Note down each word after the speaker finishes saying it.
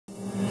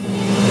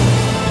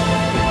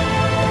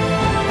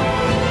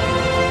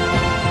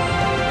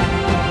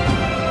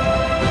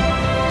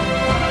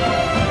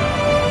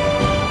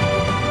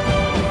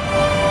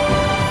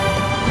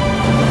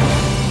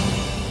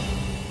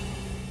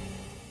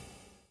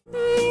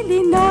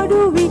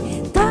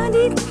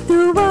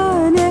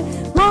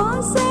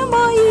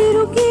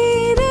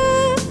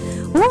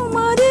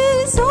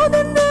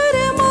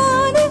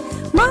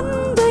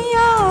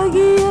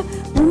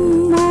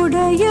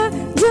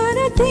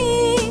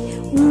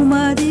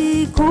உமது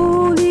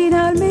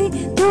கோலினால் மே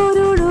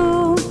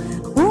தொருளோம்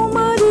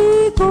உமது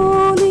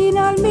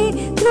கோலினால் மே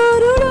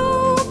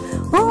தொருளோம்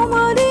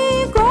உமது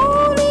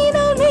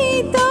கோலினால் மே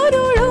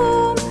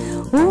தருளோம்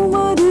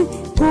உமது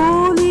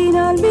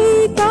கோலினால் மே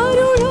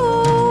தருளோம்.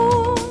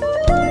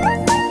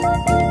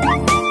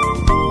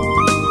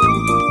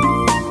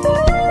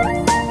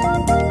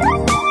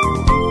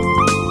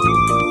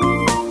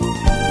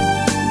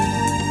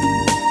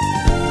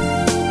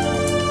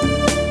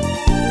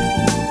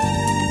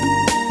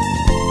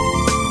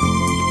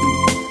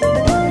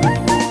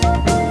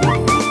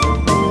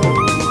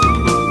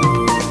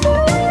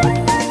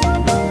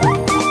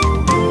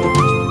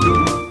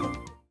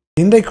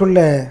 இன்றைக்குள்ள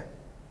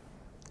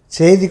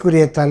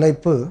செய்திக்குரிய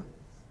தலைப்பு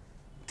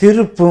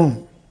திருப்பும்.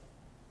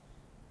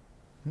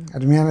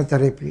 அருமையான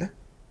தலைப்பில்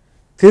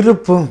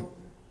திருப்பும்,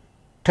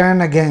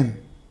 டர்ன் அகேன்.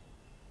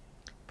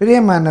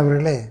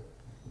 பிரியமானவர்களே,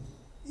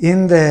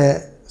 இந்த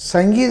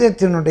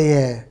சங்கீதத்தினுடைய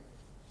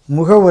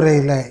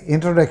முகவுரையில்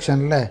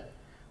இன்ட்ரோடக்ஷனில்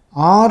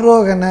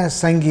ஆரோகண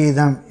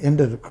சங்கீதம்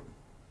என்று இருக்கும்.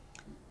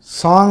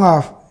 சாங்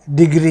ஆஃப்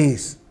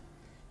டிகிரீஸ்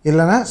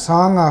இல்லைன்னா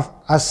சாங் ஆஃப்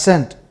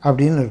அசென்ட்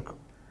அப்படின்னு இருக்கும்.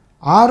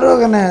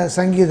 ஆரோகண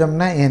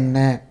சங்கீதம்னா என்ன?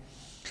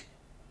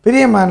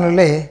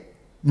 பிரியமானவர்களே,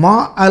 மா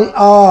அல்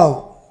ஆவ்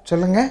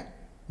சொல்லுங்கள்.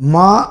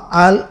 மா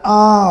அல்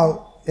ஆவ்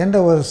என்ற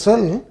ஒரு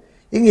சொல்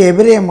இங்கே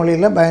எபிரேய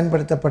மொழியில்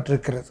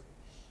பயன்படுத்தப்பட்டிருக்கிறது.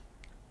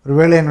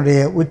 ஒருவேளை என்னுடைய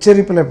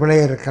உச்சரிப்பில் பிழை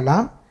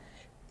இருக்கலாம்.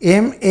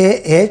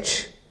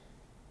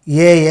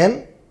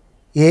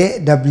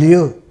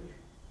 MAHALAW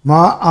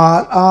மா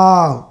ஆல்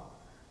ஆவ்.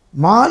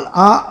 மால்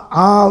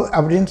ஆவ்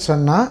அப்படின்னு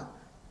சொன்னால்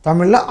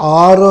தமிழில்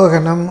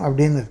ஆரோகணம்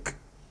அப்படின்னு இருக்குது.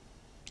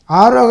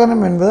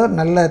 ஆரோகணம் என்பது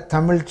நல்ல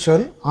தமிழ்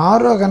சொல்.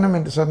 ஆரோகணம்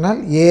என்று சொன்னால்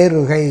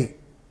ஏறுகை.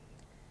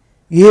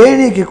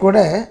 ஏணிக்கு கூட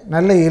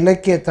நல்ல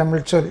இலக்கிய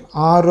தமிழ் சொல்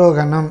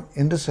ஆரோகணம்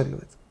என்று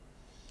சொல்வது.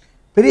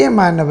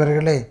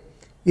 பிரியமானவர்களே,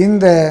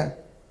 இந்த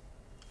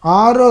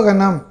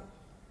ஆரோகணம்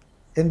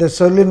என்ற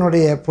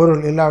சொல்லினுடைய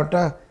பொருள்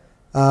இல்லாவிட்டால்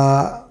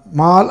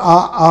மால்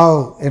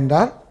ஆவ்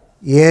என்றால்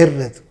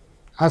ஏறுறது,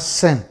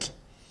 அசென்ட்.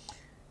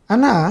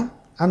 ஆனால்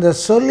அந்த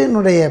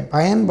சொல்லினுடைய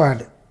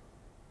பயன்பாடு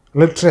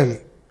literally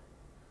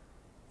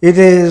it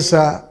is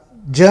a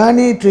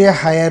journey to a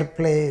higher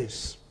place.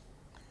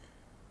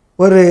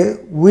 ஒரு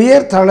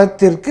உயர்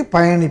தளத்திற்கு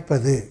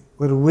பயணிப்பது,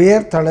 ஒரு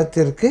உயர்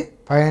தளத்திற்கு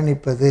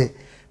பயணிப்பது.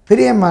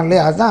 பிரியமானே,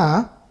 அதான்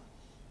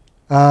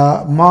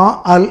மா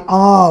அல்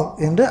ஆவ்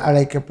என்று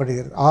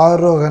அழைக்கப்படுகிறது.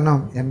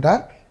 ஆரோகணம்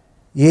என்றால்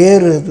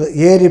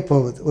ஏறி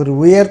போவது, ஒரு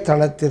உயர்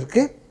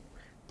தளத்திற்கு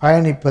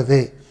பயணிப்பது.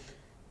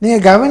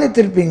 நீங்கள்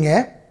கவனித்திருப்பீங்க,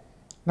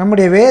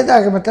 நம்முடைய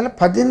வேதாகமத்தில்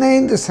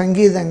 15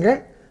 சங்கீதங்கள்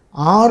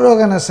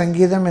ஆரோகண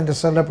சங்கீதம் என்று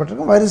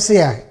சொல்லப்பட்டிருக்கும்.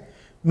 வரிசையாக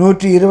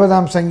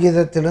 120ஆம்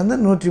சங்கீதத்திலிருந்து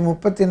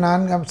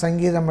 134ஆம்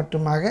சங்கீதம்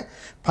மட்டுமாக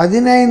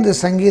 15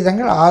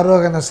 சங்கீதங்கள்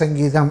ஆரோகண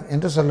சங்கீதம்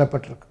என்று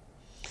சொல்லப்பட்டிருக்கும்.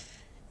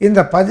 இந்த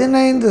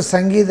 15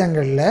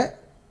 சங்கீதங்களில்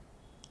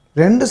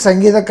 2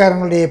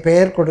 சங்கீதக்காரங்களுடைய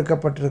பெயர்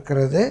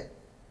கொடுக்கப்பட்டிருக்கிறது.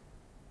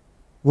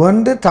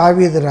 ஒன்று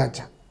தாவீது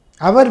ராஜா,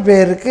 அவர்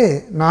பெயருக்கு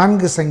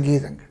 4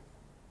 சங்கீதங்கள்.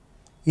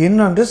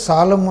 இன்னொன்று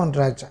சாலமோன்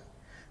ராஜா,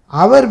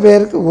 அவர்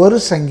பெயருக்கு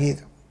 1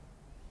 சங்கீதம்.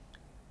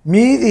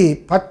 மீதி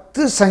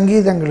 10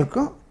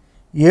 சங்கீதங்களுக்கும்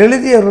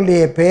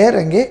எழுதியவருடைய பெயர்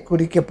அங்கே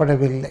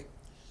குறிக்கப்படவில்லை.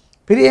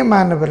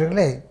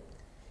 பிரியமானவர்களே,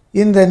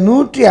 இந்த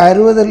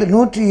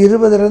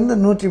 120லிருந்து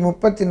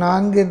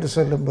 134 என்று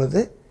சொல்லும்போது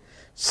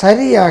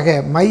சரியாக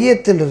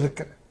மையத்தில்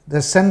இருக்கிற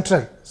த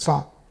சென்ட்ரல்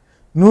சாங்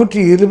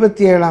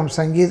 127ஆம்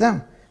சங்கீதம்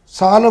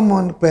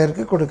சாலமோன்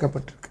பெயருக்கு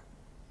கொடுக்கப்பட்டிருக்கு.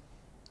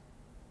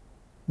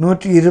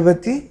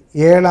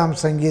 127ஆம்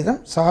சங்கீதம்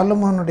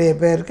சாலமோனுடைய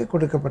பெயருக்கு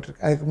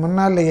கொடுக்கப்பட்டிருக்கு. அதுக்கு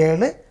முன்னால்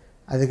 7,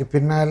 அதுக்கு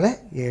பின்னால்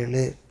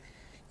 7.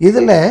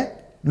 இதில்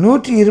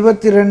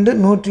 122,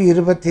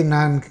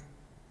 124,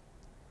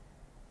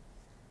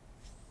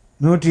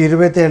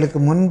 127க்கு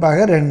முன்பாக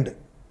 2,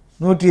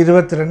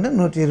 122,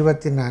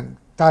 124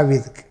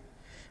 தாவீதுக்கு.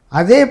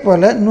 அதே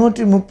போல்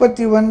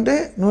 131,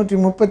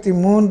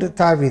 133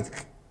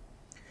 தாவீதுக்கு.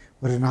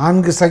 ஒரு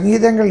 4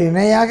 சங்கீதங்கள்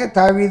இணையாக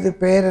தாவீது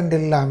பெயர் என்று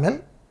இல்லாமல்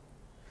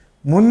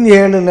முன்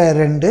 7ல்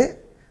 2,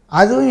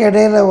 அதுவும்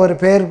இடையில் ஒரு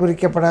பெயர்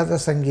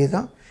குறிக்கப்படாத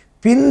சங்கீதம்,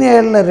 பின்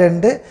 7ல்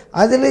 2,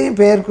 அதுலேயும்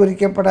பெயர்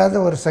குறிக்கப்படாத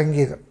ஒரு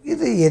சங்கீதம்.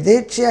 இது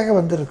எதேச்சையாக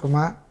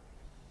வந்திருக்குமா?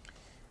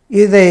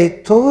 இதை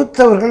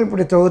தொகுத்தவர்கள்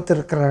இப்படி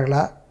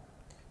தொகுத்திருக்கிறார்களா?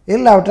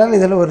 இல்லாவிட்டால்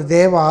இதில் ஒரு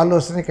தேவ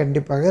ஆலோசனை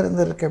கண்டிப்பாக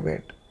இருந்திருக்க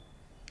வேண்டும்.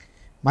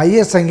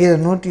 மைய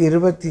சங்கீதம்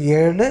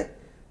 127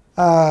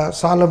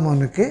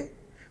 சாலமோனுக்கு,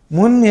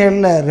 முன்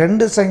 7ல்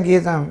 2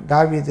 சங்கீதம்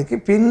தாவீதுக்கு,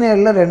 பின்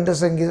 7ல் 2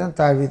 சங்கீதம்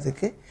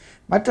தாவீதுக்கு.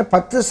 மற்ற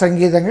 10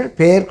 சங்கீதங்கள்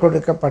பெயர்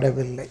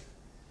கொடுக்கப்படவில்லை.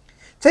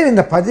 சரி,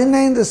 இந்த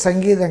 15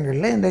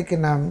 சங்கீதங்களில் இன்றைக்கு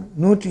நாம்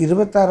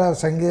 126ஆவது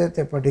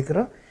சங்கீதத்தை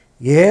படிக்கிறோம்.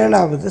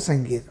 7வது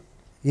சங்கீதம்,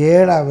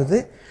 7வது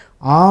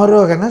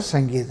ஆரோகண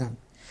சங்கீதம்.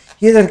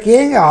 இதற்கு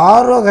ஏங்க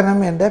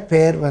ஆரோகணம் என்ற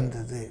பெயர்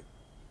வந்தது?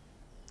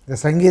 இந்த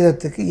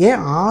சங்கீதத்துக்கு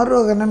ஏன்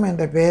ஆரோகணம்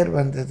என்ற பெயர்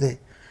வந்தது?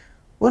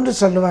 ஒன்று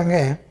சொல்லுவாங்க,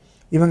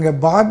 இவங்க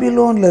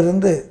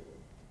பாபிலோனிலிருந்து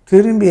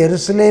திரும்பி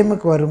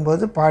எருசலேமுக்கு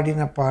வரும்போது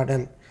பாடின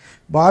பாடல்.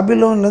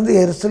 பாபிலோன்லேருந்து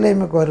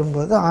எருசலேமுக்கு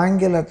வரும்போது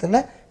ஆங்கிலத்தில்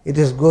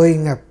இட் இஸ்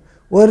கோயிங் அப்,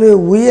 ஒரு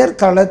உயர்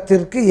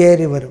தளத்திற்கு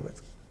ஏறி வருவது.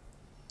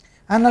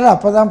 அதனால்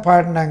அப்போ தான்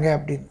பாடினாங்க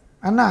அப்படின்னு.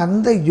 ஆனால்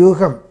அந்த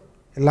யூகம்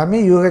எல்லாமே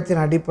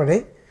யூகத்தின் அடிப்படை.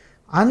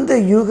 அந்த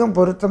யூகம்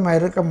பொருத்தமாக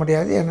இருக்க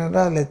முடியாது.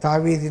 ஏனென்றால் அதில்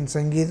தாவீதின்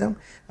சங்கீதம்,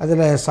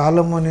 அதில்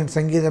சாலமோனின்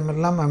சங்கீதம்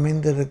எல்லாம்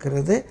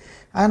அமைந்திருக்கிறது.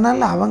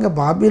 அதனால் அவங்க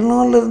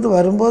பாபிலோனிலிருந்து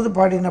வரும்போது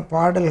பாடின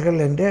பாடல்கள்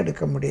என்றே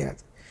எடுக்க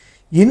முடியாது.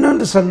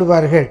 இன்னொன்று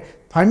சொல்லுவார்கள்,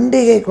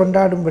 பண்டிகை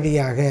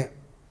கொண்டாடும்படியாக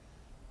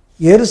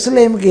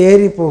எருசலேமுக்கு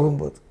ஏறி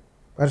போகும்போது,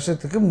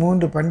 வருஷத்துக்கு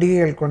 3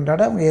 பண்டிகைகள்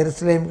கொண்டாட அவங்க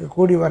எருசலேமுக்கு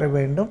கூடி வர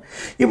வேண்டும்.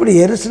 இப்படி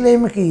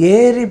எருசலேமுக்கு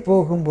ஏறி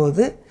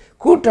போகும்போது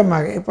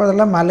கூட்டமாக,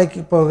 இப்போதெல்லாம்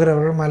மலைக்கு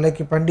போகிறவர்கள்,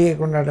 மலைக்கு பண்டிகை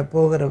கொண்டாட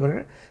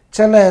போகிறவர்கள்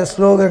சில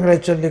ஸ்லோகங்களை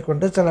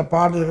சொல்லிக்கொண்டு சில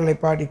பாடல்களை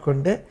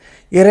பாடிக்கொண்டு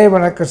இறை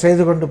வணக்கம்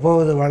செய்து கொண்டு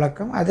போவது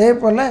வழக்கம். அதே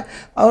போல்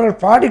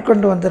அவர்கள்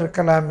பாடிக்கொண்டு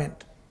வந்திருக்கலாம்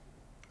என்று.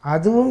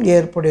 அதுவும்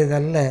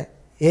ஏற்புடையதல்ல.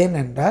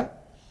 ஏனென்றால்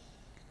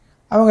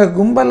அவங்க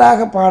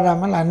கும்பலாக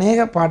பாடாமல் அநேக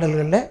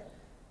பாடல்களில்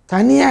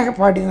தனியாக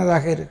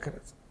பாடினதாக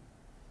இருக்கிறது.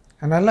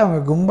 அதனால்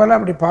அவங்க கும்பலாக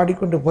அப்படி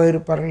பாடிக்கொண்டு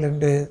போயிருப்பார்கள்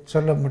என்று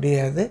சொல்ல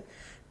முடியாது.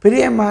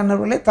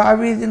 பிரியமானவர்களே,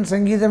 தாவீதின்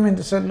சங்கீதம்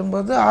என்று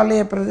சொல்லும்போது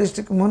ஆலய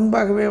பிரதிஷ்டைக்கு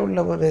முன்பாகவே உள்ள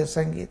ஒரு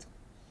சங்கீதம்.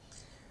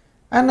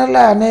 அதனால்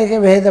அநேக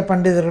வேத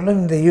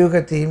பண்டிதர்களும் இந்த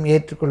யூகத்தையும்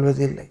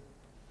ஏற்றுக்கொள்வதில்லை.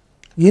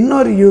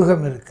 இன்னொரு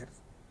யூகம் இருக்கிறது.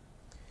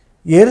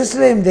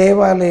 எருசலேம்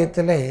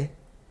தேவாலயத்தில்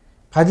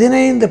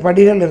 15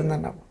 படிகள்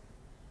இருந்தன.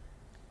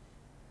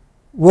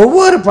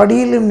 ஒவ்வொரு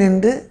படியிலும்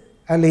நின்று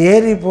அதில்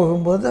ஏறி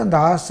போகும்போது அந்த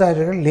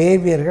ஆசாரியர்கள்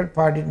லேவியர்கள்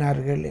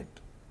பாடினார்கள் என்று.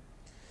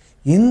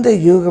 இந்த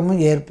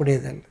யூகமும்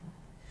ஏற்புடையதல்ல.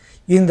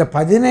 இந்த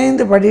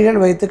 15 படிகள்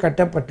வைத்து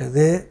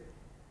கட்டப்பட்டது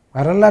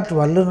வரலாற்று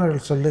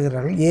வல்லுநர்கள்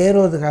சொல்லுகிறார்கள்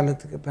ஏரோது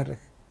காலத்துக்கு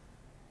பிறகு.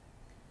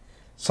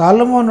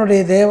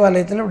 சாலமோனுடைய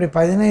தேவாலயத்தில் அப்படி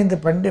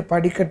 15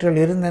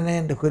 படிக்கட்டுகள் இருந்தன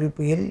என்ற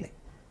குறிப்பு இல்லை.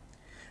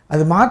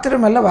 அது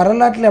மாத்திரமல்ல,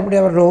 வரலாற்றில் அப்படி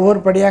அவர்கள் ஒவ்வொரு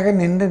படியாக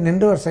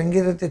நின்று ஒரு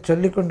சங்கீதத்தை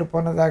சொல்லிக்கொண்டு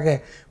போனதாக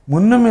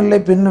முன்னும் இல்லை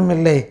பின்னும்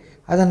இல்லை.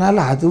 அதனால்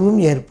அதுவும்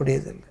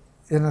ஏற்புடையதில்லை.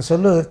 இதை நான்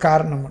சொல்லுவதற்கு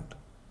காரணம் உண்டு.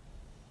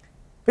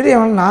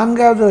 பிரியவன்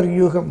 4வது ஒரு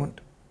யூகம்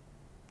உண்டு.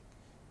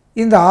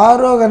 இந்த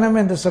ஆரோகணம்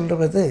என்று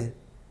சொல்வது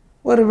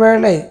ஒரு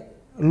வேளை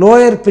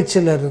லோயர்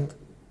பிச்சில் இருந்து,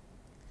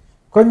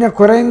 கொஞ்சம்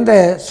குறைந்த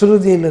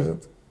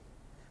சுருதியிலிருந்து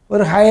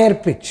ஒரு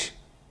ஹையர் பிச்,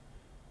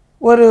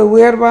 ஒரு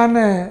உயர்வான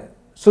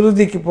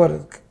சுருதிக்கு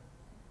போகிறதுக்கு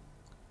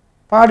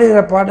பாடுகிற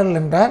பாடல்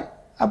என்றால்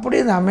அப்படி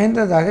இது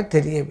அமைந்ததாக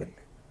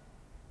தெரியவில்லை.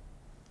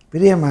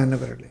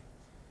 பிரியமானவர்களே,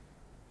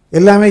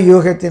 எல்லாமே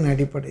யூகத்தின்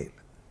அடிப்படையில்.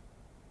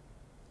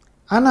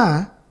 ஆனால்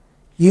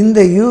இந்த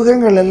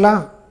யூகங்கள்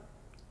எல்லாம்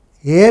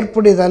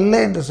ஏற்புடையதல்ல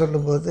என்று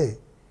சொல்லும்போது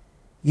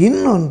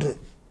இன்னொன்று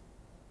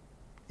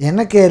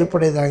எனக்கு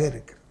ஏற்புடையதாக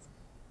இருக்கிறது.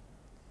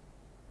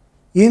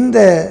 இந்த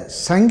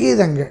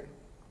சங்கீதங்கள்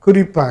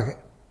குறிப்பாக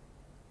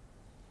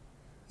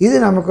இது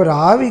நமக்கு ஒரு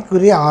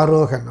ஆவிக்குரிய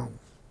ஆரோகணம்.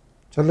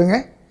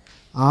 சொல்லுங்கள்,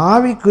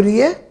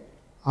 ஆவிக்குரிய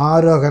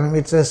Aarohanam.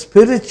 It's a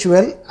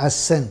spiritual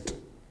ascent.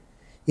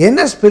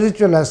 என்ன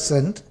spiritual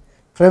ascent?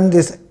 From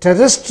this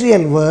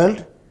terrestrial world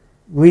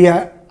we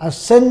are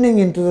ascending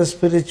into the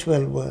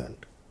spiritual world.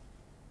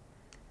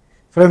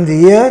 From the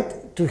earth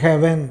to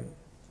heaven.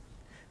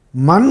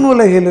 மண்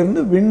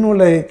உலகிலிருந்து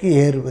விண்ணுலகுக்கு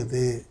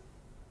ஏறுவது.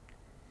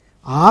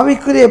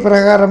 ஆவிக்குரிய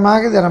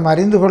பிரகாரமாக இதை நாம்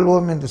அறிந்து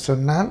கொள்வோம் என்று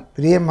சொன்னால்,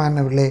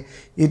 பிரியமானவர்களே,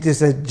 it is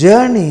a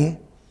journey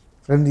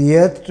from the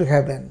earth to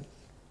heaven.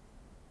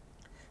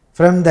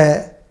 From the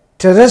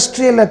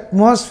terrestrial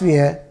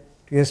atmosphere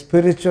to a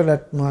spiritual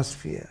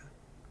atmosphere.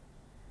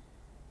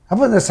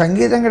 அப்போ இந்த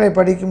சங்கீதங்களை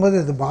படிக்கும்போது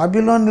இது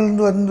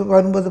பாபிலோனிலிருந்து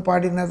வரும்போது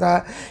பாடினதா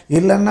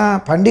இல்லைன்னா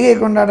பண்டிகை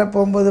கொண்டாட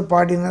போகும்போது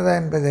பாடினதா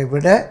என்பதை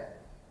விட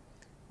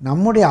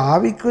நம்முடைய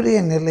ஆவிக்குரிய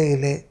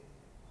நிலையிலே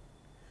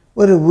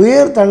ஒரு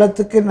உயர்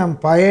தளத்துக்கு நாம்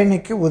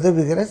பயணிக்க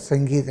உதவுகிற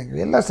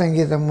சங்கீதங்கள். எல்லா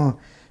சங்கீதமும்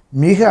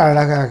மிக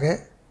அழகாக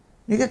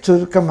மிக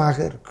சுருக்கமாக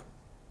இருக்கும்.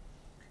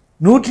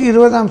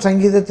 120ஆம்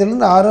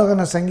சங்கீதத்திலிருந்து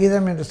ஆரோகண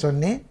சங்கீதம் என்று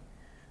சொன்னேன்.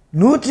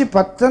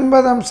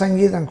 119ஆம்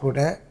சங்கீதம் கூட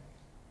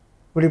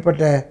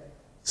இப்படிப்பட்ட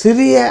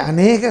சிறிய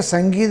அநேக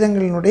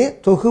சங்கீதங்களினுடைய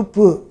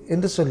தொகுப்பு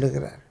என்று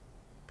சொல்லுகிறார்.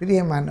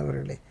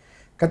 பிரியமானவர்களே,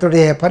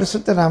 கர்த்தருடைய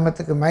பரிசுத்த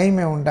நாமத்துக்கு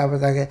மகிமை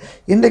உண்டாவதாக.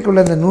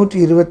 இன்றைக்குள்ள இந்த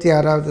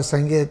 126வது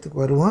சங்கீதத்துக்கு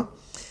வருவோம்.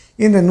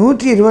 இந்த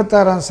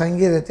 126ஆம்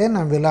சங்கீதத்தை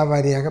நாம்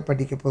விலாவாரியாக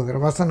படிக்க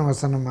போகிறோம். வசன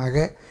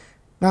வசனமாக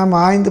நாம்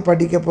ஆய்ந்து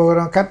படிக்க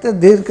போகிறோம்.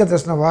 கர்த்தர் தீர்க்க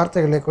தரிசன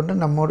வார்த்தைகளை கொண்டு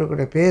நம்மோடு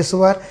கூட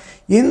பேசுவார்.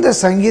 இந்த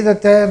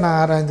சங்கீதத்தை நான்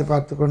ஆராய்ந்து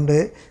பார்த்து கொண்டு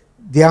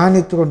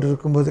தியானித்து கொண்டு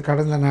இருக்கும்போது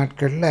கடந்த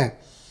நாட்களில்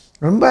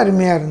ரொம்ப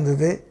அருமையாக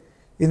இருந்தது.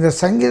 இந்த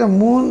சங்கீதம்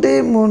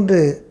 3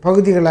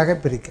 பகுதிகளாக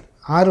பிரிக்கிறேன்.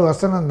 6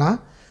 வசனம் தான்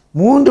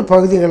 3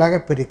 பகுதிகளாக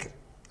பிரிக்கிறேன்.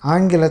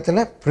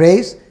 ஆங்கிலத்தில்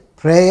ப்ரைஸ்,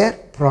 ப்ரேயர்,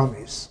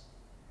 ப்ராமிஸ்.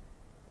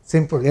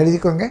 சிம்பிள்,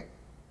 எழுதிக்கோங்க.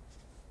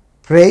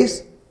 Price,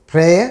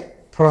 prayer,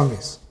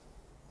 promise.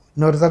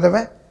 இன்னொரு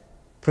தடவை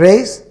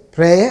price,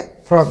 prayer,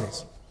 promise.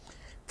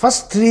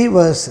 First 3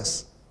 verses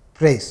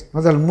price.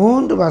 முதல்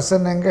 3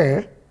 வசனங்கள்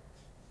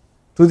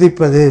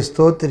துதிப்பது,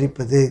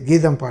 ஸ்தோத்திரிப்பது,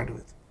 கீதம்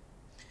பாடுவது.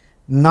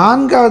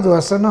 4வது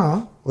வசனம்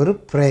ஒரு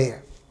ப்ரேயர்,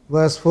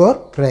 verse 4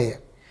 ப்ரேயர்.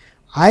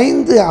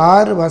 5,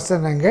 6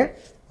 வசனங்கள்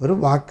ஒரு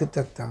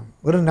வாக்குத்தத்தம்,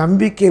 ஒரு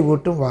நம்பிக்கை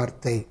ஊட்டும்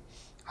வார்த்தை.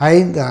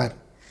 5, 6.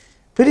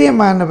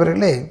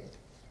 பிரியமானவர்களே,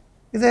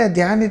 இதை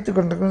தியானித்து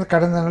கொண்டிருக்கும்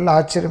கடந்த நாள்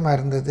ஆச்சரியமாக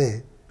இருந்தது.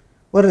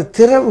 ஒரு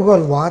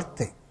திறவுகோல்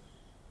வார்த்தை,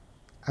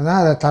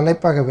 அதான் அதை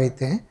தலைப்பாக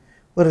வைத்தேன்.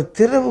 ஒரு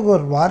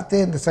திறவுகோல் வார்த்தை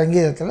இந்த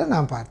சங்கீதத்தில்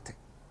நான் பார்த்தேன்.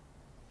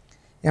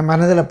 என்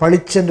மனதில்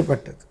பளிச்சென்று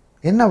பட்டது.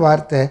 என்ன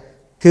வார்த்தை?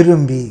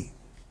 திரும்பி.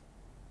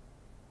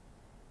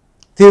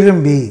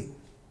 திரும்பி,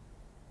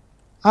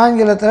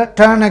 ஆங்கிலத்தில்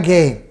டர்ன்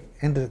அகெயின்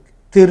என்று இருக்கு.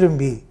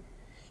 திரும்பி.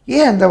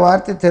 ஏன் அந்த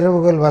வார்த்தை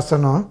திறவுகோல்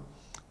வசனம்?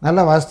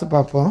 நல்லா வாசித்து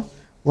பார்ப்போம்.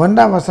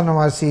 1ஆம் வசனம்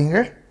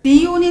வாசியுங்கள்.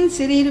 சீயோனின்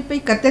சிறையிருப்பை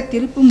கர்த்தர்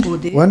திருப்பும்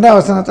போது. 1ஆம்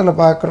வசனத்தில்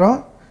பார்க்குறோம்,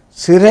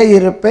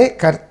 சிறையிருப்பை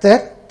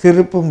கர்த்தர்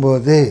திருப்பும்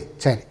போது.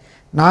 சரி,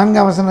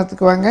 4ஆம்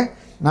வசனத்துக்கு வாங்க.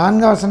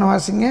 4ஆம் வசனம்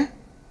வாசிங்க.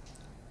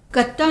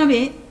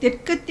 கர்த்தாவே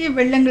தெற்கத்திய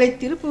வெள்ளங்களை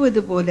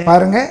திருப்புவது போல.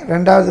 பாருங்க,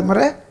 2வது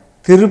முறை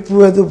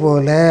திருப்புவது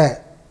போல,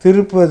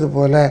 திருப்புவது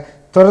போல.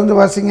 தொடர்ந்து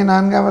வாசிங்க.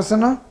 4ஆம்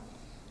வசனம்.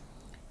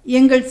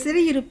 எங்கள்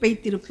சிறையிருப்பை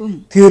திருப்பும்.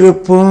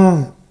 திருப்பும்,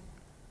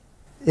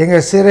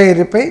 எங்கள்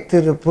சிறையிருப்பை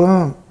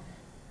திருப்பும்.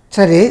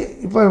 சரி,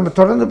 இப்போ நம்ம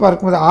தொடர்ந்து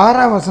பார்க்கும்போது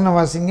 6ஆம் வசனம்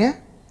வாசிங்க.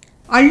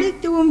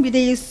 அழித்துவும்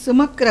விதையை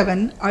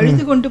சுமக்கிறவன்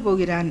அழுது கொண்டு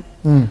போகிறான்,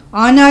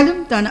 ஆனாலும்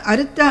தான்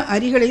அறுத்த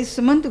அரிகளை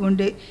சுமந்து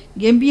கொண்டு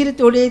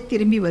கம்பீரத்தோடே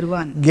திரும்பி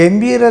வருவான்.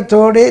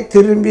 கம்பீரத்தோடே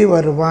திரும்பி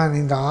வருவான்.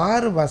 இந்த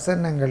 6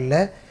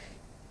 வசனங்களில்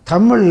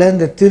தமிழில்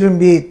இந்த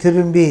திரும்பி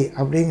திரும்பி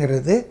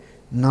அப்படிங்கிறது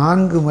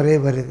 4 முறை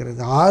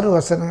வருகிறது. 6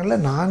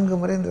 வசனங்களில் 4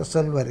 முறை இந்த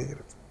சொல்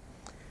வருகிறது.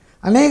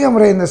 அநேக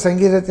முறை இந்த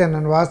சங்கீதத்தை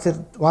நான்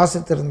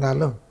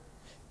வாசித்திருந்தாலும்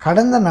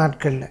கடந்த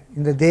நாட்களில்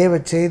இந்த தேவ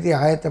செய்தி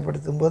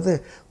ஆயத்தப்படுத்தும் போது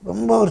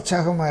ரொம்ப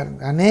உற்சாகமாக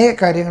இருந்தது. அநேக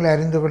காரியங்களை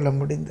அறிந்து கொள்ள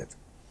முடிந்தது.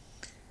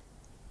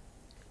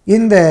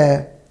 இந்த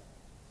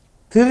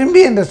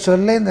திரும்பி என்ற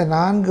சொல்லை இந்த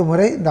 4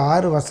 முறை இந்த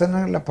 6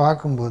 வசனங்களில்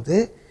பார்க்கும்போது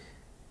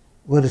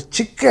ஒரு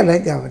சிக்கலை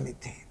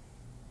கவனித்தேன்.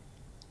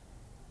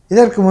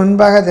 இதற்கு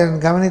முன்பாக அதை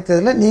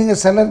கவனித்ததில்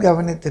நீங்கள் சிலர்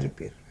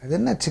கவனித்திருப்பீர்கள். அது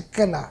என்ன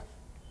சிக்கலா?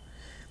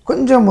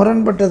 கொஞ்சம்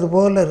முரண்பட்டது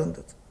போல்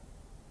இருந்தது.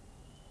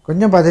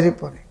 கொஞ்சம்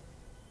பதறிப்போனேன்.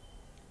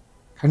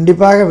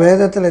 கண்டிப்பாக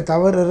வேதத்தில்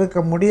தவறு இருக்க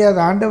முடியாது.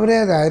 ஆண்டவரே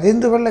அதை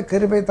அறிந்து கொள்ள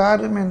கிருபை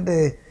தாரும் என்று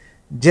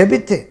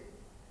ஜெபித்தேன்.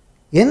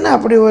 என்ன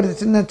அப்படி ஒரு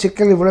சின்ன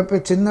சிக்கல் இவ்வளோ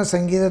சின்ன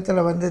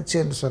சங்கீதத்தில் வந்துச்சு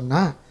என்று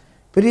சொன்னால்,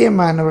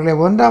 பிரியமானவர்களே,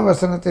 1ஆம்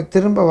வசனத்தை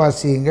திரும்ப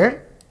வாசியுங்கள்.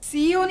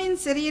 சீயோனின்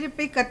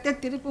சிறையிருப்பை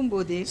கர்த்தர் திருப்பும்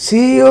போது.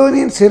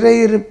 சீயோனின்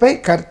சிறையிருப்பை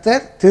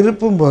கர்த்தர்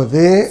திருப்பும்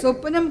போது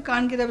சொப்பனம்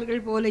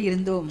காண்கிறவர்கள் போல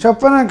இருந்தோம்.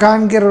 சொப்பனம்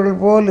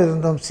காண்கிறவர்கள் போல்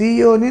இருந்தோம்.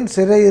 சீயோனின்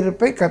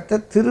சிறையிருப்பை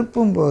கர்த்தர்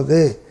திருப்பும்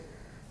போது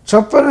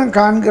சொப்பனம்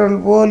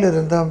காண்கிறவர்கள் போல்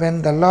இருந்தோம். when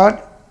the Lord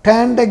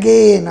turned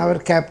again our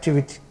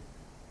captivity.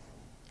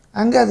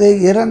 அங்கே அது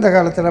இறந்த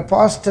காலத்தில்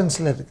past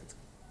tenseல இருக்குது.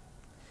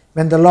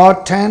 when the Lord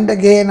turned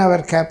again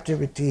our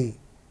captivity.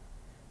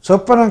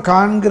 சொப்பனம்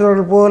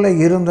காண்கிறவர்கள் போல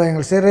இருந்தோம்,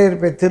 எங்கள்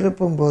சிறையிருப்பை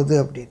திருப்பும் போது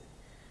அப்படின்னு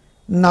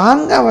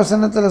 4ஆம்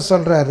வசனத்தில்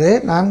சொல்கிறாரு.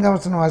 4ஆம்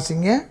வசனம்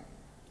வாசிங்க.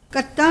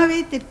 கர்த்தாவே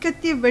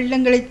தெற்கத்திய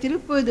வெள்ளங்களை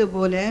திருப்புவது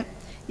போல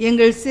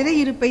எங்கள்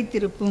சிறையிருப்பை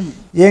திருப்பும்.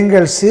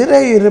 எங்கள்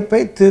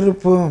சிறையிருப்பை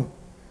திருப்பும்.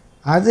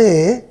 அது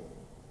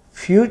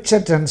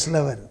ஃப்யூச்சர்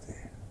டென்ஸில் வருது,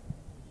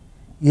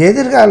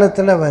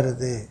 எதிர்காலத்தில்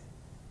வருது.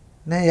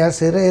 என்ன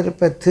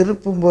சிறையிருப்பை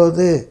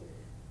திருப்பும்போது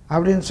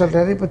அப்படின்னு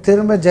சொல்கிறாரு. இப்போ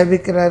திரும்ப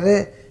ஜபிக்கிறாரு,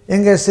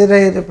 எங்கள்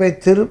சிறையிருப்பை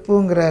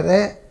திருப்புங்கிறாரு.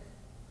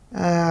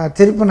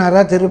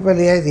 திருப்பினாரா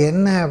திருப்பலியா, இது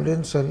என்ன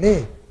அப்படின்னு சொல்லி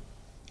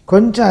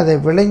கொஞ்சம் அதை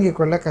விளங்கி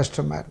கொள்ள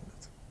கஷ்டமாக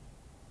இருந்தது.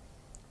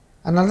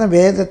 அதனால தான்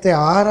வேதத்தை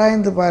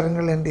ஆராய்ந்து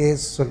பாருங்கள் என்று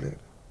இயேசு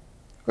சொல்லுகிறார்.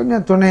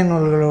 கொஞ்சம் துணை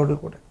நூல்களோடு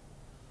கூட,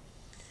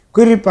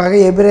 குறிப்பாக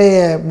எபிரேய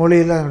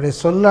மொழியில் அதனுடைய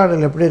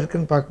சொல்லாடல் எப்படி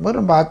இருக்குன்னு பார்க்கும்போது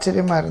ரொம்ப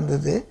ஆச்சரியமாக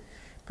இருந்தது.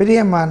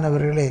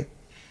 பிரியமானவர்களே,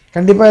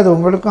 கண்டிப்பாக இது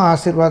உங்களுக்கும்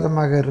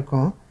ஆசீர்வாதமாக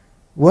இருக்கும்.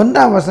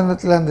 1ஆம்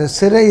வசனத்தில் அந்த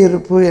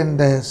சிறையிருப்பு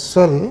என்ற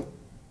சொல்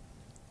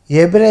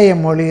எபிரேய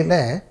மொழியில்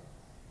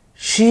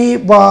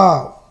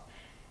ஷீபாவ்.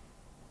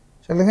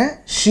 சொல்லுங்கள்,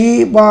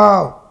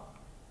 ஷீபாவ்.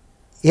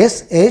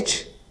 SHEEBAW.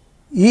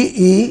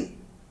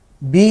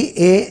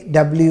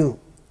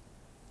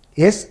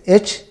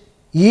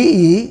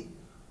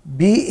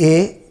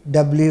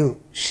 SHEEBAW.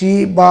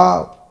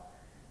 ஷீபாவ்.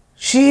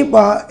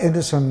 ஷீபா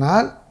என்று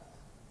சொன்னால்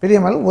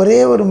பெரியமல் ஒரே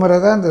ஒரு முறை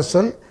தான் இந்த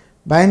சொல்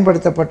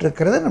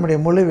பயன்படுத்தப்பட்டிருக்கிறது நம்முடைய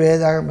முழு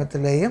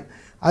வேதாகமத்திலேயும்.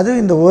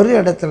 அதுவும் இந்த ஒரு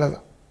இடத்துல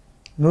தான்.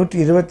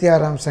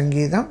 126ஆம்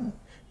சங்கீதம்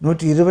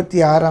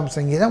 126ஆம்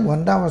சங்கீதம்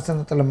 1ஆம்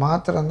வசனத்தில்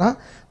மாத்திரம்தான்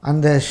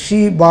அந்த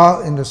ஷீபா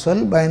என்ற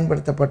சொல்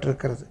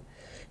பயன்படுத்தப்பட்டிருக்கிறது.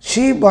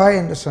 ஷீபா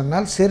என்று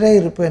சொன்னால்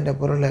சிறையிருப்பு என்ற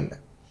பொருள் அல்ல.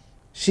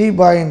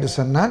 ஷீபா என்று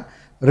சொன்னால்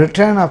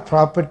return of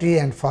property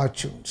and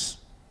fortunes.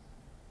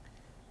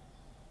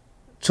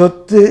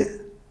 சொத்து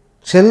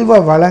செல்வ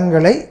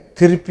வளங்களை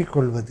திருப்பிக்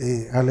கொள்வது.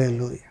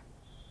 அல்லேலூயா.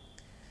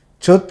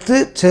 சொத்து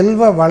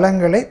செல்வ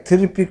வளங்களை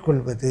திருப்பிக்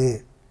கொள்வது.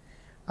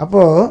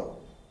 அப்போது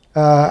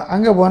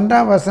அங்கே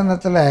 1ஆம்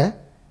வசனத்தில்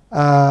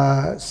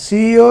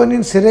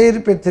சீயோனின்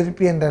சிறையிருப்பை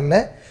திருப்பி என்றல்ல,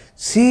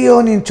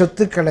 சீயோனின்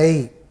சொத்துக்களை,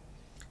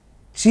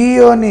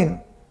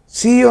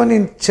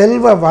 சீயோனின்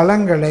செல்வ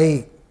வளங்களை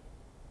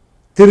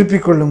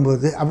திருப்பிக்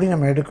கொள்ளும்போது அப்படி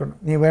நம்ம எடுக்கணும்.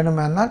 நீ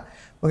வேணுமானால்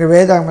உங்கள்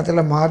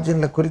வேதாகமத்தில்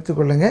மார்ஜினில் குறித்து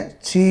கொள்ளுங்க,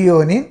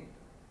 சீயோனின்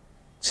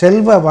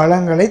செல்வ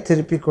வளங்களை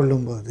திருப்பிக்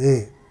கொள்ளும்போது,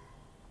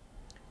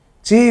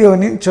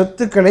 சீயோனின்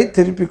சொத்துக்களை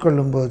திருப்பிக்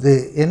கொள்ளும்போது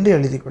என்று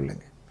எழுதி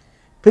கொள்ளுங்க.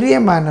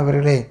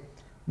 பிரியமானவர்களே,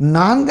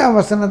 4ஆம்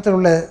வசனத்தில்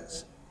உள்ள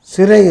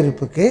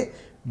சிறையிருப்புக்கு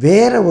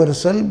வேற ஒரு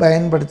சொல்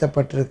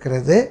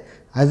பயன்படுத்தப்பட்டிருக்கிறது.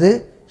 அது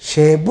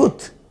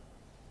ஷேபுத்.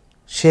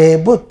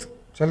 ஷேபுத்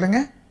சொல்லுங்க.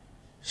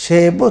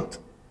 ஷேபுத்,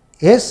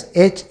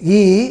 SHEBUTH.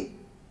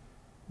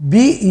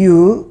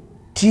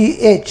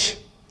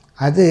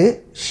 அது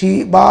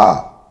ஷீபா,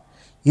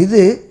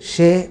 இது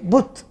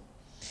ஷேபுத்.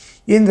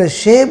 இந்த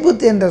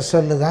ஷேபுத் என்ற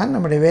சொல்லு தான்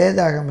நம்முடைய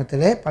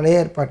வேதாகமத்திலே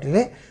பழைய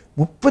ஏற்பாட்டிலே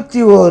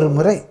 31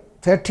 முறை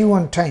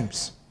 31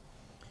 டைம்ஸ்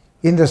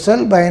இந்த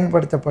சொல்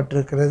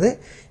பயன்படுத்தப்பட்டிருக்கிறது.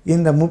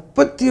 இந்த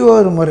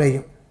 31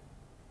 முறையும்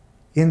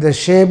இந்த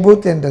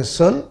ஷேபுத் என்ற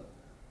சொல்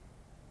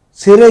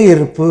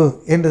சிறையிருப்பு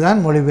என்று தான்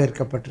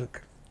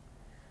மொழிபெயர்க்கப்பட்டிருக்கு.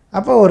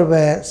 அப்போ ஒரு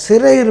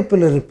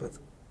சிறையிருப்பில் இருப்பது,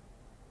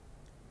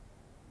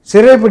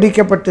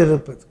 சிறைபிடிக்கப்பட்டு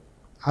இருப்பது,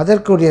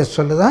 அதற்குரிய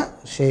சொல்லு தான்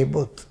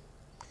ஷேபுத்.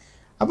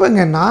 அப்போ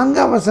இங்கே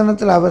 4ஆம்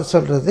வசனத்தில் அவர்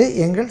சொல்கிறது,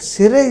 எங்கள்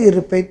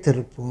சிறையிருப்பை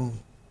திருப்பும்,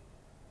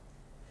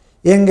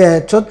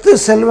 எங்கள் சொத்து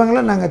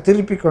செல்வங்களை நாங்கள்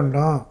திருப்பி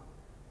கொண்டோம்.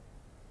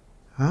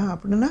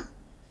 அப்படின்னா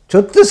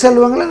சொத்து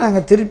செல்வங்களை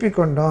நாங்கள் திருப்பி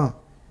கொண்டோம்,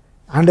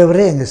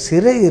 ஆண்டவரே எங்கள்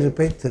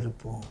சிறையிருப்பை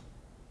திருப்போம்.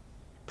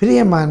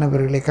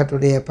 பிரியமானவர்களே,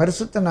 கர்த்தருடைய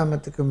பரிசுத்த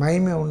நாமத்துக்கு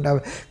மகிமை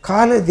உண்டாக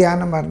கால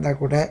தியானமாக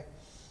இருந்தால் கூட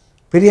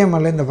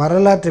பிரியமல்ல, இந்த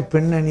வரலாற்று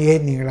பின்னணியை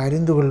நீங்கள்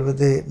அறிந்து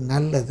கொள்வது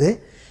நல்லது.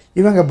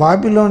 இவங்க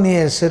பாபிலோனிய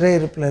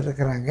சிறையிருப்பில்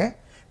இருக்கிறாங்க.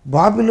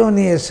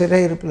 பாபிலோனிய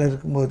சிறையிருப்பில்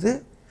இருக்கும்போது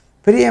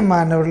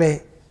பிரியமானவர்களே,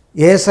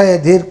 ஏசாயா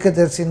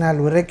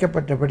தீர்க்கதரிசினால்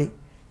உரைக்கப்பட்டபடி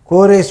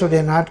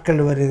கோரேசுடைய நாட்கள்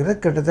வருகிறது.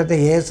 கிட்டத்தட்ட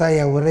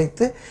ஏசாயா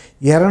உரைத்து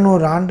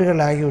 200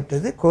 ஆண்டுகள்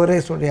ஆகிவிட்டது.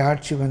 கோரேசுடைய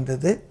ஆட்சி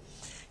வந்தது.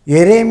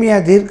 எரேமியா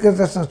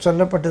தீர்க்கதரிசனம்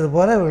சொல்லப்பட்டது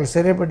போல அவர்கள்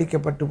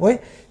சிறைப்பிடிக்கப்பட்டு போய்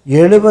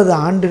 70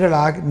 ஆண்டுகள்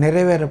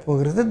நிறைவேறப்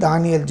போகிறது.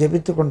 தானியேல்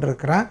ஜெபித்து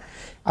கொண்டிருக்கிறான்.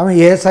 அவன்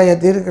ஏசாயா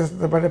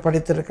தீர்க்கதரிசனத்தை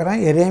படித்திருக்கிறான்,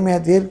 எரேமியா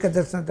தீர்க்க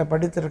தரிசனத்தை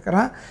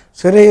படித்திருக்கிறான்.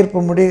 சிறையிருப்பு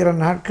முடிகிற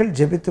நாட்கள்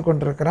ஜெபித்து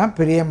கொண்டிருக்கிறான்.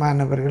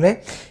 பிரியமானவர்களே,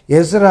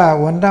 எஸ்ரா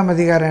 1ஆம்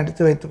அதிகாரம்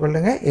எடுத்து வைத்துக்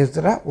கொள்ளுங்கள்.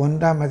 எஸ்ரா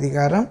 1ஆம்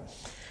அதிகாரம்.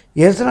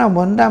 எஸ்ரா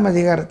 1ஆம்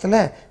அதிகாரத்தில்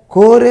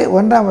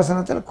 1ஆம்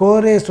வசனத்தில்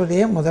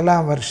கோரேசுடைய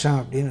 1ஆம் வருஷம்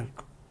அப்படின்னு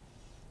இருக்கும்.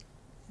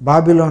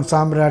 பாபிலோன்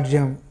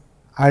சாம்ராஜ்யம்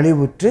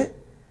அழிவுற்று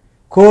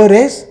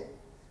கோரேஸ்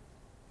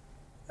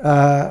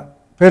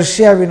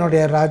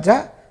பெர்ஷியாவினுடைய ராஜா,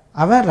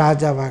 அவன்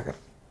ராஜாவாகிறான்.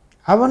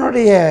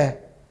 அவனுடைய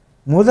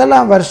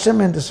 1ஆம் வருஷம்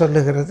என்று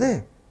சொல்லுகிறது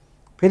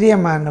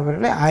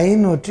பிரியமானவர்களே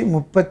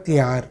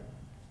 536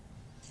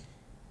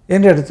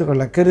 என்று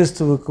எடுத்துக்கொள்ள.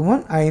 கிறிஸ்துவுக்கு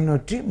முன்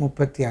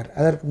 536.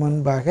 அதற்கு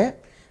முன்பாக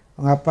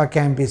அவங்க அப்பா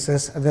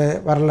கேம்பிசஸ், அது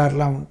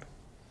வரலாறுலாம் உண்டு.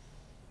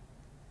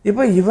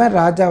 இப்போ இவன்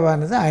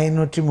ராஜாவானது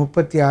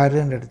 536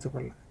 என்று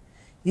எடுத்துக்கொள்ள.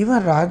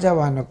 இவன்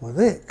ராஜாவான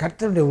போது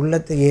கர்த்தருடைய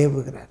உள்ளத்தை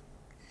ஏவுகிறார்.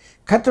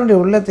 கர்த்தருடைய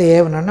உள்ளத்தை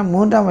ஏவுனா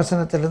 3ஆம்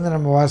வசனத்திலிருந்து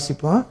நம்ம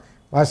வாசிப்போம்.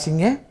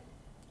 வாசிங்க.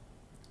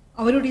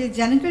 அவருடைய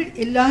ஜனங்கள்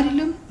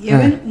எல்லாரிலும்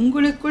எவன்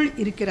உங்களுக்குள்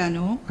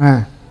இருக்கிறானோ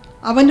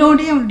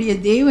அவனோடே அவனுடைய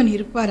தேவன்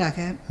இருப்பாராக.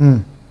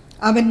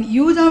 அவன்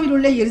யூதாவில்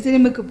உள்ள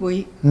எருசலேமுக்கு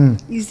போய்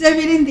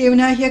இஸ்ரவேலின்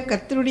தேவனாகிய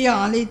கர்த்தருடைய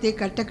ஆலயத்தை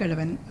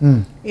கட்டக்கடவன்.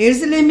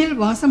 எருசலேமில்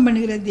வாசம்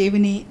பண்ணுகிற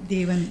தேவனே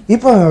தேவன்.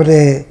 இப்போ ஒரு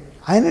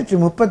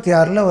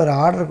 536 ஒரு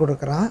ஆர்டர்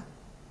கொடுக்குறான்.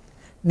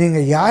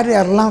 நீங்கள் யார்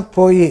யாரெல்லாம்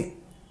போய்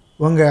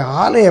உங்கள்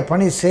ஆலய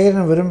பணி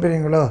செய்யணும்னு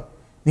விரும்புகிறீங்களோ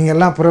நீங்கள்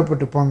எல்லாம்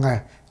புறப்பட்டு போங்க,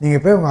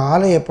 நீங்கள் போய் உங்கள்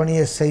ஆலய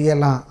பணியை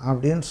செய்யலாம்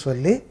அப்படின்னு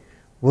சொல்லி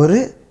ஒரு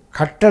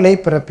கட்டளை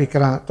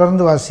பிறப்பிக்கிறான்.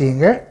 தொடர்ந்து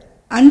வாசியுங்கள்.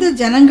 அந்த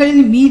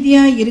ஜனங்களில்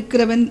மீதியா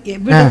இருக்கிறவன்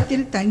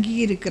எவ்விடத்தில் தங்கி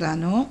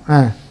இருக்கிறானோ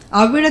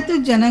அவ்விடத்து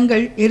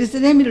ஜனங்கள்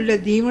எருசலேமில் உள்ள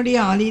தேவனுடைய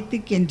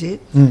ஆலயத்துக்கென்று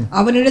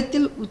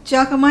அவனிடத்தில்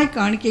உற்சாகமாய்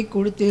காணிக்கை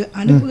கொடுத்து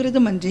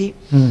அனுப்புகிறதும் அன்றி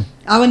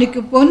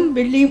அவனுக்கு பொன்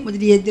வெள்ளி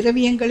முதலிய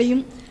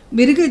திரவியங்களையும்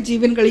மிருக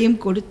ஜீவன்களையும்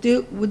கொடுத்து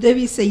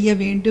உதவி செய்ய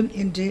வேண்டும்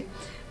என்று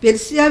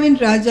பெர்சியாவின்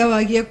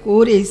ராஜாவாகிய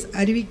கோரேஸ்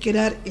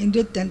அறிவிக்கிறார்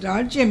என்று தன்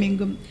ராஜ்யம்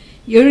எங்கும்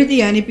எழுதி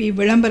அனுப்பி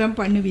விளம்பரம்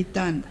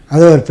பண்ணுவித்தான்.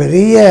 அது ஒரு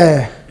பெரிய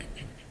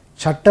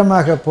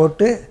சட்டமாக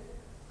போட்டு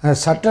அந்த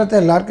சட்டத்தை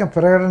எல்லாருக்கும்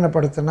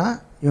பிரகடனப்படுத்தினா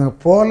இவங்க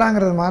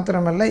போகலாங்கிறது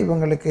மாத்திரமல்ல,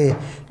 இவங்களுக்கு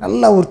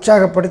நல்லா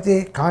உற்சாகப்படுத்தி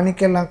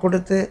காணிக்கையெல்லாம்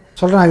கொடுத்து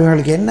சொல்கிறான்,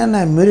 இவங்களுக்கு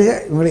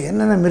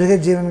என்னென்ன மிருக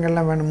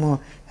ஜீவன்கள்லாம் வேணுமோ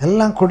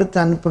எல்லாம் கொடுத்து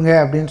அனுப்புங்க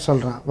அப்படின்னு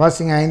சொல்கிறான்.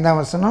 வாசிங்க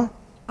 5ஆம் வசனம்.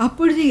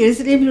 அப்பொழுது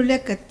எருசலேமில் உள்ள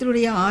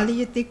கர்த்தருடைய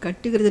ஆலயத்தை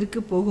கட்டுகிறதற்கு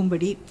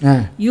போகும்படி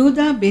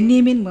யூதா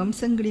பென்யமீன்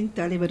வம்சங்களின்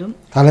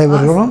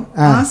தலைவர்களும்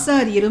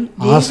ஆசாரியரும்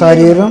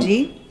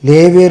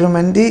லேவியரும்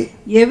அன்றி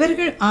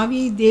எவர்கள்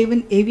ஆவியை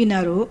தேவன்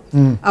ஏவினாரோ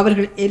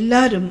அவர்கள்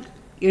எல்லாரும்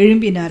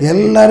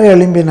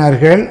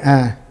எழும்பினார்கள்.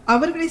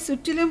 அவர்களை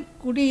சுற்றிலும்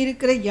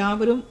குடியிருக்கிற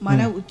யாவரும்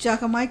மன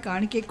உற்சாகமாய்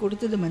காணிக்கை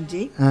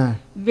கொடுத்ததுமன்றி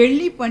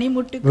வெள்ளி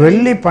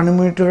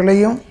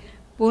பனிமுட்டுகளையும்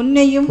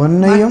பொன்னையும்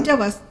மற்ற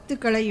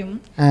வஸ்துக்களையும்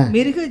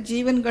மிருக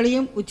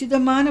ஜீவன்களையும்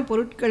உச்சிதமான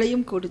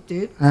பொருட்களையும் கொடுத்து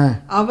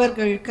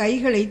அவர்கள்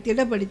கைகளை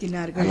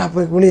திடப்படுத்தினார்கள்.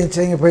 போய் ஊழியம்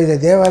செய்யுங்க, போய் இதை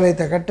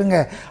தேவாலயத்தை கட்டுங்க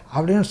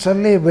அப்படின்னு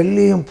சொல்லி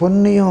வெள்ளியும்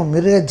பொன்னையும்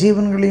மிருக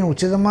ஜீவன்களையும்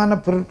உச்சிதமான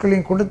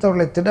பொருட்களையும் கொடுத்து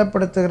அவர்களை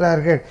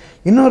திடப்படுத்துகிறார்கள்.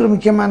 இன்னொரு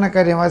முக்கியமான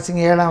காரியம்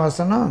வாசிங்க, 7ஆம்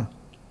வசனம்.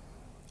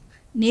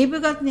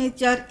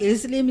 நேபுகாத்நேச்சார்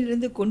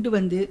எருசலேமிலிருந்து கொண்டு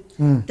வந்து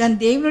தன்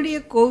தேவனுடைய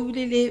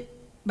கோவிலிலே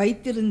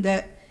வைத்திருந்த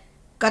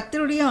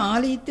கர்த்தருடைய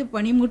ஆலயத்து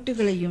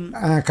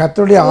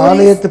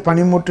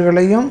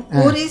பனிமுட்டுகளையும்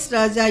கோரேஸ்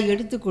ராஜா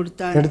எடுத்து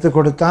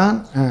கொடுத்தான்.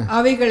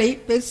 அவைகளை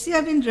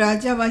பெர்சியாவின்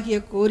ராஜாவாகிய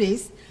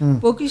கோரேஸ்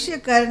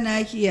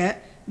பொக்கிஷக்காரனாகிய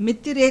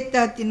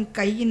மித்திரேத்தாத்தின்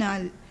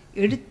கையினால்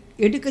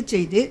எடுக்கச்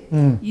செய்து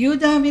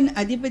யூதாவின்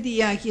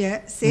அதிபதியாகிய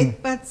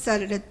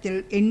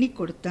சேத்பாத்சாரிடத்தில் எண்ணி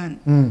கொடுத்தான்.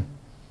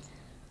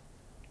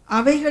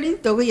 அவைகளின்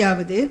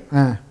தொகையாவது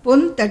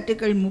பொன்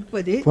தட்டுகள்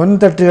 30,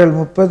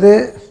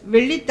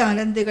 வெள்ளி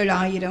தாலந்துகள்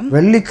 1000,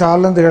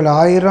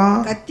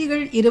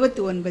 கத்திகள்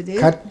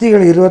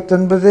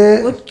 29,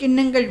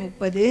 பொற்கிண்ணங்கள்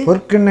 30,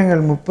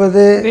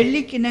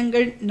 வெள்ளி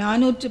கிண்ணங்கள்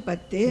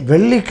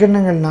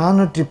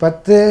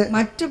 410,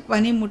 மற்ற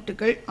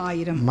பனிமுட்டுகள்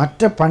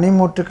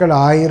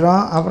 1000.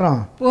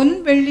 அப்புறம் பொன்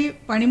வெள்ளி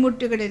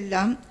பனிமுட்டுகள்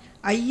எல்லாம்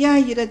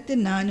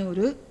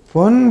 5400,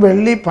 பொன்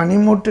வெள்ளி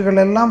பனிமூட்டுகள்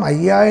எல்லாம்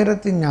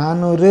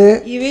 5400.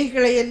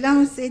 இவைகளை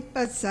எல்லாம்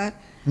சேத்பாத்சார்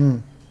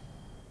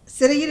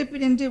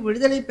சிறையிருப்பினின்று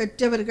விடுதலை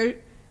பெற்றவர்கள்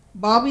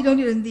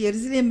பாபிலோனிலிருந்து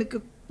எருசலேமுக்கு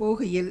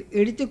போகையில்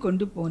எடுத்து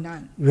கொண்டு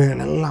போனான்.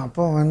 இவைகளெல்லாம்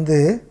அப்போ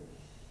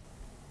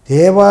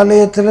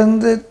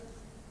தேவாலயத்திலிருந்து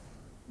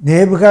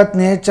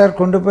நேபுகாத்நேச்சார்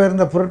கொண்டு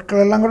போயிருந்த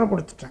பொருட்கள் எல்லாம் கூட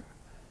கொடுத்துட்டாங்க.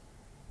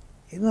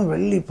 இன்னும்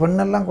வெள்ளி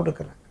பொண்ணெல்லாம்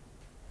கொடுக்குறாங்க,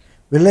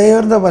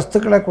 விலையுயர்ந்த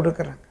வஸ்துக்களை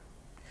கொடுக்குறாங்க.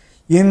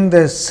 இந்த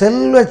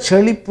செல்வ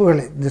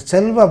செழிப்புகளை, இந்த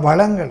செல்வ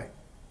வளங்களை,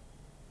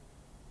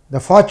 இந்த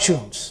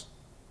ஃபார்ச்சூன்ஸ்,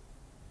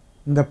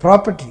 இந்த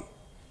ப்ராப்பர்ட்டி,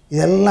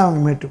 இதெல்லாம்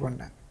அவங்க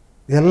மீட்டுக்கொண்டாங்க.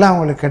 இதெல்லாம்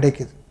அவங்களுக்கு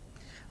கிடைக்குது.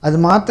 அது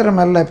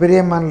மாத்திரமல்ல,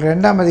 பிரியமான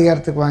 2ஆம்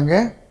அதிகாரத்துக்கு வாங்க.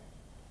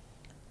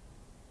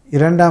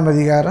 2ஆம்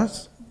அதிகாரம்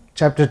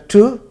chapter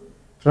 2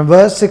 from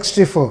verse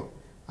 64,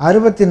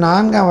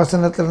 64ஆம்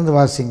வசனத்திலிருந்து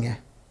வாசிங்க.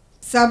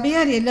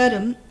 சபையார்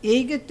எல்லாரும்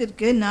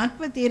ஏகத்திற்கு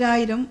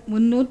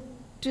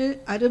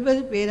 42360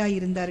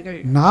 பேராயிருந்தார்கள்.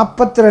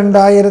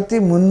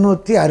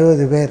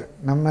 42360 பேர்.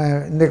 நம்ம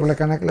இன்றைக்குள்ள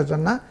கணக்கில்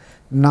சொன்னால்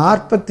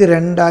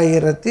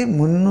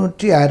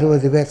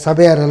 42360 பேர்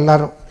சபையார்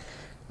எல்லாரும்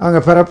அவங்க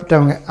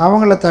பெறப்பட்டவங்க.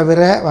 அவங்கள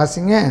தவிர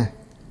வாசிங்க,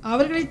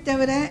 அவர்களை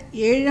தவிர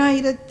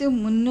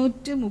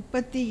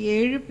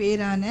 7337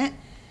 பேரான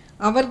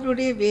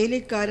அவர்களுடைய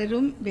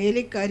வேலைக்காரரும்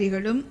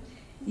வேலைக்காரிகளும்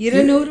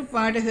 200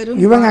 பாடகரும்.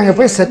 இவங்க அங்கே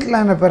போய் செட்டில்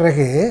ஆன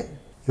பிறகு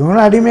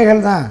இவங்களும்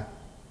அடிமைகள் தான்.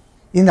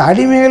 இந்த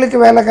அடிமைகளுக்கு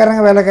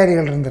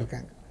வேலைக்காரிகள்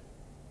இருந்திருக்காங்க.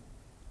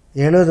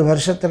 70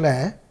 வருஷத்தில்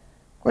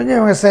கொஞ்சம்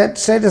இவங்க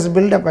ஸ்டேட்டஸ்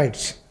பில்டப்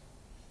ஆகிடுச்சு.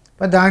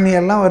 இப்போ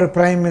தானியெல்லாம் ஒரு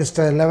பிரைம்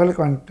மினிஸ்டர்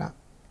லெவலுக்கு வந்துட்டான்.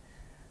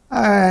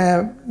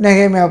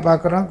 நெகேமியாவை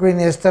பார்க்குறோம்,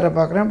 குயின் எஸ்தரை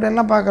பார்க்குறோம்,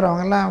 இப்படியெல்லாம்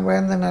பார்க்குறவங்கெல்லாம்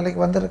உயர்ந்த நிலைக்கு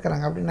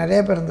வந்திருக்கிறாங்க. அப்படி நிறைய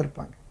பேர்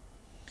இருந்திருப்பாங்க.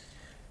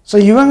 ஸோ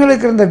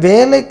இவங்களுக்கு இருந்த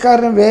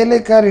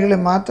வேலைக்காரிகளை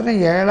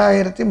மாத்திரம்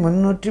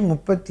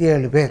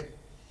 7337 பேர்.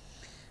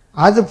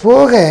 அது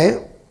போக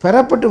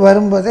பெறப்பட்டு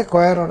வரும்போதே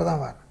கொயரோடு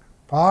தான் வராங்க,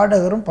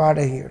 பாடகரும்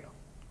பாடகிகளும்.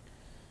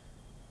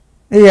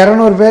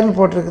 200 பேர்னு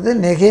போட்டிருக்குது.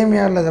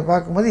 நெகேமியாவில் அதை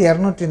பார்க்கும்போது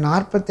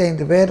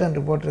 245 பேர்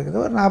என்று போட்டிருக்குது.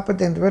 ஒரு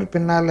 45 பேர்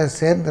பின்னால்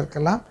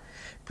சேர்ந்திருக்கலாம்.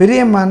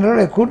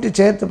 பிரியமானவர்களை கூட்டி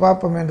சேர்த்து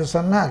பார்ப்போம் என்று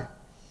சொன்னால்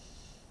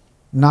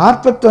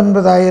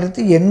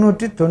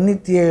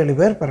 49897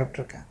 பேர்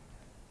பெறப்பட்டிருக்காங்க.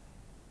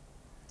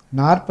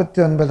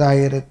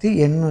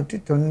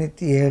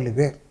 49897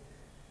 பேர்.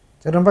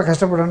 சரி, ரொம்ப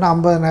கஷ்டப்படணும்னா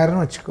 50000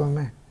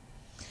 வச்சுக்கோமே.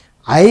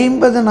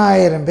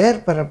 50000 பேர்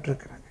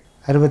பெறப்பட்டிருக்கிறாங்க.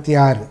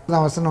 66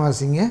 வசனம்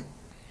வாசிங்க.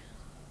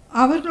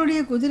 அவர்களுடைய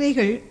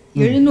குதிரைகள்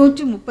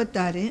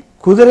 736,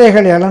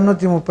 குதிரைகள்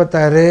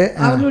 736,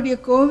 அவர்களுடைய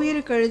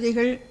கோவேறு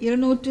கழுதைகள்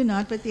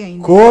 245,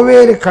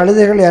 கோவேறு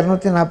கழுதைகள்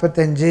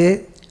 245,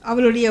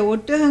 அவளுடைய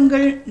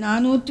ஒட்டகங்கள்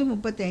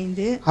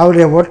 435,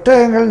 அவருடைய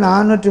ஒட்டகங்கள்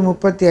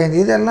 435.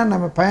 இதெல்லாம்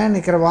நம்ம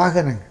பயணிக்கிற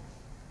வாகனங்கள்.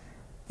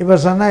 இப்போ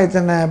சொன்னால்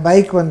இத்தனை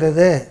பைக்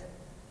வந்தது,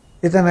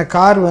 இத்தனை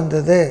கார்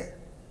வந்தது,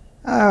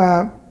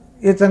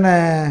 இத்தனை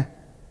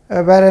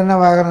வேறு என்ன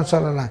வாகனம்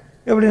சொல்லலாம்,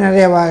 இப்படி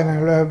நிறைய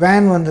வாகனங்கள்,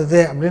 வேன் வந்தது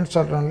அப்படின்னு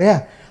சொல்கிறோம் இல்லையா.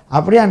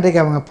 அப்படியே அன்றைக்கு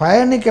அவங்க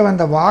பயணிக்க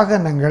வந்த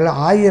வாகனங்கள்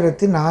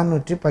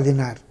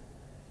 1416.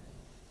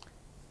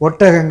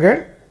 ஒட்டகங்கள்,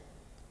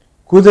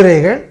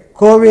 குதிரைகள்,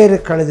 கோவேறு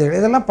கழுதைகள்,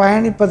 இதெல்லாம்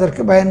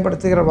பயணிப்பதற்கு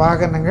பயன்படுத்துகிற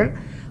வாகனங்கள்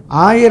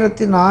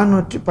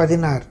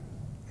 1416.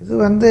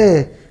 இது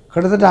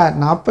கிட்டத்தட்ட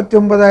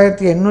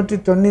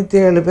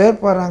 49897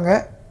 பேர் போகிறாங்க.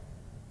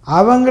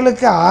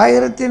 அவங்களுக்கு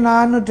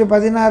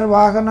 1416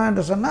 வாகனம்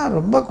என்று சொன்னால்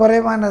ரொம்ப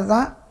குறைவானது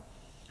தான்.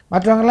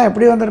 மற்றவங்களாம்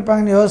எப்படி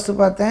வந்திருப்பாங்கன்னு யோசித்து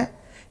பார்த்தேன்.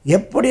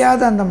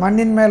 எப்படியாவது அந்த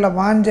மண்ணின் மேலே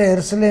வாஞ்ச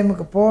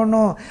எருசலேமுக்கு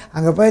போகணும்,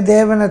 அங்கே போய்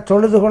தேவனை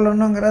தொழுது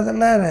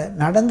கொள்ளணுங்கிறதெல்லாம்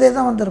நடந்தே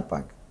தான்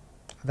வந்திருப்பாங்க.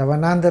 அந்த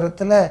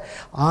வனாந்திரத்தில்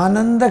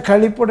ஆனந்த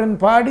களிப்புடன்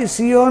பாடி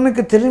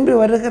சியோனுக்கு திரும்பி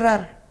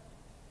வருகிறார்.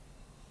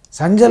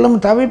 சஞ்சலம்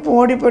தவிப்பும்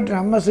ஓடி போய்ட்டு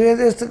நம்ம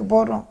சுயதேசத்துக்கு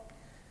போகிறோம்.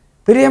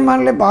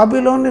 பிரியமானே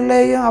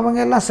பாபிலோனிலேயும் அவங்க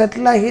எல்லாம்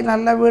செட்டில் ஆகி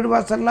நல்லா வீடு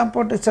வாசல்லாம்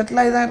போட்டு செட்டில்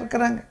ஆகி தான்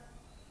இருக்கிறாங்க.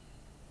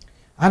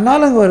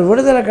 அதனால் அங்கே ஒரு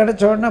விடுதலை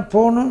கிடைச்ச உடனே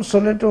போகணுன்னு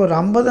சொல்லிட்டு ஒரு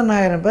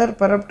 50,000 பேர்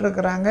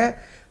பரப்பிட்டுருக்குறாங்க.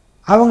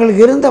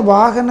 அவங்களுக்கு இருந்த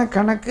வாகன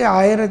கணக்கு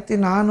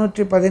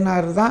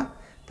 1416 தான்.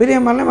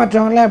 பிரியமான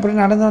மற்றவங்களாம் எப்படி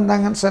நடந்து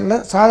வந்தாங்கன்னு சொல்ல,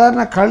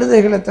 சாதாரண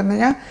கழுதைகள்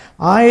எத்தனையா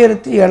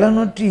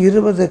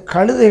 1720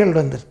 கழுதைகள்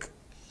வந்திருக்கு.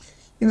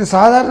 இந்த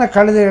சாதாரண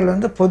கழுதைகள்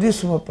வந்து பொதி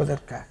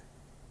சுமப்பதற்காக.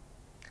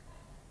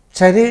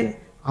 சரி,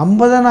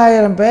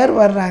 50,000 பேர்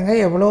வர்றாங்க,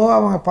 எவ்வளோ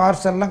அவங்க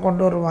பார்சல்லாம்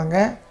கொண்டு வருவாங்க.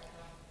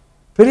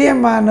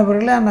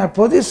 பிரியமானவர்களே, ஆனால்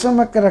பொதி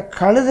சுமக்கிற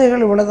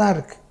கழுதைகள் இவ்வளோ தான்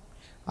இருக்குது,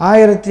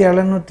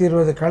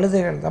 1720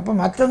 கழுதைகள். அப்போ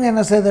மற்றவங்க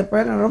என்ன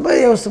செய்திருப்பாரு, ரொம்ப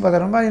யோசித்து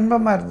பார்த்தா ரொம்ப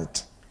இன்பமாக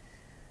இருந்துச்சு.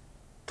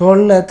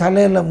 தொல்லை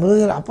தலையில்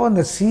முதுகில். அப்போ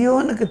அந்த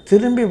சியோனுக்கு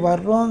திரும்பி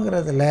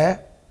வர்றோங்கிறதுல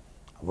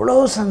அவ்வளோ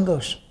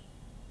சந்தோஷம்,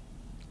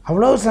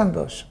 அவ்வளோ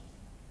சந்தோஷம்.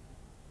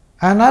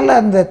 அதனால்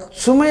அந்த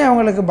சுமை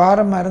அவங்களுக்கு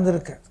பாரமாக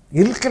இருந்திருக்கு,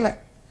 இருக்கலை.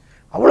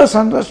 அவ்வளோ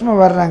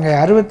சந்தோஷமாக வர்றாங்க.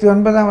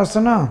 69ஆம்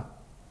வசனம்,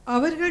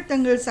 அவர்கள்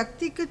தங்கள்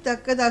சக்திக்கு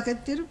தக்கதாக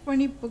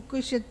திருப்பணி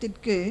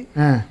பொக்கிஷத்திற்கு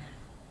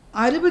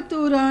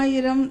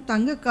 61,000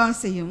 தங்க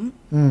காசையும்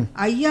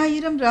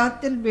 5,000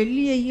 ராத்தல்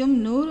வெள்ளியையும்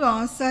 100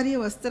 ஆசாரிய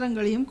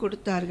வஸ்திரங்களையும்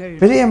கொடுத்தார்கள்.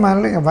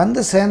 பிரியமானவர்களே,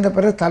 வந்து சேர்ந்த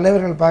பிறகு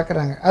தலைவர்கள்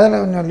பார்க்குறாங்க.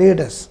 அதில் கொஞ்சம்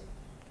லீடர்ஸ்,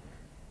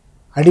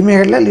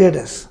 அடிமைகளில்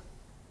லீடர்ஸ்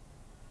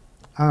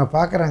அவங்க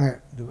பார்க்குறாங்க.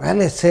 இந்த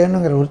வேலையை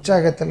செய்யணுங்கிற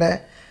உற்சாகத்தில்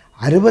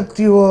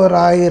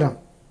 61,000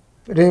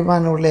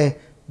 பிரியமானவர்களே,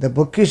 இந்த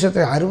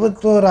பொக்கிஷத்தை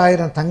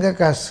 61,000 தங்க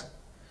காசு,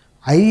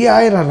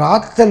 5,000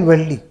 ராத்தல்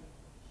வெள்ளி,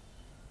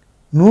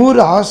 100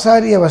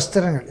 ஆசாரிய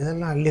வஸ்திரங்கள்,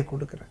 இதெல்லாம் அள்ளி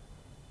கொடுக்குறேன்.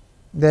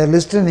 இந்த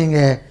லிஸ்ட்டு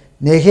நீங்கள்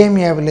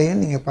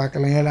நெகேமியாவிலையும் நீங்கள்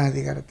பார்க்கலாம், 7ஆம்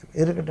அதிகாரத்தில்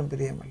இருக்கட்டும்.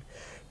 பிரியமல்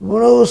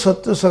இவ்வளோ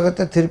சொத்து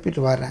சுகத்தை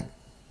திருப்பிட்டு வர்றாங்க.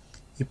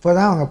 இப்போ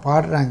தான் அவங்க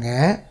பாடுறாங்க.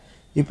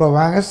 இப்போ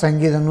வாங்க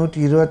சங்கீதம்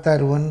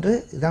 126:1,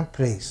 இதுதான்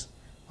ப்ரைஸ்.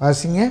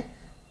 வாசிங்க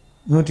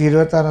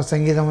 126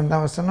 சங்கீதம்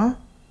 1 வசனம்.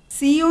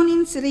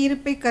 சியோனின்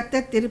சிறையிருப்பை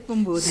கர்த்தர்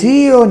திருப்பும்போது,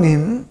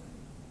 சியோனின்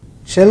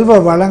செல்வ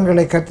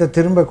வளங்களை கர்த்தர்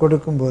திரும்ப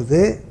கொடுக்கும்போது,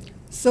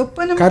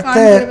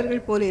 கர்த்தர்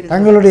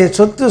தங்களுடைய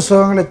சொத்து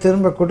சுகங்களை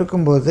திரும்ப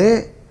கொடுக்கும்போது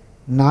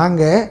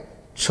நாங்கள்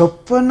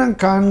சொப்பனம்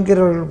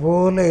காண்கிறவர்கள்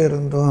போல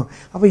இருந்தோம்.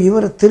 அப்போ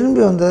இவர்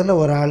திரும்பி வந்ததில்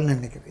ஒரு ஆள்னு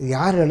நினைக்கிறேன்.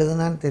 யார்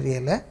எழுதுனான்னு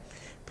தெரியலை.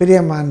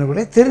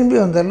 பிரியமானவர்களே, திரும்பி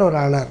வந்ததில் ஒரு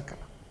ஆளாக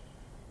இருக்கலாம்.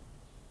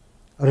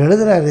 அவர்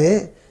எழுதுகிறாரு,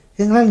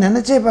 எங்களால்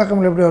நினச்சே பார்க்க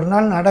முடியல இப்படி ஒரு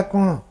நாள்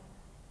நடக்கும்,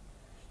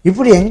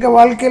 இப்படி எங்கள்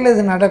வாழ்க்கையில்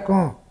இது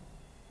நடக்கும்,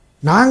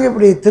 நாங்கள்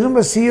இப்படி திரும்ப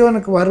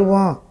சியோனுக்கு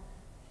வருவோம்,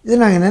 இது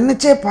நாங்கள்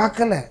நினச்சே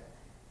பார்க்கல,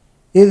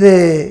 இது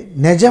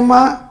நிஜமா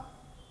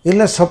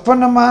இல்லை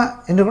சொப்பனமா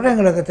என்று கூட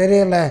எங்களுக்கு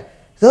தெரியலை,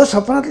 ஏதோ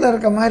சொப்பனத்தில்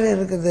இருக்க மாதிரி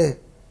இருக்குது.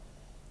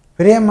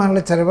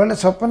 பிரியமான சில வேளை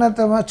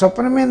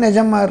சொப்பனமே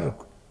நிஜமாக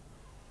இருக்கும்.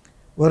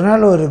 ஒரு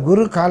நாள் ஒரு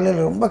குரு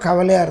காலையில் ரொம்ப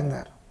கவலையாக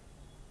இருந்தார்.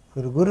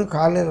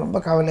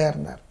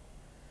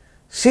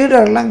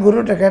 சீடர்கள்லாம்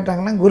குருகிட்ட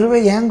கேட்டாங்களாம், குருவே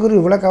ஏன் குரு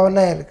இவ்வளோ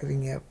கவலையாக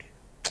இருக்கிறீங்க அப்படி,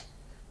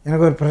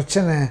 எனக்கு ஒரு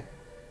பிரச்சனை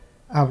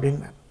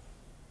அப்படின்னார்.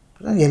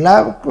 எல்லா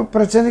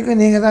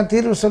பிரச்சனைக்கும் நீங்கள் தான்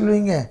தீர்வு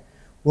சொல்லுவீங்க,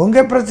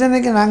 உங்கள்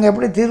பிரச்சனைக்கு நாங்கள்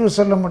எப்படி தீர்வு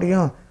சொல்ல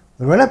முடியும்,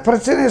 ஒருவேளை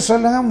பிரச்சனையை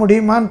சொல்லுங்க,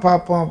 முடியுமான்னு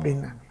பார்ப்போம்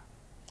அப்படின்னாங்க.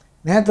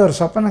 நேற்று ஒரு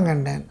சொப்பனம்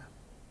கண்டேன்.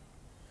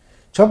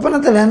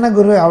 சொப்பனத்தில் என்ன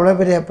குரு அவ்வளோ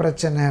பெரிய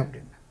பிரச்சனை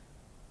அப்படின்னா,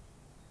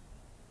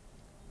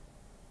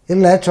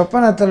 இல்லை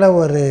சொப்பனத்தில்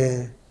ஒரு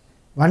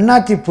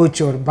வண்ணாத்தி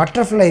பூச்சி, ஒரு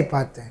பட்டர்ஃப்ளை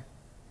பார்த்தேன்,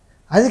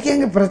 அதுக்கு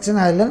எங்கே பிரச்சனை,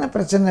 அதில் என்ன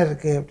பிரச்சனை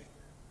இருக்குது அப்படி.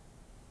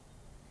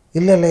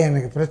 இல்லை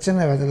எனக்கு பிரச்சனை,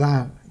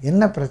 அதெல்லாம்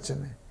என்ன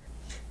பிரச்சனை,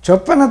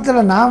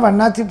 சொப்பனத்தில் நான்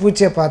வண்ணாத்தி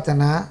பூச்சியை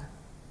பார்த்தேன்னா,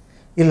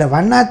 இல்லை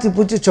வண்ணாத்தி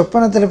பூச்சி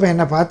சொப்பனத்தில் இப்போ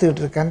என்ன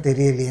பார்த்துக்கிட்டு இருக்கான்னு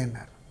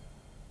தெரியலையேன்னார்.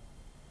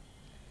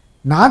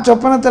 நான்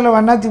சொப்பனத்தில்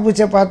வண்ணாத்தி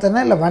பூச்சியை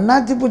பார்த்தேன்னா, இல்லை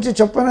வண்ணாத்தி பூச்சி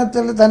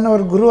சொப்பனத்தில் தன்னை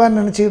ஒரு குருவான்னு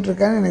நினச்சிக்கிட்டு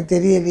இருக்கான்னு எனக்கு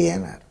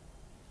தெரியலையேன்னார்.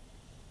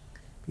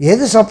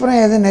 எது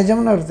சொப்பனம் எது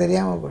நிஜம்னு அவர்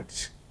தெரியாமல்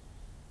போயிடுச்சு.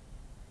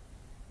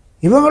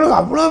 இவங்களுக்கு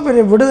அவ்வளோ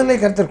பெரிய விடுதலை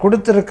கர்த்தர்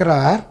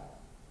கொடுத்துருக்கிறார்.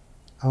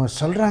 அவங்க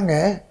சொல்கிறாங்க,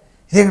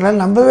 இது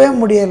எங்களால் நம்பவே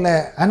முடியலை.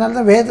 அதனால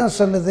தான் வேதம்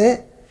சொல்லுது,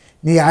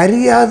 நீ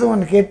அறியாது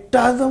உனக்கு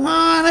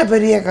எட்டாதுமான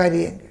பெரிய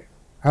காரியங்கள்.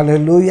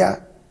 அல்லேலூயா.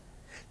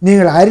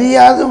 நீங்கள்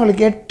அறியாது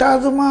உங்களுக்கு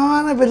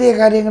எட்டாதுமான பெரிய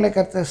காரியங்களை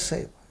கர்த்தர்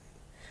செய்வார்.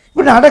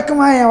 இப்படி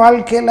நடக்குமா என்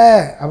வாழ்க்கையில்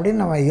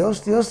அப்படின்னு நம்ம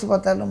யோசித்து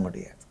பார்த்தாலும்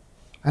முடியாது.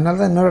 அதனால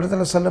தான் இன்னொரு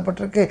இடத்துல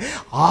சொல்லப்பட்டிருக்கு,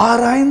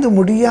 ஆராய்ந்து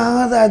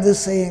முடியாத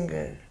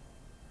அதிசயங்கள்.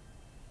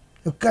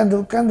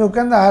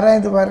 உட்கார்ந்து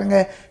ஆராய்ந்து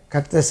பாருங்கள்,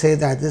 கர்த்தர்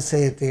செய்த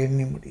அதிசயத்தை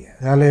எண்ணி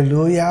முடியாது.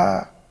 அல்லேலூயா.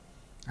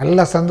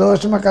 நல்லா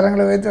சந்தோஷமாக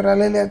கரங்களை வைத்து ஒரு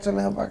அலையிலையா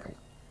சொல்லுங்கள் பார்க்கலாம்.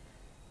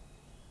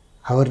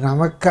 அவர்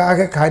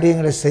நமக்காக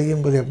காரியங்களை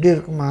செய்யும்போது எப்படி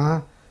இருக்குமா,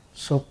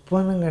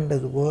 சொப்பனம்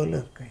கண்டது போல்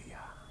இருக்கு.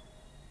 ஐயா,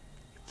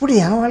 இப்படி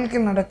என்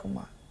வாழ்க்கையில்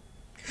நடக்குமா,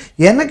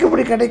 எனக்கு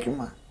இப்படி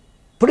கிடைக்குமா,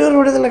 இப்படி ஒரு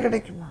விடுதலை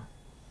கிடைக்குமா.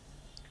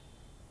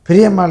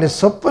 பிரியமாலே,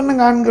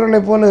 சொப்பனம்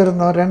காண்கிறவர்களை போல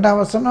இருந்தோம்.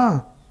 2ஆம் வசனம்,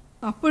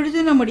 அப்பொழுது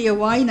நம்முடைய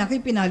வாய்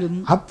நகைப்பினாலும்,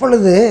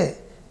 அப்பொழுது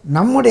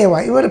நம்முடைய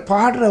வாய், இவர்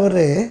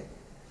பாடுறவர்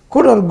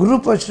கூட ஒரு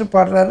குரூப் வச்சுட்டு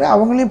பாடுறாரு,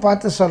 அவங்களையும்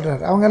பார்த்து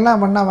சொல்கிறாரு,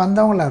 அவங்கெல்லாம் பண்ணால்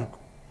வந்தவங்களாக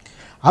இருக்கும்.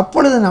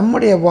 அப்பொழுது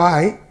நம்முடைய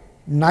வாய்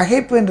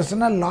நகைப்பு என்று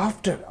சொன்னால்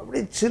லாஃப்டர்,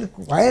 அப்படியே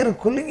சிரிக்கும், வயறு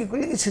குலுங்கி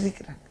குலுங்கி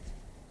சிரிக்கிறாங்க.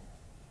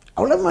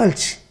 அவ்வளோ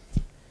மகிழ்ச்சி.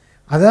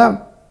 அதான்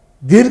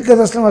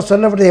தீர்க்கதரிசனம்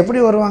சொல்லப்பட்டது. எப்படி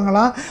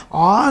வருவாங்களாம்?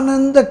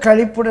 ஆனந்த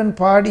களிப்புடன்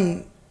பாடி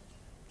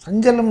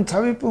சஞ்சலம்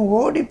தவிப்பும்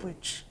ஓடி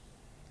போயிடுச்சு.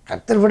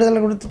 கர்த்தர் விடுதலை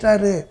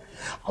கொடுத்துட்டாரு.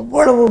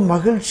 அவ்வளவு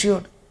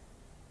மகிழ்ச்சியோடு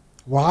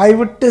வாய்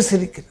விட்டு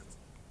சிரிக்கிறது,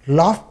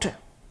 லாஃப்டர்.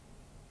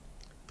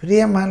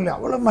 பிரியமான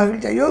அவ்வளோ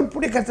மகிழ்ச்சி. ஐயோ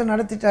இப்படி கர்த்தர்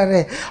நடத்திட்டாரு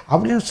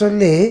அப்படின்னு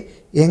சொல்லி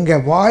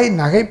எங்கள் வாய்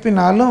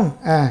நகைப்பினாலும்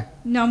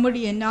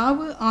நம்முடைய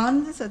நாவு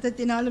ஆனந்த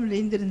சத்தத்தினாலும்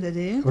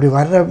நிறைந்திருந்தது. அப்படி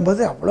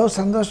வர்றபோது அவ்வளோ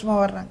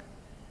சந்தோஷமாக வர்றாங்க,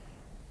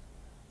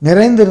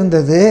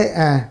 நிறைந்திருந்தது.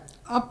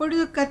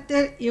 அப்பொழுது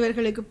கர்த்தர்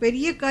இவர்களுக்கு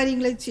பெரிய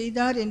காரியங்களை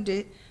செய்தார் என்று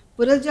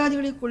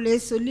புறஜாதிகளுக்குள்ளே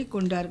சொல்லி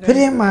கொண்டார்கள்.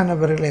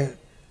 பிரியமானவர்களே,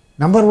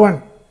 நம்பர் 1,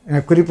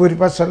 எனக்கு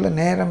குறிப்பாக சொல்ல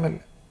நேரம்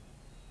இல்லை.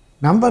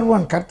 நம்பர்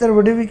 1, கர்த்தர்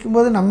விடுவிக்கும்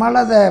போது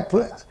நம்மளால்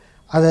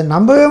அதை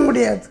நம்பவே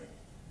முடியாது,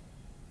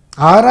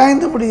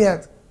 ஆராய்ந்து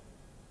முடியாது.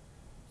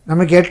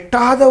 நமக்கு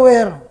எட்டாத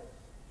உயரம்,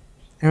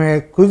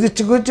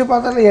 குதிச்சு குதிச்சு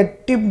பார்த்தாலும்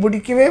எட்டி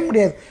பிடிக்கவே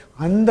முடியாது.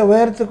 அந்த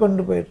உயரத்துக்கு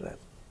கொண்டு போயிடுறாரு.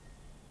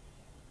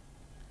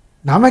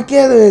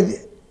 நமக்கே அது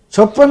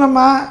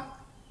சொப்பனமா,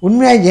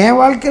 உண்மையாக என்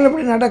வாழ்க்கையில்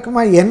இப்படி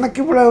நடக்குமா, எனக்கு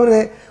இவ்வளோ ஒரு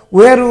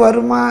உயர்வு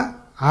வருமா,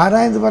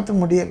 ஆராய்ந்து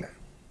பார்த்து முடியலை.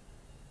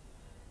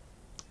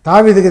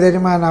 தாவீதுக்கு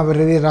தெரியுமா, நான்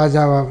பெரிய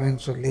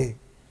ராஜாவாவேன்னு சொல்லி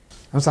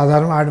அவன்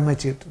சாதாரணமாக ஆடு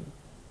மேய்ச்சிக்கிட்டு இருந்தான்.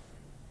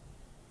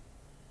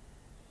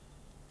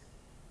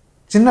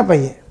 சின்ன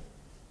பையன்.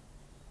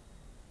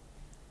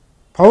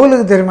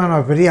 பவுலுக்கு தெரியுமா,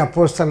 நான் பெரிய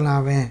அப்போஸ்தலன்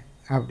ஆவேன்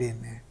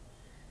அப்படின்னு.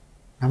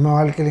 நம்ம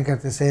வாழ்க்கையிலும்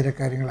கர்த்தர் செய்கிற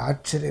காரியங்கள்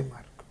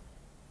ஆச்சரியமாக இருக்கும்.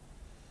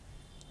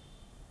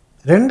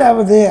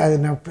 2வது, அது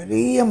நான்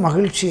பெரிய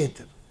மகிழ்ச்சியை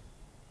தரும்.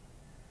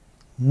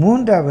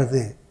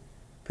 3வது,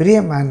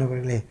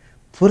 பிரியமானவர்களே,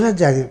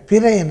 புறஜாதி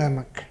பிற இன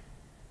மக்கள்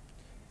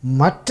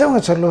மற்றவங்க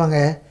சொல்லுவாங்க,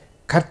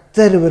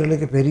 கர்த்தர்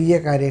இவர்களுக்கு பெரிய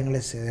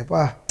காரியங்களை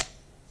செய்தப்பா.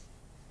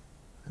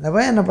 அந்த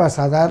பையன் என்னப்பா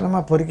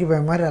சாதாரணமாக பொறுக்கி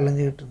போய் மாதிரி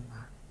அலைஞ்சிக்கிட்டு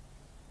இருந்தான்,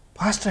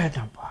 பாஸ்டர்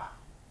ஆகிட்டான்ப்பா.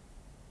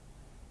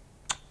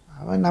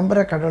 அவன்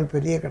நம்புகிற கடவுள்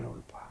பெரிய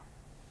கடவுள்ப்பா.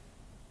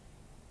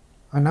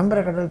 அவன் நம்புகிற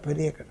கடவுள்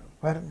பெரிய கடவுள்.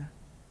 பாருங்க,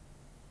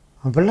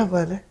 அவன் பிள்ளை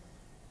பாரு,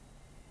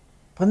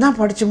 இப்போ தான்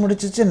படித்து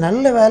முடிச்சிச்சு,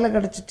 நல்ல வேலை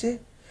கிடச்சிச்சு,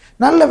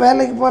 நல்ல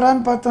வேலைக்கு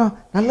போகிறான்னு பார்த்தோம்,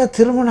 நல்ல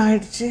திருமணம்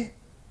ஆகிடுச்சு,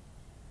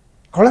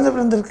 குழந்தை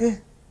பிறந்திருக்கு,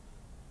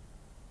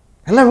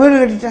 எல்லாம் வீடு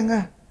கட்டிட்டாங்க.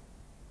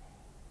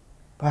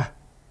 பா,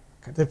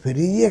 கர்த்தர்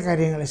பெரிய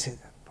காரியங்களை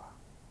செய்தார்ப்பா.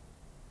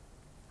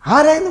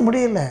 ஆராய்ந்து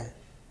முடியலை,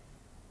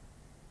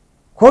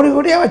 கோடி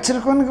கோடியாக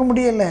வச்சிருக்கோனுக்கு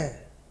முடியலை.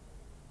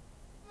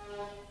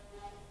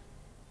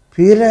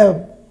 பிற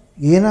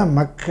இன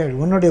மக்கள்,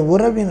 உன்னுடைய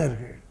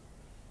உறவினர்கள்,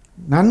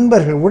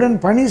 நண்பர்கள், உடன்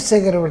பணி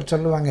செய்கிறவர்கள்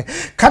சொல்லுவாங்க,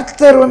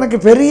 கர்த்தர் உனக்கு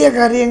பெரிய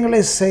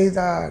காரியங்களை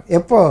செய்தார்.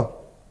 எப்போ?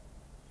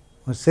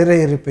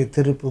 சிறையிருப்பை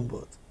திருப்பும்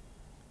போது,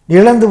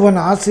 இழந்து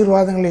போன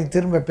ஆசீர்வாதங்களை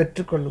திரும்ப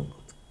பெற்றுக்கொள்ளும்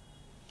போது,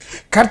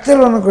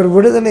 கர்த்தர் உனக்கு ஒரு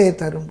விடுதலையை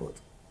தரும்போது,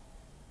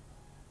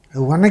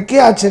 அது உனக்கே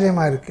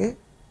ஆச்சரியமாக இருக்குது,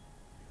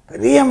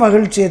 பெரிய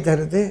மகிழ்ச்சியை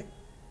தருது.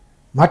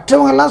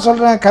 மற்றவங்கெல்லாம்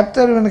சொல்கிறாங்க,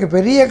 கர்த்தர் எனக்கு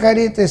பெரிய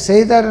காரியத்தை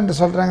செய்தார் என்று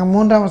சொல்கிறாங்க.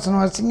 3ஆம்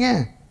வசனம் வாசிங்க.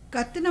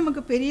 கர்த்தர்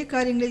நமக்கு பெரிய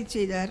காரியங்களை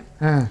செய்தார்,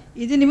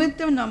 இது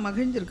நிமித்தம் நாம்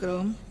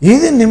மகிழ்ந்திருக்கிறோம்.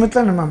 இது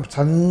நிமித்தம் நம்ம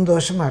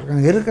சந்தோஷமாக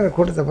இருக்கோம். இருக்கிற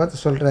கூட்டத்தை பார்த்து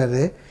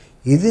சொல்கிறாரு,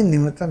 இது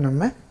நிமித்தம்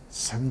நம்ம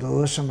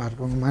சந்தோஷமாக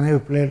இருக்கும். உங்கள் மனைவி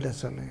பிள்ளைகிட்ட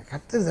சொல்லுங்கள்,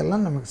 கர்த்தர்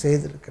இதெல்லாம் நமக்கு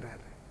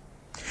செய்திருக்கிறாரு,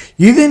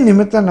 இது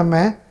நிமித்தம்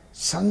நம்ம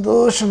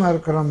சந்தோஷமாக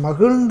இருக்கிறோம்,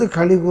 மகிழ்ந்து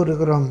களி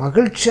கூறுகிறோம்,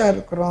 மகிழ்ச்சியாக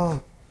இருக்கிறோம்.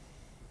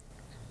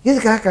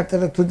 இதுக்காக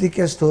கர்த்தரை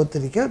துதிக்க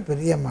ஸ்தோத்திரிக்க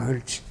பெரிய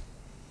மகிழ்ச்சி.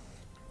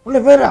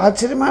 இவ்வளோ பேர்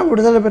ஆச்சரியமாக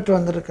விடுதலை பெற்று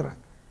வந்திருக்கிறாங்க.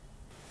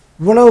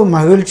 இவ்வளவு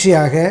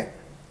மகிழ்ச்சியாக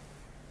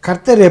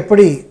கர்த்தர்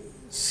எப்படி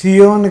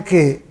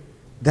சியோனுக்கு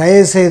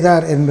தயவு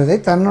செய்தார் என்பதை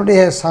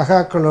தன்னுடைய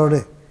சகாக்களோடு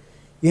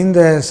இந்த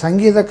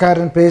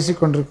சங்கீதக்காரன் பேசி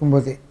கொண்டிருக்கும்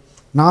போதே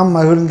நாம்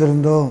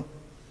மகிழ்ந்திருந்தோம்,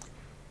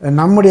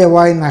 நம்முடைய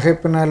வாய்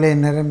நகைப்பினாலே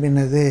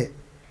நிரம்பினது,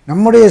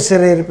 நம்முடைய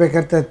சிறையிருப்பை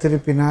கர்த்தர்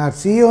திருப்பினார்,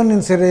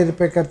 சியோனின்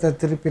சிறையிருப்பை கர்த்தர்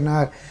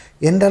திருப்பினார்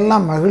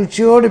என்றெல்லாம்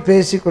மகிழ்ச்சியோடு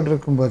பேசி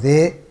கொண்டிருக்கும் போதே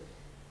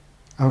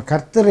அவன்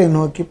கர்த்தரை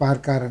நோக்கி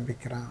பார்க்க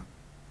ஆரம்பிக்கிறான்.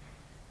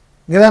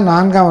 இங்கே தான்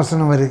 4ஆம்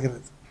வசனம்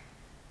வருகிறது.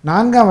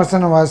 4ஆம்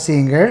வசனம்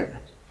வாசியுங்கள்.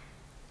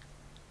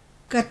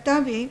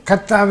 கர்த்தாவே,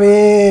 கர்த்தாவே.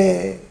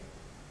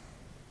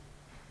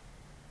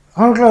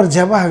 அவனுக்குள்ள ஒரு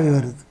ஜெபாவி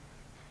வருது.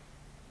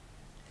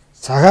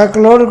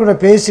 சகாக்களோடு கூட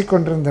பேசி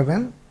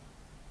கொண்டிருந்தவன்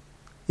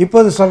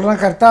இப்போது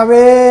சொல்கிறான்,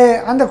 கர்த்தாவே.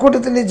 அந்த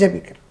கூட்டத்திலே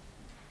ஜெபிக்கிறான்,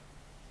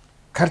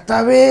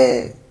 கர்த்தாவே.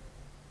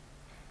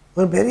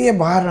 ஒரு பெரிய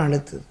பாரம்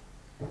அழுத்துது.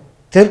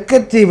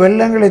 தெற்கத்தி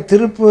வெள்ளங்களை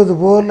திருப்புவது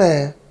போல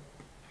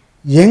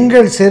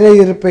எங்கள்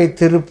சிறையிருப்பை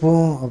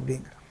திருப்பும்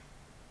அப்படிங்கிறான்.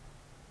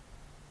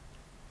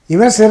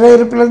 இவன்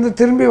சிறையிருப்பிலிருந்து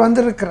திரும்பி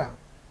வந்திருக்கிறான்,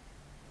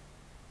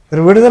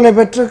 ஒரு விடுதலை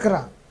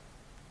பெற்றிருக்கிறான்,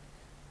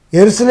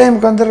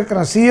 எருசலேமுக்கு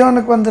வந்திருக்கிறான்,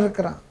 சியோனுக்கு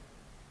வந்திருக்கிறான்.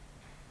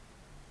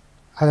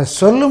 அதை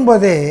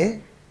சொல்லும்போதே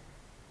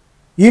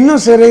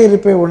இன்னும்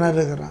சிறையிருப்பை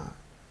உணர்கிறான்.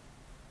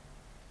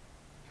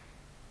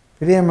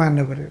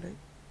 பிரியமானவர்களே,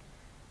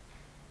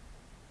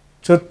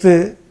 சொத்து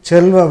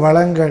செல்வ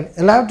வளங்கள்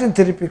எல்லாவற்றையும்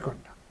திருப்பி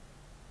கொண்டான்.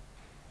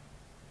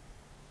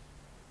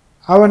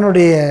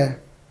 அவனுடைய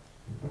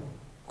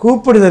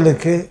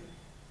கூப்பிடுதலுக்கு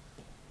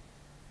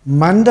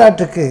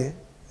மன்றாட்டுக்கு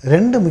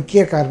 2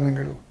 முக்கிய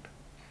காரணங்கள் உண்டு.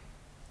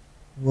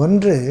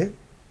 ஒன்று,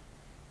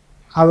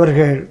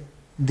 அவர்கள்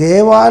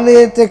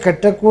தேவாலயத்தை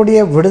கட்டக்கூடிய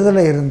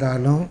விடுதலை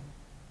இருந்தாலும்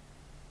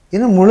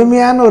இன்னும்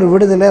முழுமையான ஒரு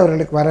விடுதலை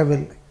அவர்களுக்கு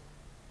வரவில்லை.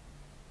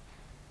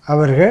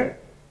 அவர்கள்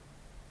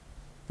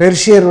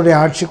பெர்ஷியருடைய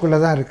ஆட்சிக்குள்ளே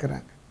தான்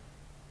இருக்கிறாங்க.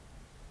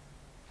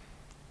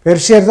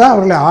 பெர்ஷியர் தான்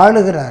அவர்களை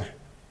ஆளுகிறார்.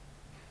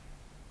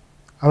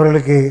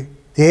 அவர்களுக்கு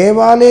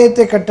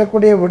தேவாலயத்தை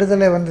கட்டக்கூடிய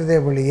விடுதலை வந்ததே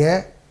ஒழிய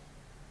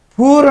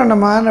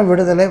பூரணமான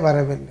விடுதலை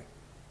வரவில்லை.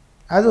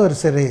 அது ஒரு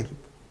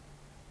சிறையிருப்பு.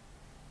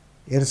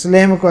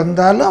 எருசலேமுக்கு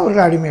வந்தாலும்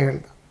அவர்கள் அடிமைகள்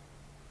தான்.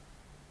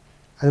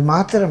 அது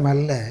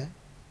மாத்திரமல்ல,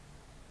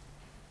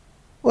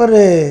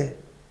 ஒரு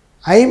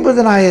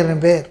 50,000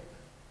 பேர்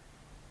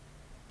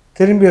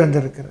திரும்பி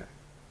வந்திருக்கிறார்.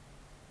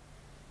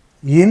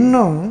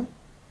 இன்னும்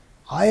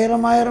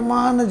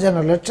ஆயிரமான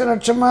ஜனம்,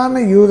 லட்சமான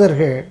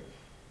யூதர்கள்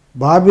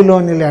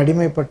பாபிலோனில்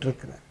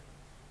அடிமைப்பட்டிருக்கிறார்.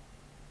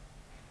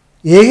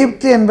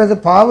 எகிப்து என்பது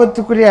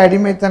பாவத்துக்குரிய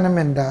அடிமைத்தனம்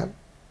என்றால்,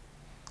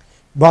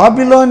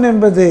 பாபிலோன்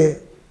என்பது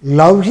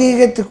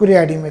லௌகீகத்துக்குரிய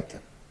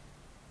அடிமைத்தனம்.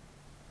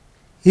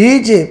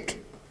 Egypt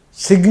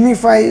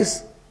signifies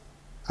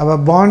our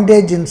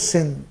bondage in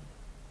sin.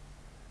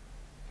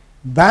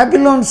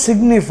 Babylon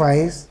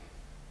signifies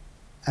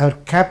our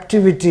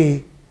captivity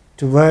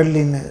to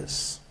worldliness.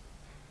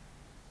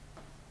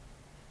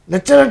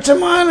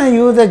 லட்சமான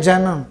யூத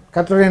ஜனம்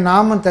கர்த்தருடைய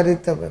நாமம்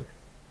தரித்தவர்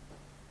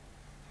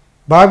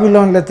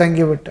பாபிலோனில்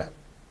தங்கிவிட்டார்.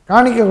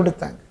 காணிக்க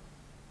கொடுத்தாங்க,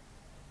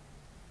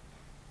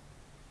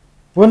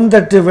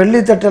 பொன்தட்டு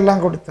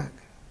வெள்ளித்தட்டெல்லாம் கொடுத்தாங்க,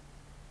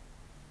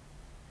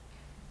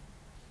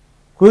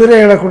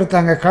 குதிரைகளை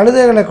கொடுத்தாங்க,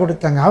 கழுதைகளை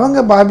கொடுத்தாங்க. அவங்க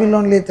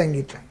பாபிலோன்லேயே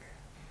தங்கிட்டாங்க.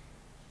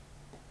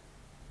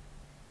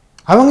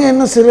 அவங்க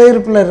இன்னும்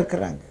சிறையிருப்பில்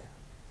இருக்கிறாங்க.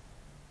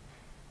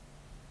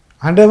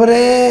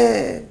 ஆண்டவரே,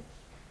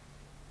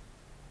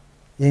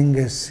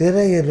 எங்கள்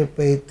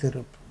சிறையிருப்பை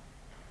திருப்பும்.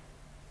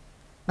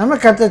 நம்ம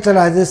கர்த்தர்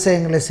சில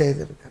அதிசயங்களை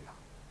செய்திருக்கலாம்.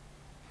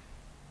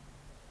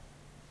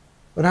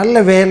 ஒரு நல்ல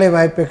வேலை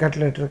வாய்ப்பை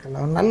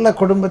கட்டளிட்டிருக்கலாம், ஒரு நல்ல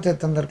குடும்பத்தை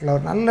தந்திருக்கலாம்,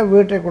 ஒரு நல்ல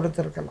வீட்டை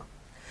கொடுத்துருக்கலாம்,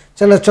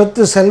 சில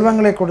சொத்து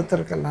செல்வங்களை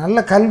கொடுத்துருக்கலாம், நல்ல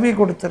கல்வி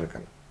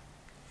கொடுத்துருக்கலாம்.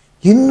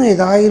 இன்னும்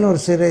ஏதாயிலும்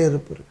ஒரு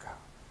சிறையிருப்பு இருக்கா?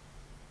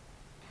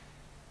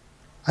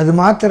 அது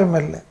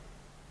மாத்திரமல்ல,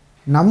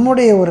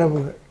 நம்முடைய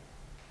உறவுகள்,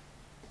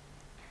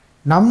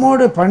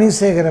 நம்மோடு பணி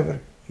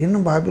செய்கிறவர்கள்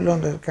இன்னும்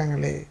பாபிலோனில்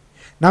இருக்காங்களே.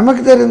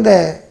 நமக்கு தெரிந்த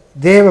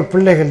தேவ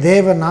பிள்ளைகள்,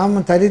 தேவ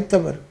நாமம்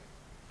தரித்தவர்,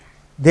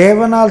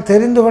 தேவனால்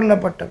தெரிந்து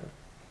கொள்ளப்பட்டவர்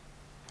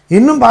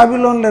இன்னும்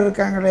பாபிலோனில்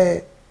இருக்காங்களே.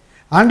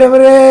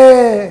 ஆண்டவரே,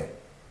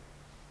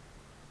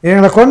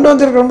 எங்களை கொண்டு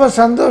வந்திருக்க ரொம்ப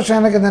சந்தோஷம்,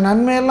 எனக்கு இந்த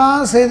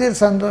நன்மையெல்லாம் செய்து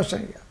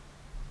சந்தோஷம் ஐயா.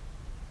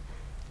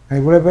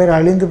 இவ்வளோ பேர்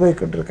அழிந்து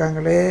போய்கிட்டு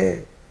இருக்காங்களே.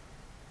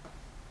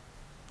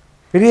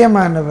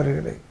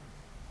 பிரியமானவர்களே,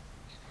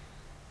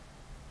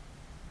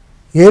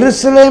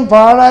 எருசலேம்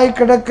பாழாய்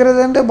கிடக்கிறது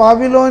என்று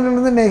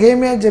பாபிலோனிலிருந்து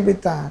நெகேமியா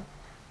ஜெபித்தான்.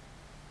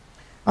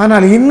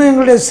 ஆனால் இன்னும்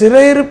எங்களுடைய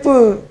சிறையிருப்பு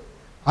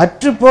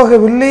அற்று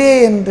போகவில்லையே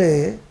என்று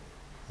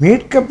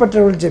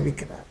மீட்கப்பட்டவர்கள்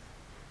ஜெபிக்கிறார்.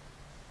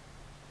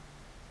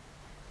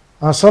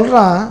 அவன்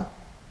சொல்றான்,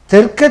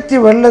 தெற்கத்தி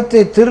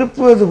வெள்ளத்தை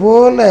திருப்புவது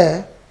போல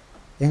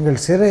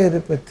எங்கள்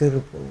சிறையிருப்பை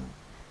திருப்பும்.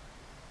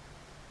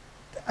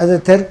 அது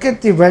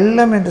தெற்கத்தி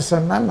வெள்ளம் என்று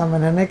சொன்னால் நம்ம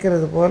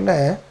நினைக்கிறது போல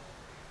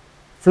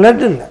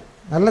ஃப்ளட் இல்லை.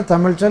 நல்ல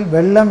தமிழ் சொல்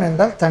வெள்ளம்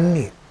என்றால்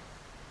தண்ணீர்.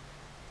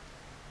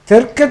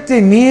 தெற்கத்தி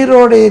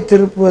நீரோடையை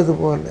திருப்புவது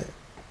போல,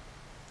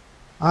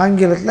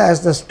 ஆங்கிலத்தில் as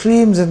the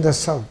streams in the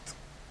south,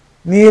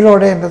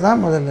 நீரோடை என்று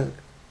தான் முதல்ல இருக்கு.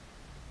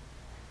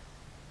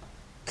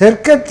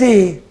 தெற்கத்தி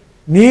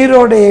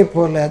நீரோடையை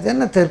போல. அது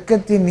என்ன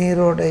தெற்கத்தி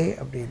நீரோடை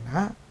அப்படின்னா,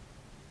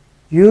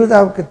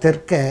 யூதாவுக்கு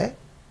தெற்க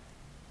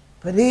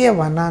பெரிய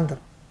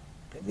வனாந்தரம்,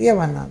 பெரிய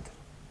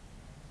வனாந்தரம்.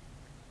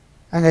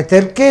 அங்கே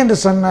தெற்கே என்று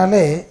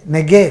சொன்னாலே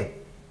நெகேவ்,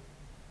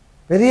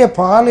 பெரிய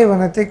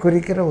பாலைவனத்தை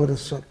குறிக்கிற ஒரு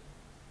சொல்.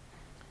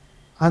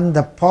 அந்த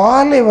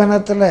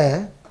பாலைவனத்தில்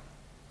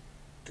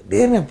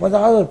திடீர்னு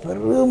எப்போதாவது ஒரு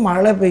பெரும்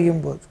மழை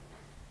பெய்யும் போது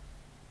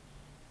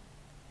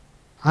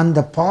அந்த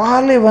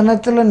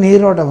பாலைவனத்தில்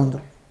நீரோட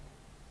வந்துடும்.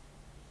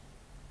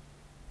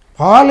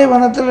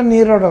 பாலைவனத்தில்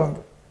நீரோட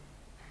வந்துடும்.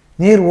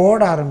 நீர்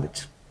ஓட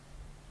ஆரம்பிச்சு.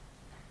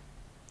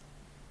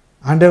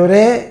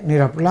 ஆண்டவரே,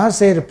 நீர் அப்படிலாம்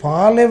செய்கிற,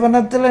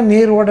 பாலைவனத்தில்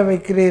நீர் ஓட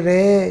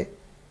வைக்கிறீரே.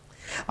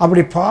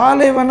 அப்படி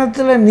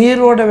பாலைவனத்தில்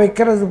நீரோட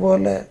வைக்கிறது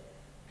போல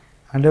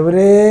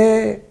ஆண்டவரே,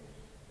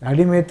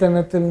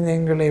 அடிமைத்தனத்தில்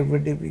எங்களை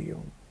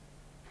விடுவியும்.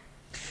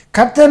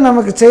 கர்த்தர்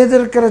நமக்கு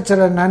செய்திருக்கிற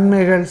சில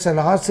நன்மைகள்,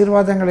 சில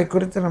ஆசீர்வாதங்களை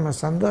குறித்து நம்ம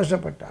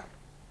சந்தோஷப்பட்டார்.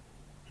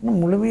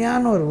 இன்னும்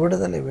முழுமையான ஒரு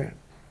விடுதலை வேணும்.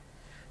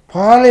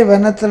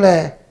 பாலைவனத்தில்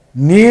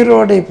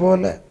நீரோடை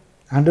போல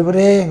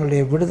ஆண்டவரே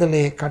எங்களுடைய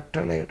விடுதலையை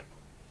கட்டளையிடும்.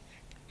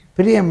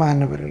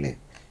 பிரியமானவர்களே,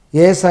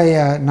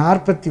 ஏசாயா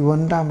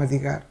 41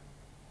 அதிகாரம்,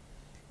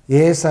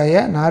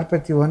 ஏசாயா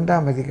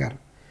 41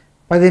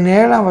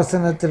 17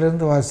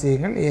 வசனத்திலிருந்து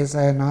வாசியுங்கள்.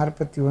 ஏசாயா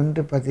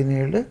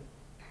 41:17.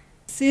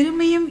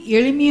 சிறுமையும்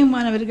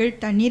எளிமையுமானவர்கள்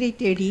தண்ணீரை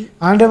தேடி,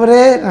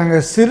 ஆண்டவரே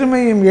நாங்கள்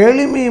சிறுமையும்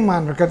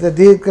எளிமையுமான கர்த்தர்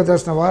தீர்க்க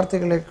தரிசன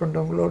வார்த்தைகளை கொண்டு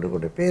உங்களோடு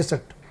கூட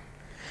பேசட்டும்.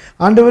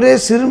 ஆண்டவரே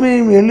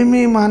சிறுமையும்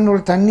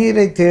எளிமையுமானவர்கள்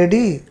தண்ணீரை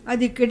தேடி,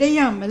 அது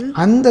கிடையாமல்,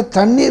 அந்த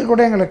தண்ணீர்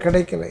கூட எங்களுக்கு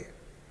கிடைக்கல.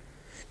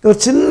 ஒரு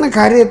சின்ன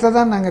காரியத்தை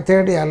தான் நாங்கள்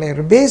தேடி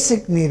அலையிறோம்.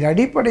 பேசிக் நீர்,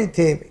 அடிப்படை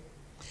தேவை,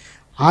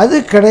 அது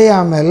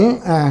கிடையாமல்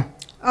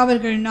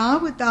அவர்கள்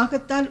நாவு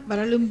தாகத்தால்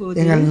வரலும் போது,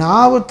 எங்கள்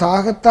நாவு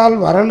தாகத்தால்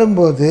வரலும்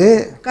போது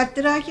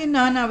கர்த்தராகிய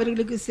நான்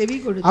அவர்களுக்கு செவி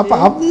கொடுத்து. அப்போ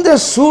அந்த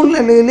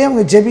சூழ்நிலையிலே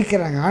அவங்க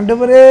ஜெபிக்கிறாங்க.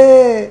 ஆண்டவரே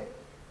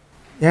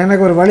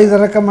எனக்கு ஒரு வழி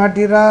திறக்க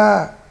மாட்டீரா,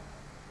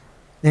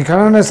 என்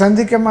கணவனை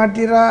சந்திக்க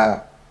மாட்டீரா,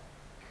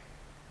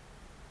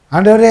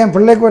 ஆண்டவரே என்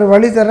பிள்ளைக்கு ஒரு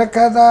வழி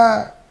திறக்காதா,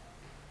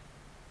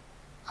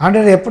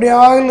 ஆண்டவர்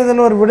எப்படியாவது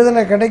இதில் ஒரு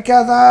விடுதலை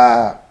கிடைக்காதா,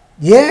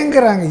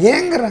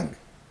 ஏங்குறாங்க.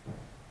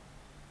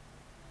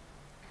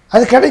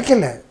 அது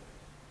கிடைக்கல.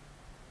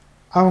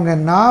 அவங்க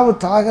நாவு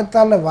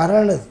தாகத்தால்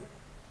வரலுது,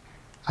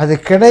 அது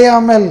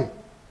கிடையாமல்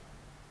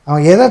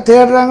அவங்க எதை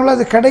தேடுறாங்களோ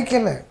அது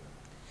கிடைக்கல.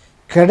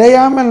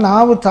 கிடையாமல்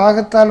நாவு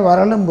தாகத்தால்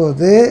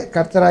வரலும்போது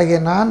கர்த்தராகிய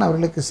நான்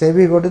அவர்களுக்கு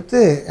செவி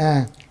கொடுத்து,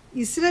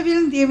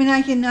 இஸ்ரவேலின்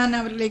தேவனாகிய நான்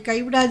அவர்களை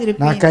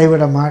கைவிடாதிருப்பேன், நான்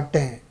கைவிட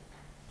மாட்டேன்.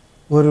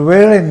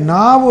 ஒருவேளை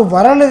நாவு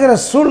வரலுகிற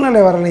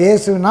சூழ்நிலை வரல,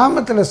 இயேசு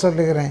நாமத்தில்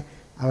சொல்லுகிறேன்,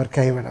 அவர்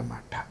கைவிட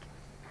மாட்டார்.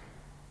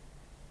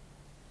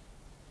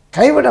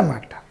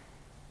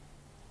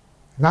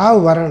 நாவு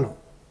வரலும்,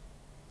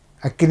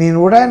 அக்கினியின்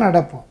ஊட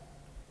நடப்போம்,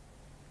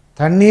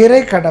 தண்ணீரை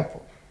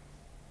கடப்போம்,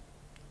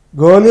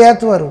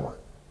 கோலியாத்து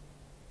வருவான்,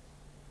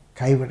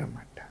 கைவிட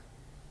மாட்டான்.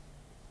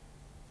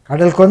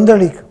 கடல்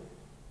கொந்தளிக்கும்,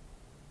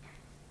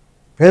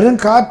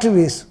 பெருங்காற்று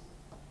வீசும்,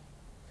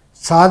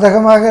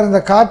 சாதகமாக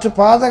இருந்த காற்று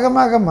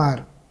பாதகமாக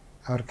மாறும்,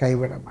 அவர்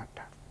கைவிட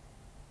மாட்டார்.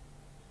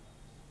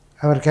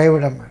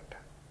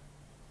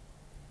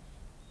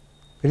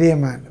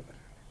 பிரியமானவர்,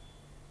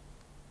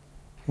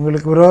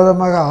 உங்களுக்கு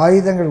விரோதமாக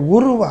ஆயுதங்கள்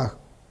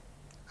உருவாகும்,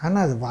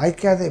 ஆனால் அது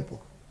வாய்க்காதே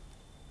போகும்.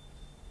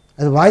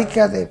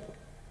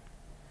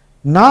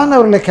 நான்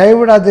அவர்களை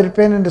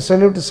கைவிடாதிருப்பேன் என்று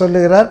சொல்லிவிட்டு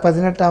சொல்லுகிறார்.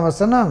 18ஆம்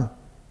வசனம்,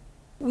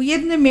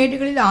 உயர்ந்த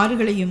மேடுகளில்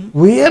ஆறுகளையும்,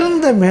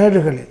 உயர்ந்த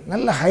மேடுகளில்,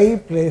 நல்ல ஹை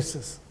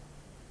பிளேசஸ்,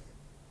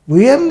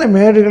 உயர்ந்த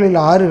மேடுகளில்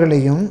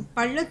ஆறுகளையும்,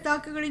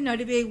 பள்ளத்தாக்குகளின்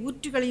நடுவே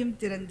ஊற்றுகளையும்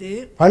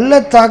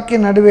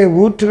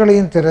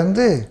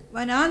திறந்து,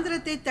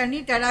 வனாந்திரத்தை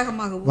தண்ணீர்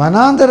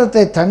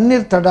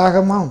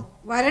தடாகமாகவும்,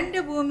 வறண்ட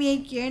பூமியை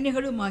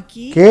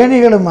கேணிகளுமாக்கி,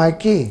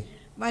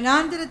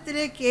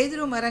 வனாந்திரத்திலே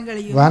கேதுரு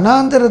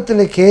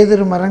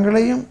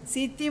மரங்களையும்,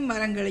 சீத்திம்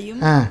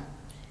மரங்களையும்,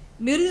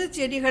 மிருது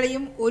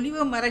செடிகளையும், ஒலிவ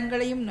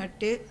மரங்களையும்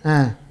நட்டு,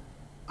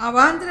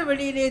 அவாந்திர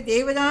வெளியிலே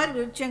தேவதார்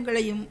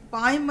விருட்சங்களையும்,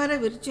 பாய்மர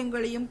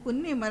விருட்சங்களையும்,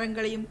 புன்னை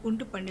மரங்களையும்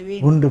உண்டு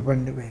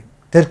பண்ணுவேன்.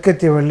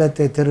 தெற்கத்திய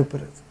வெள்ளத்தை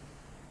திருப்புறது,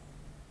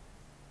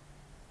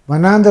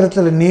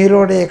 வனாந்திரத்தில்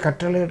நீரோடைய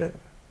கட்டளையிடுகிறது,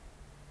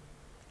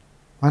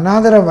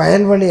 வனாந்திர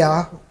வயல்வெளி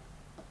ஆகும்.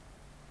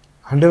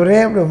 ஆண்டவரே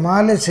அப்படி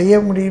மாலை செய்ய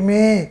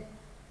முடியுமே,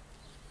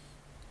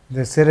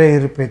 இந்த சிறை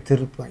இருப்பை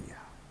திருப்பம்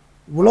ஐயா.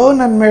 இவ்வளோ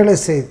நன்மைகளை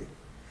செய்து,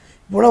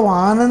 இவ்வளோ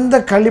ஆனந்த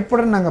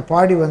கழிப்புடன் நாங்கள்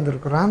பாடி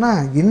வந்திருக்கிறோம்.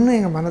 ஆனால் இன்னும்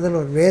எங்கள் மனதில்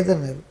ஒரு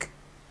வேதனை இருக்குது.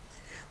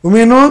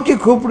 உண்மையை நோக்கி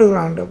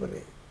கூப்பிடுகிறோம்.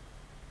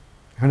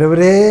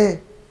 ஆண்டவரே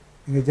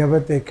எங்கள்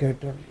ஜெபத்தை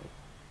கேட்டோம்,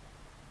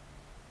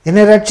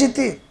 என்னை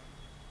ரட்சித்து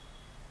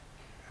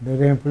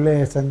ஆண்டவரே என்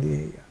பிள்ளைய சந்தி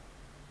ஐயா,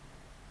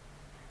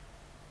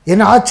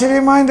 என்ன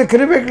ஆச்சரியமாக இந்த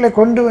கிருபைகளை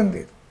கொண்டு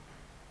வந்தீர்.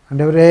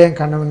 ஆண்டவரே என்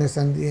கணவனை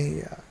சந்தி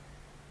ஐயா,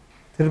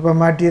 திருப்ப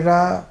மாட்டீரா,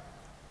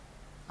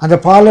 அந்த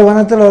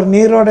பாலைவனத்தில் ஒரு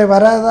நீரோடை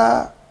வராதா?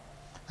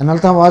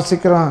 அதனால தான்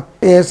வாசிக்கிறோம்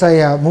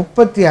ஏசாயா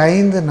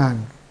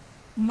 35:4,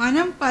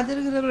 மனம்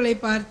பதறுகிறவர்களை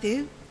பார்த்து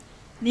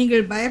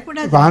நீங்கள்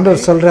பயப்படாத.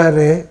 ஆண்டவர்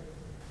சொல்றாரு,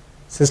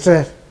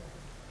 சிஸ்டர்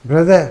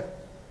பிரதர்,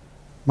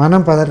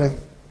 மனம்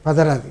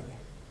பதறாதீங்க.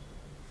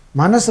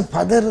 மனசு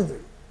பதறுது,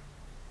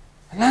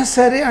 எல்லாம்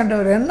சரி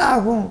ஆண்டவர், என்ன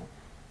ஆகும்,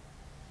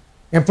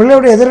 என்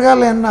பிள்ளையோட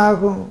எதிர்காலம் என்ன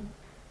ஆகும்,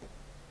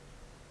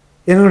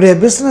 என்னுடைய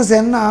பிஸ்னஸ்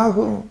என்ன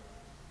ஆகும்,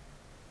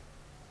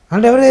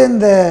 ஆண்டவரே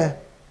இந்த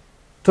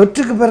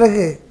தொற்றுக்கு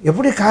பிறகு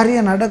எப்படி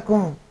காரியம்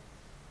நடக்கும்,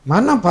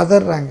 மனம்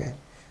பதறாங்க.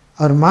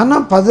 அவர்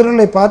மனம்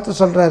பதறலை பார்த்து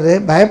சொல்றாரு,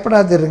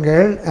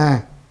 பயப்படாதிருங்கள்,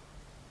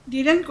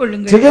 திடன்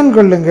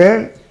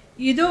கொள்ளுங்கள்,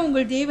 இதோ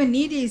உங்கள் தேவன்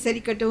நீதியை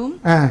சரிக்கட்டவும்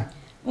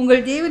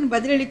உங்கள் தேவன்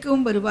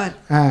பதிலளிக்கவும் வருவார்,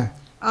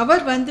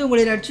 அவர் வந்து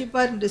உங்களை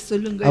ரட்சிப்பார் என்று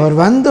சொல்லுங்கள். அவர்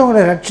வந்து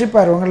உங்களை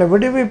ரட்சிப்பார், உங்களை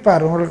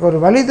விடுவிப்பார், உங்களுக்கு ஒரு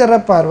வழி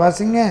திறப்பார்.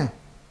 வாசிங்க,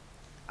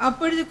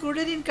 அப்பொழுது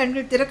குருடரின்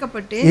கண்கள்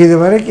திறக்கப்பட்டு, இது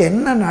வரைக்கும்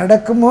என்ன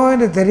நடக்குமோ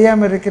என்று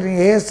தெரியாமல்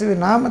இருக்கிறீங்க,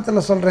 இயேசுவின்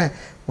நாமத்தில் சொல்கிறேன்,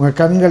 உங்கள்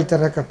கண்கள்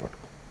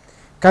திறக்கப்படும்.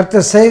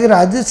 கர்த்தர் செய்கிற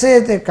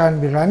அதிசயத்தை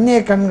காண்பீர்கள். அந்நிய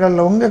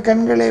கண்களில் உங்கள்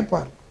கண்களே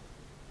பார்.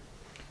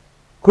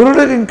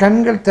 குருடரின்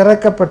கண்கள்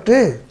திறக்கப்பட்டு,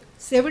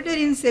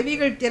 செவிடரின்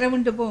செவிகள்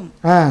திறவுண்டு போம்.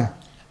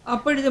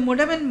 அப்பொழுது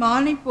முடவன்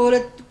மானை போல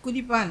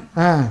குதிப்பான்,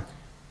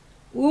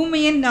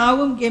 ஊமையன்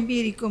நாவும்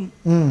கம்பீரிக்கும்.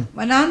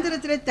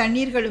 வனாந்திரத்திலே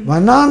தண்ணீர்கள்,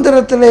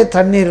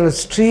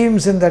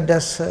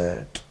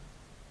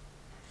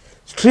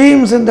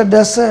 streams in the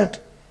desert,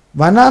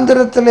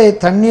 வனாந்திரத்திலே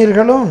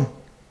தண்ணீர்களும்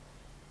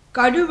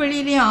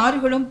கடுவெளியிலே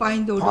ஆறுகளும்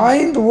பாய்ந்தோடும்.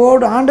 பாய்ந்து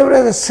ஓடு. ஆண்டவரே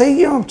அதை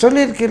செய்யும்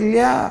சொல்லியிருக்கிறீர்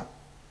இல்லையா?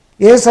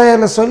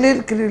 ஏசாயால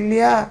சொல்லியிருக்கிறீர்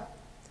இல்லையா?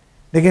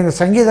 இன்னைக்கு இந்த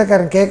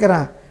சங்கீதக்காரன்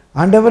கேட்குறான்,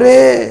 ஆண்டவரே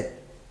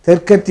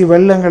தெற்கத்தி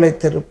வெள்ளங்களை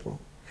திருப்பும்,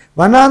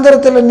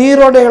 வனாந்தரத்தில்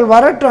நீரோடைகள்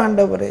வரட்டும்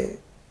ஆண்டவரே.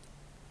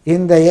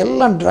 இந்த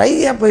எல்லாம்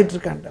ட்ரையாக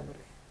போயிட்டுருக்கு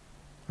ஆண்டவரே.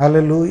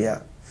 அல்லேலூயா.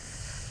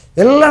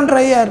 எல்லாம்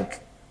ட்ரையாக இருக்கு,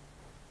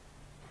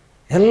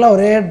 எல்லாம்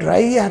ஒரே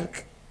ட்ரையாக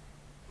இருக்கு.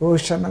 ஓ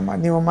சனமா,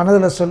 நீ உன்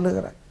மனதில்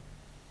சொல்லுகிற,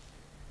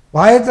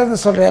 வாயத்தை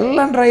சொல்கிற,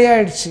 எல்லாம் ட்ரை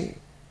ஆயிடுச்சு.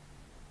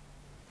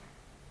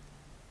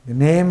 The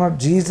name of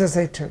Jesus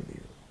I tell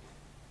you,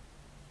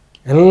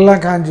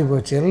 எல்லாம் காஞ்சி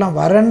போச்சு, எல்லாம்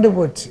வறண்டு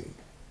போச்சு,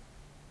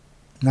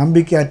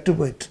 நம்பிக்கை அற்று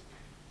போயிட்டு.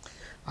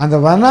 அந்த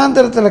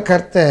வனாந்தரத்தில்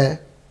கர்த்தர்,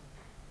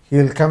 he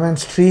will come and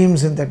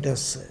streams in the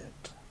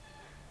desert.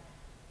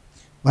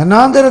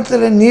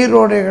 வனாந்தரத்தில்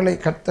நீரோடைகளை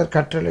கர்த்தர்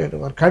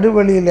கட்டளையிடுவார்,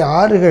 கடுவெளியிலே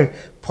ஆறுகள்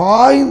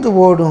பாய்ந்து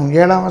ஓடும்.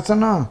 7ஆம்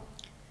வசனம்,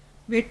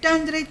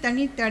 வெட்டாந்திரை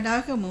தனி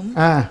தடாகமும்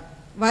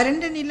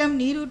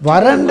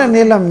வறண்ட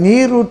நிலம்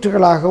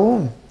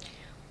நீரூற்றுகளாகவும்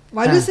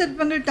வலு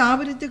சர்ப்பங்கள்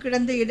தாவரித்து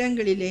கிடந்த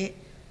இடங்களிலே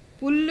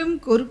புல்லும்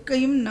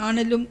கொருக்கையும்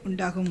நாணலும்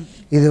உண்டாகும்.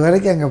 இது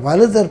வரைக்கும் அங்கே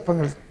வலு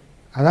சர்ப்பங்கள்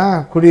அதான்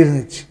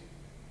குடியிருந்துச்சு.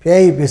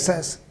 பேய்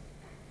பிசாசு,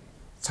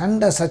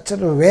 சண்டை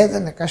சச்சரவு,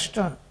 வேதனை,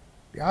 கஷ்டம்,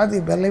 வியாதி,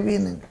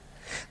 பலவீனங்கள்,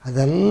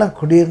 அதெல்லாம்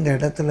குடியிருந்த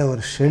இடத்துல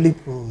ஒரு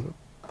செழிப்பு, ஒரு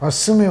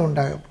பசுமை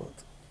உண்டாக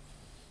போகுது.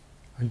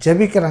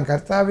 ஜெபிக்கிறான்,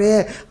 கர்த்தாவே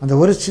அந்த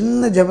ஒரு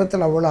சின்ன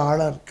ஜெபத்தில் அவ்வளோ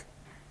ஆழம் இருக்கு.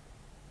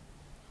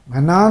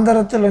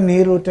 வனாந்தரத்தில்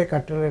நீரூற்றை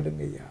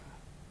கட்டளையிடுங்க ஐயா.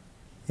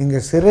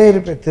 எங்கள்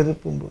சிறையிருப்பை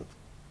திருப்பும்போது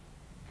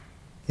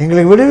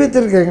எங்களுக்கு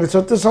விடுவித்திருக்க, எங்களுக்கு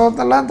சொத்து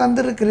சோகத்தெல்லாம்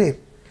தந்திருக்கிறீர்,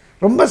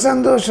 ரொம்ப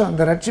சந்தோஷம்.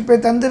 அந்த ரட்சிப்பை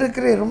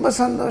தந்திருக்கிறீர், ரொம்ப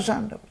சந்தோஷம்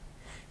ஆண்டவர்.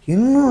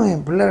 இன்னும்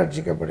என் பிள்ளை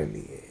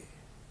ரட்சிக்கப்படலையே,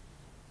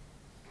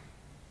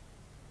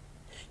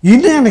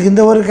 இன்னும் எனக்கு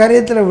இந்த ஒரு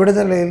காரியத்தில்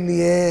விடுதலை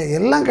இல்லையே,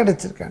 எல்லாம்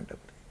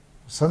கிடைச்சிருக்காண்டவர்.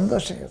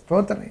 சந்தோஷம்,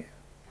 ஸ்தோத்திரம்.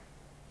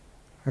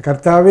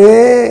 கர்த்தாவே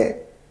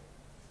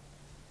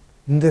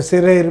இந்த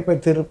சிறையிருப்பை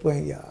திருப்பும்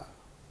ஐயா.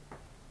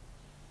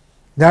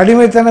 இந்த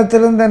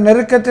அடிமைத்தனத்திலிருந்த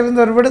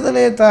நெருக்கத்திலிருந்து ஒரு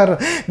விடுதலையை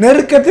தாரும்.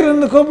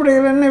 நெருக்கத்திலிருந்து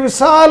கூப்பிடுகிற என்னை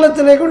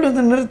விசாலத்திலே கொண்டு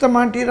வந்து நிறுத்த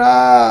மாட்டீரா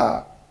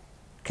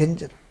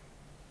கெஞ்சல்.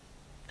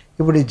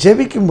 இப்படி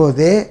ஜெபிக்கும்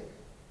போதே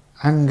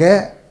அங்கே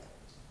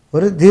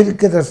ஒரு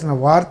தீர்க்க தரிசன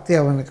வார்த்தை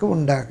அவனுக்கு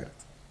உண்டாகிறது.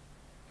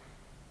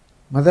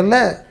 முதல்ல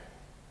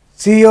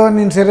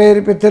சீயோனின்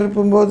சிறையிருப்பை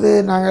திருப்பும்போது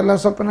நாங்கள்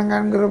எல்லாம் சொப்பனம்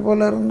காண்கிற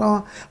போல இருந்தோம்,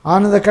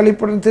 ஆனந்த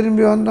கழிப்புடன்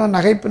திரும்பி வந்தோம்,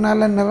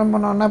 நகைப்பினால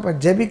நிரம்பணும்னா இப்போ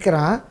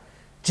ஜெபிக்கிறான்.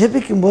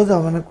 ஜெபிக்கும்போது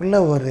அவனுக்குள்ள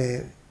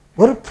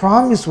ஒரு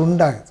ப்ராமிஸ்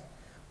உண்டாகுது.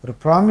 ஒரு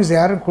ப்ராமிஸ்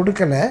யாரும்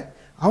கொடுக்கல,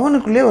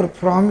 அவனுக்குள்ளே ஒரு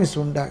ப்ராமிஸ்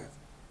உண்டாகுது.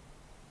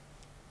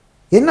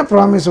 என்ன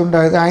ப்ராமிஸ்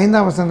உண்டாகுது?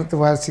 5ஆம் வசனத்தை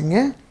வாசிங்க.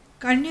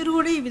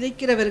 கண்ணீரோடு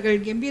விதைக்கிறவர்கள்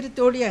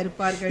கம்பீரத்தோடு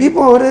இருப்பார்கள்.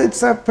 இப்போ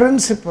it's a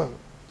principal,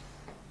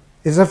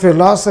 it's a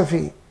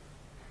philosophy,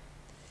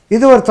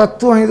 இது ஒரு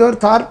தத்துவம், இது ஒரு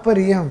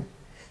தாற்பயம்.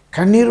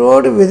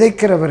 கண்ணீரோடு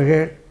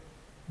விதைக்கிறவர்கள்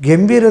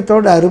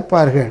கம்பீரத்தோடு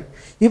அறுப்பார்கள்.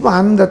 இப்போ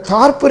அந்த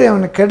தாற்பயம்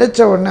அவனுக்கு கிடைச்ச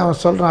உடனே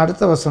அவன் சொல்கிறான்,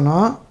 அடுத்த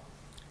வசனம்,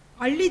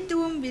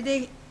 அள்ளித்தூவும்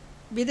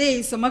விதையை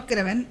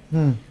சுமக்கிறவன்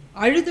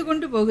அழுது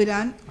கொண்டு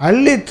போகிறான்.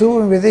 அள்ளி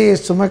தூவும் விதையை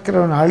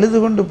சுமக்கிறவன் அழுது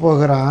கொண்டு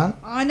போகிறான்,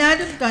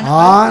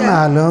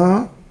 ஆனாலும்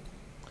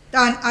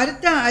தான்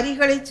அறுத்த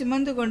அரிகளை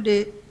சுமந்து கொண்டு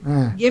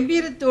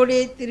கம்பீரத்தோடே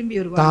திரும்பி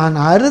வருவான். தான்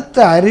அறுத்த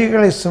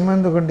அரிகளை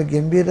சுமந்து கொண்டு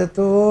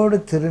கம்பீரத்தோடு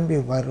திரும்பி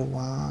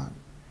வருவான்,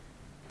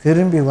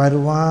 திரும்பி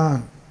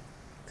வருவான்,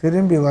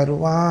 திரும்பி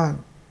வருவான்.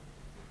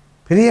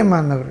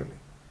 பிரியமானவர்களே,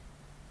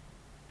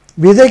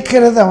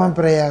 விதைக்கிறது அவன்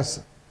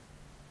பிரயாசம்,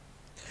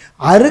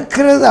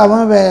 அறுக்கிறது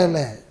அவன்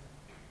வேலை,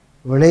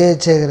 விளைய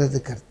செய்கிறது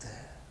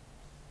கர்த்தர்.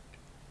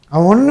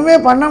 அவன் ஒன்றுமே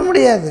பண்ண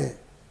முடியாது.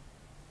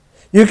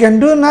 You can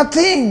do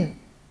nothing.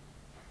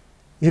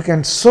 You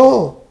can so.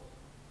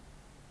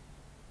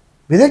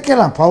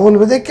 விதைக்கலாம், Pavul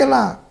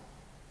விதைக்கலாம்,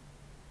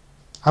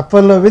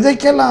 Apollo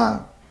விதைக்கலாம்.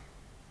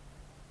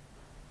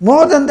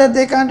 More then that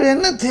they can't to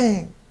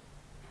anything.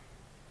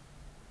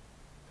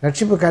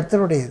 ரட்சிப்பு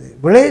கர்த்தருடையது,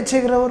 விளைய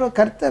செய்கிறவரோ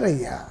கர்த்தர்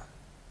ஐயா.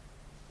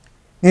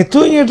 நீ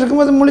தூங்கிட்டு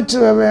இருக்கும்போது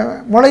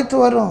முளைத்து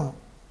வரும்.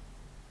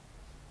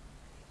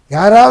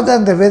 யாராவது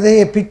அந்த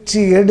விதையை பிச்சு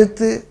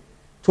எடுத்து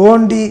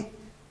தோண்டி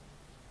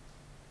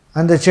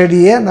அந்த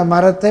செடியை, அந்த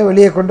மரத்தை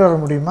வெளியே கொண்டு வர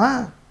முடியுமா?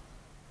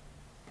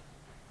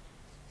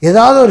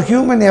 ஏதாவது ஒரு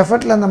ஹியூமன்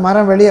எஃபர்ட்டில் அந்த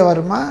மரம் வெளியே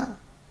வருமா?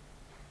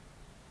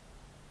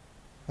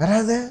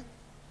 வராது.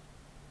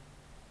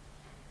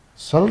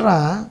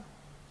 சொல்கிறான்,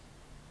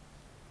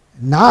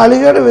 நான்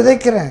அழுகையோடு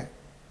விதைக்கிறேன்,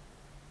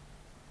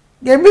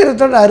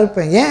 கம்பீரத்தோடு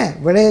அறுப்பேன். ஏன்?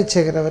 விளைய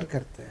செய்கிறவர்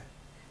கர்த்தர்.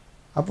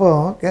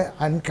 அப்போது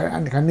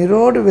அந்த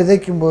கண்ணீரோடு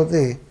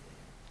விதைக்கும்போது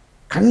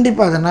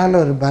கண்டிப்பாக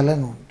அதனால் ஒரு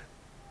பலன் உண்டு.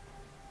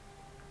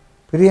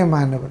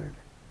 பிரியமானவர்கள்,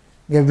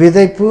 இங்கே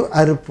விதைப்பு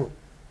அறுப்பு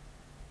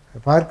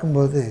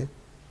பார்க்கும்போது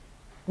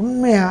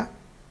உண்மையாக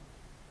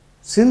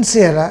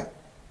சின்சியராக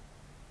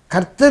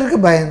கர்த்தருக்கு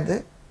பயந்து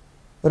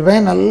ஒரு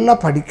பையன் நல்லா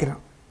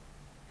படிக்கிறான்,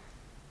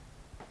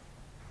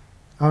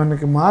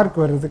 அவனுக்கு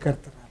மார்க் வருது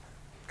கர்த்தரால்.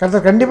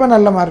 கர்த்தர் கண்டிப்பாக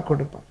நல்ல மார்க்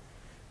கொடுப்பான்.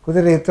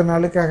 குதிரை இத்தனை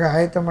நாளுக்காக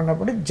ஆயத்தம்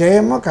பண்ணப்படி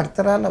ஜெயமும்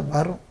கர்த்தரால்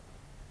வரும்.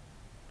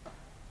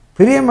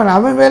 பிரியமான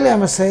அவன் வேலையை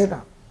அவன்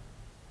செய்கிறான்.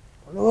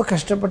 அவ்வளோ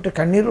கஷ்டப்பட்டு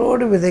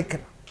கண்ணீரோடு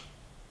விதைக்கிறான்.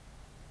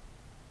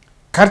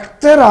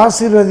 கர்த்தர்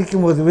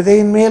ஆசீர்வதிக்கும் போது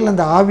விதையின் மேல்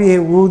அந்த ஆவியை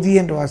ஊதி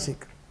என்று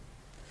வாசிக்கிறான்.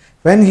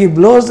 when he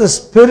blows the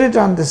spirit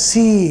on the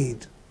seed,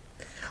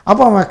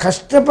 அப்போ அவன்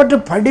கஷ்டப்பட்டு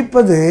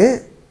படிப்பது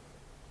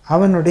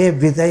அவனுடைய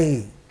விதை.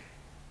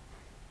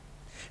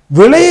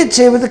 விளைய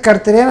செய்வது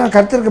கர்த்தரே. அவன்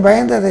கர்த்தருக்கு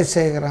பயந்து அதை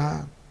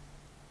செய்கிறான்.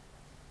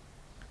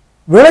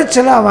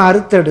 விளைச்சலை அவன்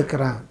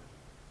அறுத்தெடுக்கிறான்.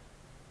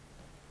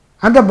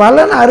 அந்த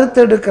பலனை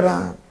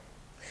அறுத்தெடுக்கிறான்.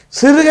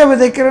 சிறுக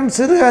விதைக்கிறவன்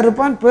சிறுக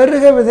அறுப்பான்,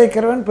 பெருக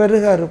விதைக்கிறவன்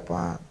பெருக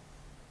அறுப்பான்.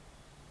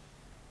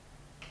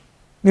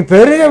 நீ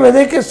பெருக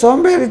விதைக்க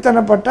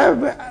சோம்பேறித்தனப்பட்ட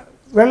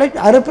விளை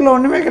அறுப்பில்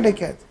ஒன்றுமே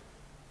கிடைக்காது.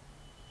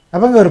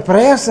 அவங்க ஒரு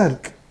பிரயாசம்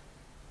இருக்கு,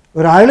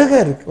 ஒரு அழுகை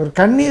இருக்கு, ஒரு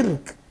கண்ணீர்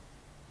இருக்கு.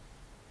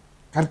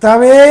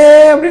 கர்த்தாவே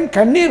அப்படின்னு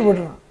கண்ணீர்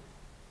விடுறான்,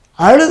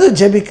 அழுது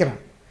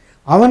ஜெபிக்கிறான்.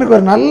 அவனுக்கு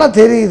ஒரு நல்லா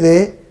தெரியுது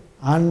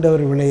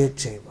ஆண்டவர் விளைய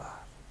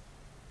செய்வார்.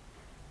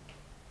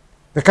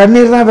 இந்த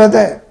கண்ணீர் தான்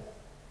விதை.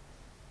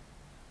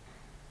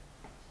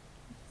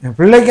 என்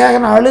பிள்ளைக்காக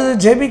நான் அழுது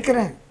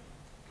ஜெபிக்கிறேன்,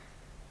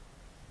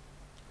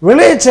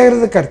 விளைய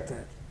செய்கிறது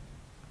கர்த்தர்.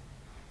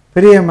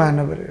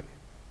 பிரியமானவர்கள்,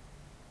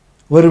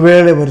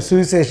 ஒருவேளை ஒரு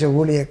சுவிசேஷ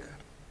ஊழியக்காரர்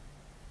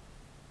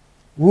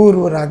ஊர்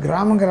ஊரா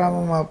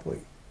கிராமமாக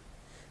போய்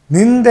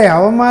நிந்தை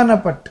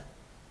அவமானப்பட்டு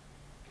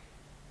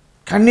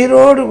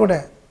கண்ணீரோடு கூட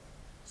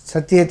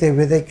சத்தியத்தை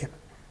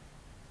விதைக்கிறார்.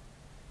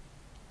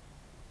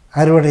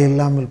 அறுவடை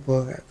இல்லாமல்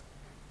போகாது.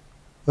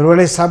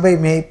 ஒருவேளை சபை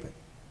மேய்ப்பு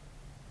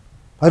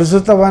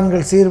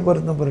பரிசுத்தவான்கள்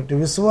சீர்பொருந்தும்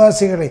பொருட்டு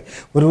விசுவாசிகளை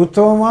ஒரு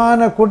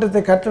உத்தமமான கூட்டத்தை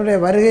கர்த்தருடைய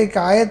வருகைக்கு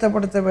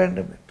ஆயத்தப்படுத்த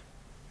வேண்டும் என்று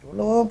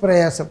எவ்வளோ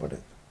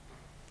பிரயாசப்படுது.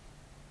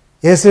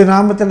 இயேசு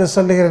நாமத்தில்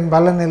சொல்லுகிறேன்,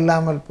 பலன்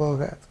இல்லாமல்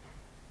போகாது.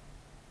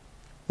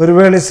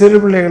 ஒருவேளை சிறு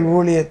பிள்ளைகள்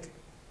ஊழியத்தை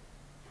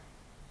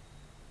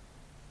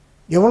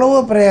எவ்வளவோ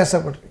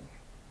பிரயாசப்படுறீங்க,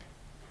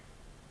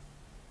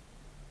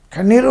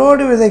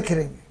 கண்ணீரோடு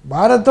விதைக்கிறீங்க,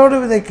 பாரத்தோடு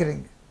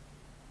விதைக்கிறீங்க,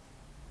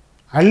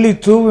 அள்ளி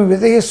தூவும்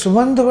விதையை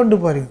சுமந்து கொண்டு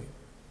போறீங்க.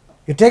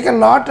 You take a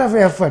lot of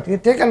effort, you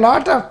take a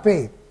lot of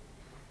pain.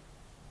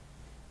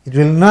 It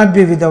will not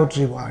be without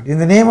reward. In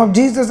the name of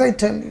Jesus I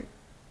tell you.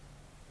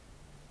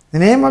 In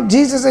the name of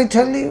Jesus I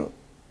tell you.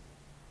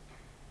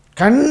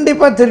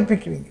 கண்டிப்பா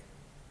திருப்பிக்குவீங்க.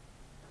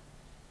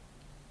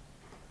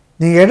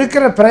 நீங்க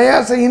எடுக்கிற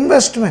பிரயாச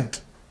investment,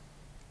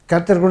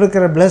 கர்த்தர்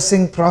கொடுக்கிற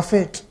blessing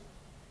profit.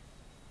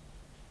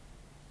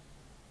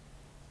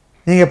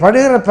 நீங்க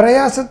படுகிற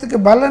பிரயாசத்துக்கு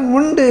பலன்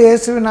உண்டு.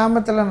 இயேசுவின்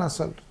நாமத்தில் நான்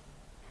சொல்றேன்.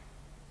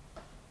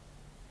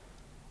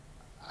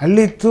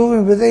 அள்ளி தூவு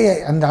விதையை,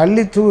 அந்த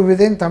அள்ளி தூவு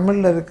விதைன்னு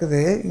தமிழில் இருக்குது,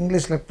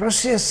 இங்கிலீஷில்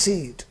ப்ரெஷியஸ்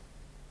சீட்.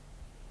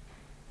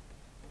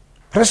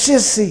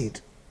 Precious seat.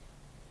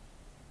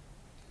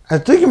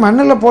 அது தூக்கி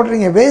மண்ணில்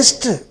போடுறீங்க,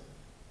 வேஸ்ட்டு.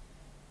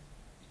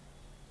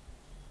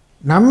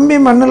 நம்பி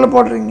மண்ணில்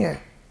போடுறீங்க,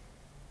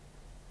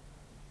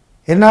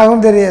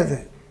 என்னாகும் தெரியாது,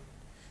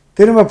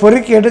 திரும்ப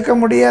பொறுக்கி எடுக்க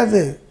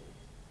முடியாது,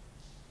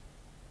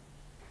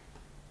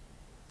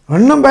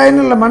 ஒன்றும்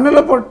பயனில்லை,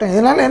 மண்ணில் போட்டேன்,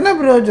 இதனால் என்ன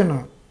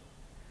பிரயோஜனம்?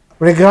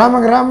 இப்படி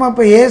கிராமம்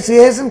இப்போ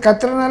ஏசுன்னு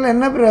கத்துறதுனால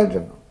என்ன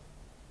பிரயோஜனம்?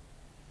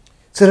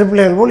 சிறு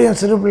பிள்ளைகள்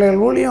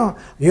ஊழியம்,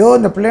 ஐயோ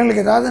இந்த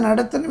பிள்ளைங்களுக்கு ஏதாவது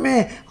நடத்தணுமே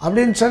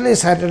அப்படின்னு சொல்லி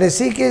சாட்டர்டே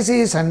சிகேசி,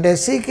 சண்டே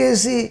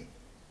சிகேசி,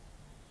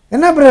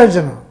 என்ன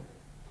பிரயோஜனம்?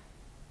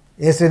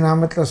 இயேசு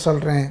நாமத்தில்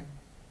சொல்கிறேன்,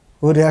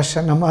 ஒரு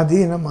அஷனமா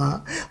அதீனமா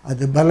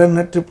அது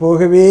பலனற்று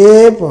போகவே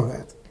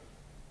போகாது.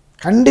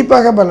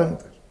 கண்டிப்பாக பலன்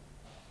தரும்.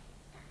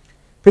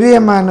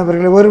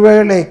 பிரியமானவர்களை,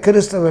 ஒருவேளை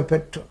கிறிஸ்தவ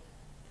பெற்றோர்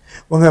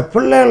உங்கள்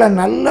பிள்ளைகளை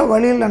நல்ல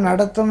வழியில்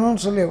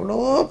நடத்தணும்னு சொல்லி எவ்வளோ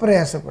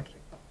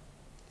பிரயாசப்படுறீங்க.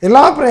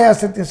 எல்லா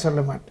பிரயாசத்தையும்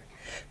சொல்ல மாட்டேன்,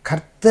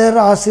 கர்த்தர்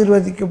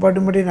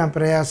ஆசீர்வதிக்கப்படும்படி நான்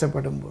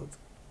பிரயாசப்படும் போது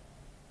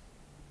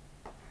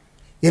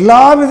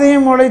எல்லா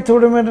விதையும் முளைத்து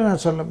விடும் என்று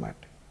நான் சொல்ல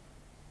மாட்டேன்.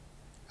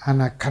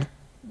 ஆனால்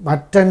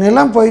மற்ற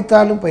நிலம்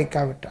பொய்த்தாலும்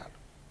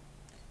பொய்க்காவிட்டாலும்,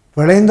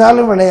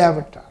 விளைந்தாலும்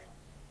விளையாவிட்டாலும்,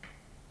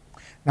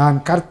 நான்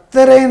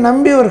கர்த்தரை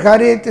நம்பி ஒரு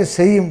காரியத்தை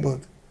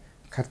செய்யும்போது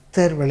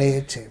கர்த்தர் விளைய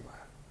செய்வார்.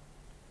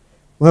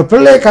 உங்கள்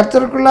பிள்ளையை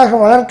கர்த்தருக்குள்ளாக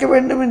வளர்க்க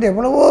வேண்டும் என்று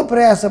எவ்வளவோ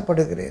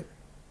பிரயாசப்படுகிறேன்.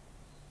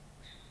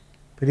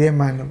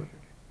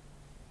 பிரியமானவர்கள்,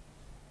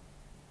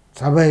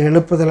 சபை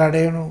எழுப்புதல்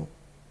அடையணும்,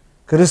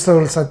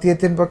 கிறிஸ்தவர்கள்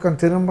சத்தியத்தின் பக்கம்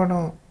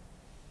திரும்பணும்,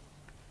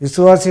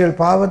 விசுவாசிகள்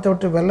பாவத்தை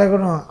விட்டு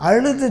விலகணும்,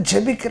 அழுது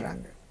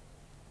ஜெபிக்கிறாங்க.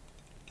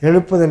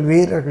 எழுப்புதல்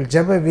வீரர்கள்,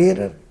 ஜெப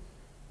வீரர்கள்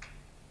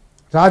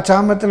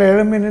ராஜாமத்தில்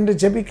எழும்பி நின்று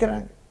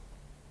ஜெபிக்கிறாங்க,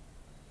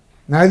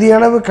 நதி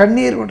அளவு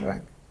கண்ணீர்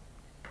விடுறாங்க.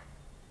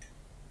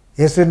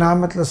 இயேசு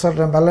நாமத்தில்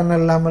சொல்கிறேன், பலன்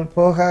இல்லாமல்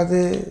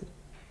போகாது,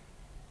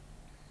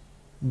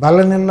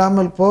 பலன்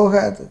இல்லாமல்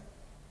போகாது.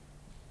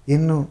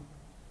 இன்னும்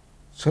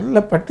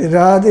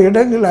சொல்லப்பட்டிராத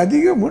இடங்கள்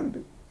அதிகம் உண்டு,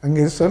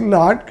 அங்கே சொல்ல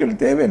ஆட்கள்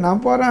தேவை.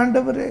 நான் போகிற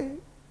ஆண்டவரே,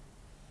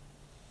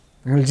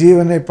 எங்கள்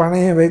ஜீவனை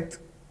பணைய வைத்து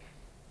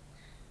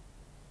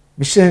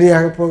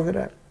மிஷனரியாக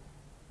போகிறார்.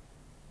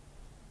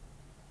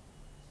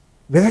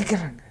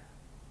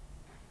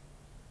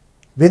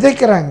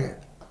 விதைக்கிறாங்க.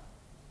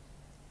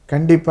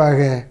 கண்டிப்பாக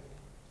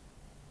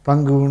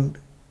பங்கு உண்டு.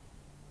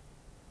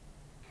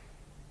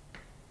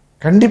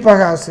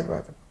 கண்டிப்பாக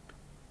ஆசீர்வாதம்.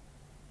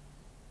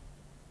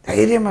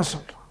 தைரியமாக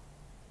சொல்கிறோம்,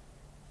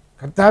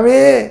 கர்த்தாவே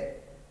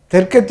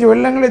தெற்கத்தி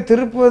வெள்ளங்களை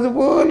திருப்புவது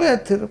போல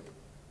திருப்பு.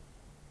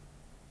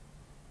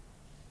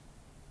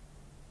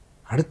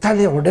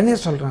 அடுத்தாலே உடனே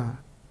சொல்கிறான்,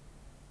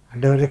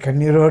 ஆண்டவரே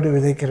கண்ணீரோடு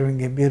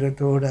விதைக்கிறவங்க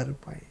கம்பீரத்தோடு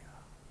அறுப்பாயா.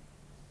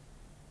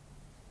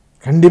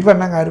 கண்டிப்பாக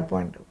நாங்கள் அறுப்போம்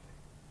ஆண்டவர்,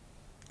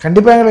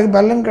 கண்டிப்பாக எங்களுக்கு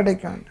பலன்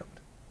கிடைக்கும் ஆண்டவர்.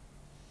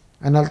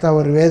 அதனால தான்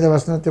ஒரு வேத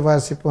வசனத்தை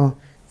வாசிப்போம்.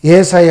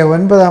 ஏசாயா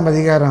 9ஆம்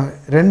அதிகாரம்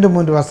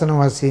 2-3 வசனம்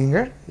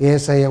வாசியுங்கள்.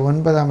 ஏசாயா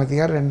 9ஆம்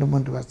அதிகாரம்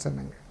 2-3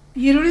 வசனங்கள்.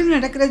 இருளில்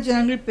நடக்கிற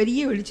ஜனங்கள் பெரிய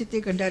வெளிச்சத்தை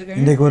கண்டார்கள்.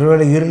 இன்றைக்கு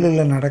ஒருவேளை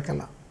இருளில்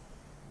நடக்கலாம்.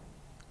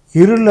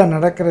 இருளில்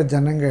நடக்கிற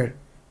ஜனங்கள்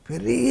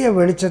பெரிய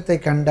வெளிச்சத்தை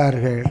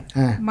கண்டார்கள்.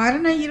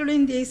 மரண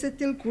இருளின்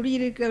தேசத்தில்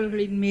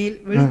குடியிருக்கிறவர்களின் மேல்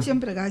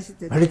வெளிச்சம்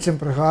பிரகாசித்தது. வெளிச்சம்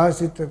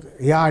பிரகாசித்தது.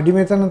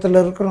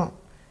 அடிமைத்தனத்தில் இருக்கிறோம்,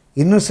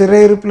 இன்னும்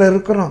சிறையிருப்பில்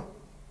இருக்கிறோம்.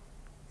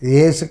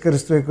 இயேசு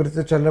கிறிஸ்துவை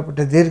குறித்து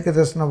சொல்லப்பட்ட தீர்க்க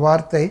தரிசன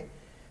வார்த்தை,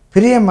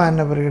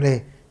 பிரியமானவர்களே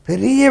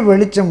பெரிய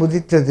வெளிச்சம்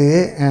உதித்தது.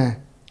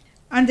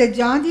 அந்த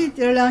ஜாதியை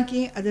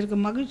திரளாக்கி அதற்கு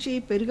மகிழ்ச்சியை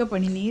பெருக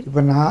பண்ணினீர்.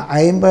 இப்போ நான்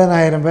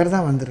 50,000 பேர்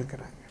தான்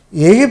வந்திருக்கிறாங்க.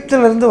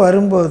 எகிப்திலிருந்து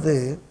வரும்போது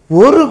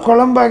ஒரு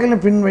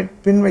குழம்பாகிலும்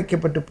பின்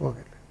வைக்கப்பட்டு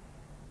போகல,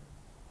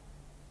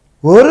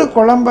 ஒரு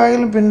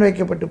குழம்பாகிலும் பின்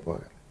வைக்கப்பட்டு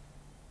போகல.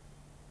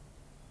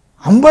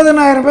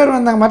 50,000 பேர்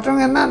வந்தாங்க.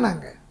 மற்றவங்க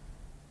என்னன்னாங்க?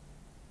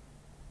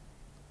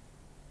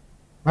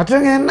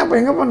 மற்றவங்க என்ன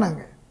எங்கே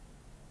போனாங்க?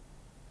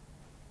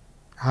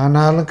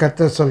 ஆனாலும்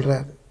கர்த்தர்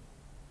சொல்கிறாரு,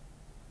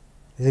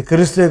 இது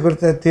கிறிஸ்துவை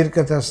குறித்த தீர்க்க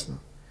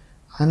தரிசனம்.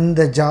 அந்த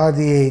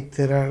ஜாதியை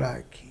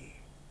திரளாக்கி,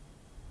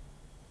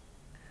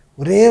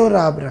 ஒரே ஒரு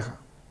ஆபிரகாம்,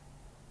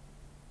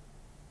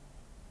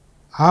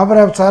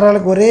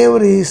 சாராளுக்கு ஒரே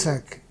ஒரு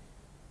ஈசாக்கு.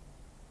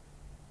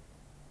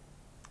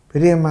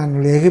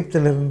 பிரியமானவர்களே,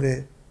 எகிப்திலிருந்து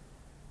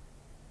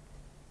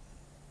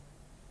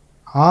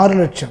 6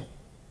 லட்சம்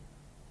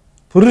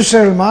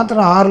புருஷர்கள்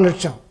மாத்திரம் 6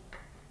 லட்சம்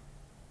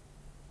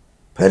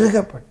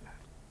பெருகப்பட்டார்.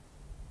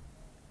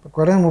 இப்போ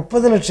குறைந்த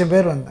 30 லட்சம்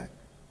பேர் வந்தாங்க.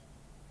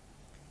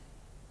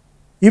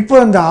 இப்போ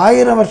இந்த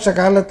 1000 வருஷ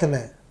காலத்தில்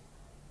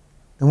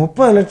இந்த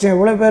 30 லட்சம்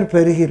எவ்வளோ பேர்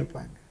பெருகி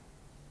இருப்பாங்க.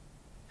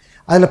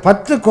 அதில்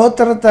 10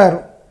 கோத்திரத்தார்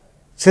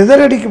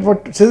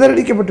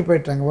சிதறடிக்கப்பட்டு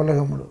போயிட்டாங்க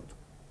உலகம் முழுவதும்.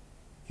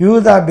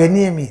 யூதா,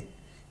 பென்யமீன்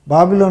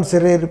பாபிலோன்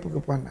சிறையிருப்புக்கு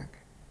போனாங்க.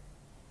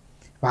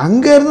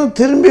 அங்கேருந்து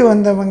திரும்பி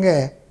வந்தவங்க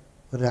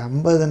ஒரு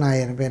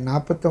 50,000 பேர்,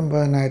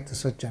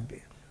 49,000 சொச்சம்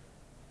பேர்.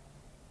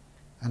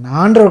 அந்த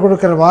ஆண்டவர்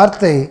கொடுக்குற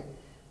வார்த்தை,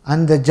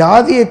 அந்த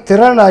ஜாதியை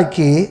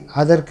திரளாக்கி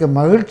அதற்கு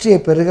மகிழ்ச்சியை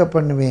பெருக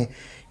பண்ணுவேன்.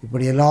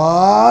 இப்படி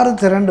எல்லாரும்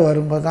திரண்டு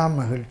வரும்போது தான்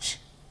மகிழ்ச்சி.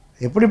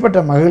 எப்படிப்பட்ட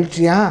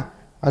மகிழ்ச்சியா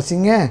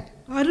வாசிங்க.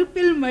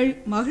 அறுப்பில்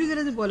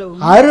மகிழ்கிறது போலவும்.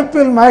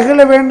 அறுப்பில் மகிழ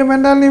வேண்டும்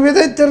என்றால் நீ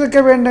விதைத்திருக்க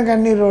வேண்டும்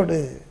கண்ணீரோடு.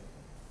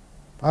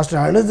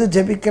 பாஸ்டர் அழுது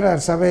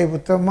ஜெபிக்கிறார், சபை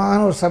புத்தகமான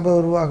ஒரு சபை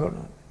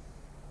உருவாகணும்,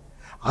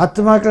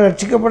 ஆத்மாக்கள்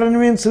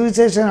ரட்சிக்கப்படணுமே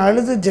சுவிசேஷன்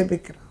அழுது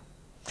ஜெபிக்கிறான்.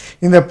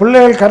 இந்த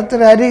பிள்ளைகள்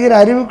கர்த்தரை அறிகிற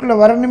அறிவுக்குள்ளே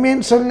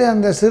வரணுமேன்னு சொல்லி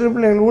அந்த சிறு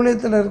பிள்ளைகள்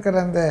ஊழியத்தில் இருக்கிற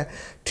அந்த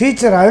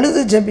டீச்சர்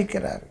அழுது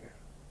ஜெபிக்கிறார்கள்.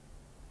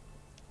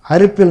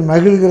 அறுப்பில்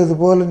மகிழ்கிறது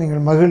போல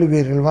நீங்கள்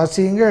மகிழ்வீர்கள்.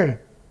 வாசியுங்கள்.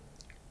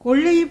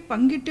 கொள்ளையை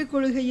பங்கிட்டு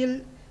கொள்கையில்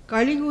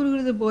களி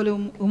கூறுகிறது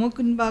போலவும்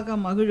உமக்குன்பாக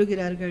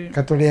மகிழுகிறார்கள்.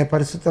 கர்த்தருடைய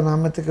பரிசுத்த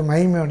நாமத்துக்கு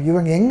மகிமை.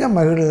 இவங்க எங்கே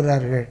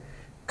மகிழுகிறார்கள்?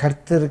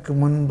 கர்த்தருக்கு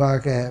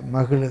முன்பாக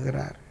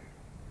மகிழுகிறார்கள்.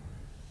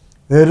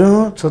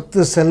 வெறும்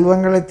சொத்து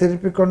செல்வங்களை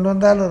திருப்பி கொண்டு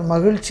வந்தால் ஒரு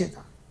மகிழ்ச்சி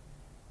தான்.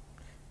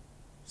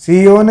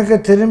 சீயோனுக்கு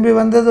திரும்பி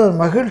வந்தது ஒரு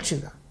மகிழ்ச்சி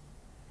தான்.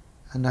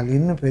 ஆனால்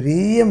இன்னும்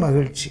பெரிய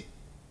மகிழ்ச்சி,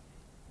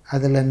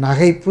 அதில்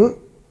நகைப்பு,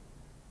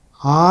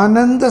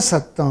 ஆனந்த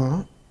சத்தம்.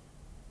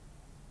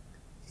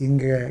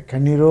 இங்கே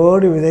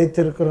கண்ணீரோடு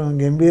விதைத்திருக்கிறோம்,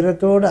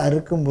 கம்பீரத்தோடு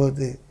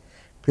அறுக்கும்போது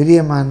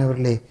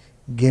பிரியமானவர்களே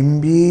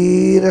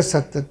கம்பீர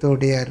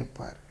சத்தத்தோடைய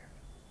அறுப்பார்கள்.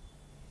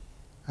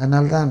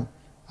 அதனால்தான்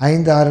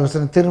 5-6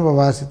 வசனம் திரும்ப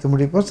வாசித்து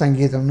முடிப்போம்.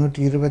 சங்கீதம்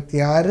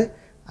 126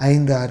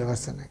 5-6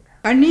 வசனங்கள்.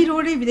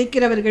 கண்ணீரோடு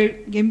விதைக்கிறவர்கள்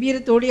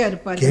கம்பீரத்தோடு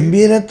அறுப்பார்கள்.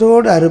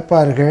 கம்பீரத்தோடு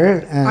அறுப்பார்கள்.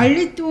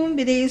 அழித்தும்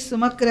விதையை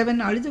சுமக்கிறவன்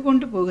அழுது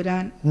கொண்டு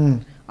போகிறான்,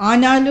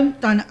 ஆனாலும்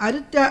தான்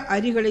அறுத்த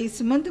அரிகளை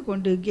சுமந்து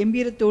கொண்டு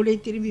கம்பீரத்தோடு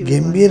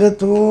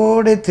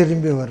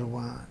திரும்பி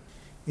வருவான்.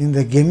 இந்த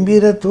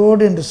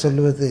கம்பீரத்தோடு என்று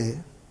சொல்வது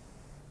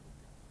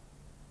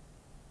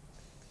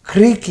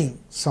கிரீக்கிங்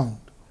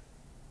சவுண்ட்,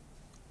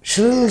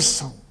 ஷ்ரில்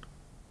சவுண்ட்.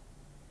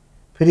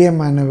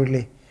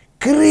 பிரியமானவர்களே,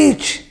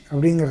 கிரீச்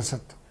அப்படிங்கிற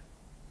சத்தம்,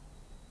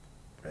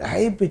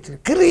 ஹை பிச்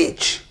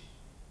கிரீச்.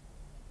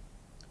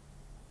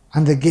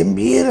 அந்த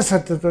கம்பீர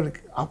சத்தத்தோடு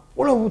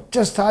அவ்வளோ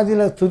உச்ச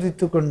ஸ்தாதியில்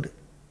துதித்து கொண்டு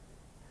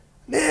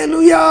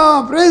ஹல்லேலூயா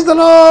பிரைஸ் தி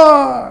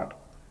லார்ட்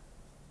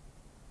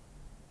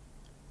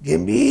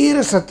கம்பீர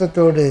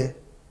சத்தத்தோடு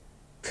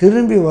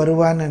திரும்பி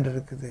வருவான் என்று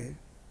இருக்குது.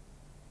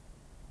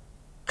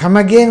 கம்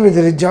அகெயின் வித்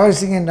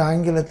ரிஜாய்சிங் என்ற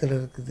ஆங்கிலத்தில்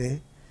இருக்குது.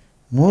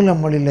 மூல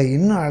மொழியில்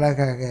இன்னும்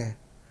அழகாக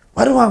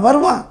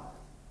வருவான்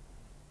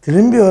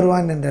திரும்பி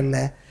வருவான் என்றல்ல,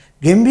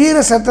 கம்பீர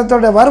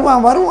சத்தத்தோட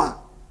வருவான்.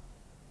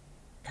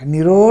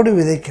 கண்ணீரோடு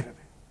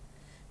விதைக்கிறவன்,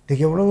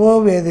 இன்றைக்கி எவ்வளவோ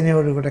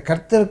வேதனையோடு கூட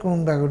கர்த்தருக்கு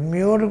உண்டாக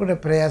உண்மையோடு கூட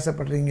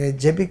பிரயாசப்படுறீங்க,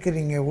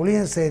 ஜெபிக்கிறீங்க,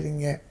 ஊழியம்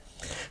செய்கிறீங்க,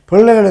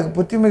 பிள்ளைகளுக்கு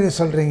புத்திமதி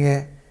சொல்கிறீங்க.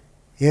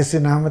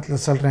 இயேசு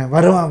நாமத்தில் சொல்கிறேன்,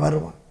 வருவான்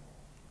வருவான்,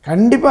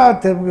 கண்டிப்பாக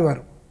திரும்பி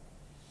வருவான்,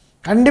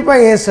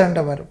 கண்டிப்பாக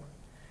இயேசுண்ட வருவான்,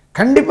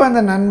 கண்டிப்பாக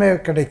அந்த நன்மை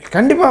கிடைக்கும்.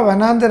 கண்டிப்பாக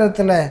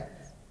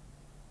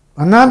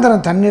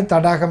வனாந்தரம் தண்ணீர்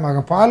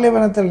தடாகமாக,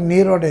 பாலைவனத்தில்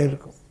நீரோடு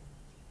இருக்கும்.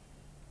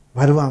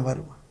 வருவான்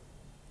வருவான்.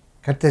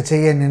 கர்த்தர்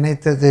செய்ய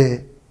நினைத்தது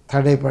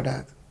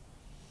தடைபடாது.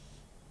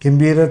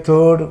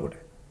 கம்பீரத்தோடு கூட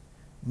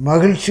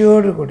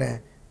மகிழ்ச்சியோடு கூட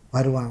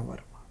வருவான்.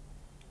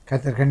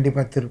 கர்த்தர்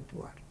கண்டிப்பாக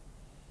திருப்புவார்,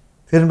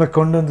 திரும்ப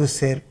கொண்டு வந்து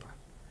சேர்ப்பார்.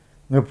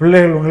 உங்கள்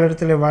பிள்ளைகள்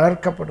உங்களிடத்தில்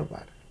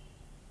வளர்க்கப்படுவார்.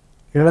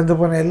 இழந்து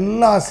போன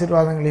எல்லா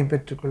ஆசீர்வாதங்களையும்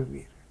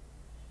பெற்றுக்கொள்வீர்கள்.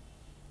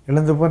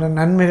 இழந்து போன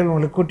நன்மைகள்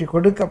உங்களுக்கு கூட்டி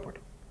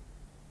கொடுக்கப்படும்.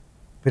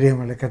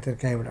 பிரியமலை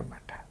கர்த்தர் கைவிட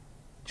மாட்டார்.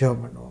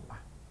 ஜெபம் பண்ணுவோமா?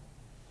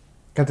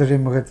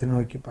 கர்த்தருடைய முகத்தை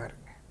நோக்கி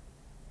பாருங்கள்.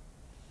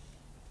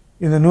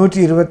 இந்த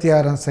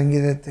 126ஆம்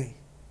சங்கீதத்தை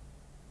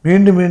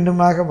மீண்டும்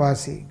மீண்டுமாக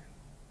வாசியுங்கள்.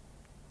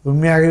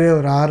 உண்மையாகவே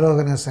ஒரு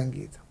ஆரோகண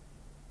சங்கீதம்.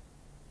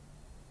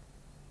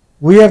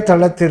 உயர்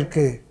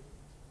தளத்திற்கு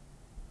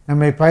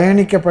நம்மை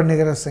பயணிக்க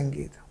பண்ணுகிற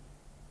சங்கீதம்.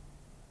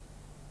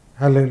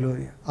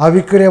 ஹல்லேலூயா.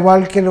 ஆவிக்குரிய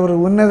வாழ்க்கையில் ஒரு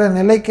உன்னத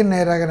நிலைக்கு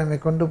நேராக நம்மை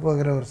கொண்டு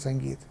போகிற ஒரு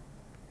சங்கீதம்.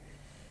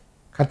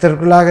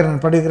 கர்த்தருக்குள்ளாக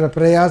நான் படுகிற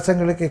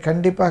பிரயாசங்களுக்கு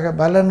கண்டிப்பாக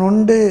பலன்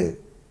உண்டு.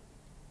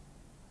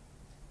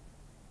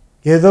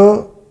 ஏதோ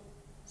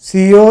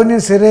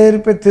சியோனின்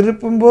சிறையிருப்பை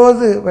திருப்பும்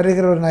போது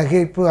வருகிற ஒரு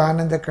நகைப்பு,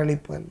 ஆனந்த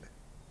களிப்பு அல்ல.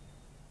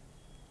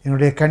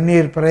 என்னுடைய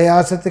கண்ணீர்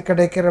பிரயாசத்துக்கு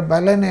கிடைக்கிற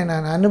பலனை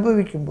நான்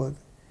அனுபவிக்கும் போது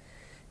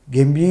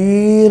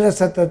கம்பீர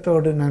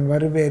சத்தத்தோடு நான்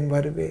வருவேன்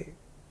வருவேன்,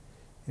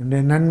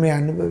 என்னுடைய நன்மை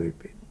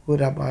அனுபவிப்பேன்.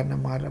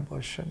 ஊரபான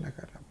மாரபோஷன்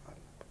நகரபால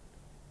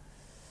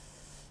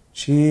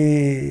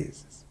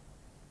ஜீசஸ்.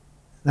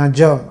 நான்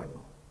ஜெபம்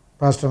பண்ணுவோம்.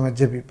 பாஸ்டர்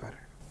ஜெபிப்பார்.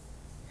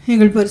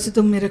 எங்கள்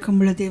பரிசுத்தம்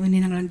இரக்கமுள்ள தேவனை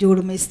நாங்கள்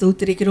நன்றியோடுமை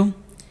ஸ்தோத்திரிக்கிறோம்.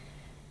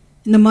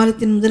 இந்த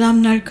மாதத்தின் முதலாம்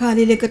நாள்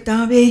காலையிலே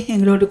கர்த்தாவே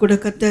எங்களோடு கூட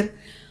கர்த்தர்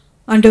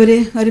ஆண்டவரே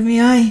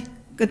அருமையாய்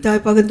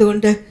கர்த்தாய் பகிர்ந்து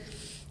கொண்ட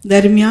இந்த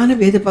அருமையான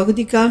வேத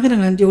பகுதிக்காக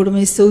நாங்கள்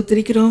நன்றியோடுமை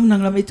ஸ்தோத்திரிக்கிறோம்.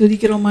 நாங்கள் அமை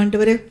துதிக்கிறோம்.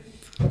 ஆண்டவரே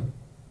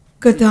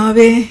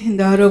கர்த்தாவே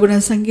இந்த ஆரோகண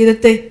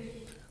சங்கீதத்தை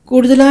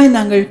கூடுதலாய்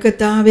நாங்கள்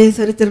கர்த்தாவே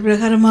சரித்திர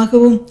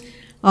பிரகாரமாகவும்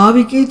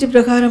ஆவிக்கேற்ற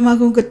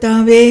பிரகாரமாகவும்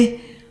கர்த்தாவே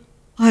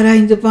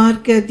ஆராய்ந்து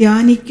பார்க்க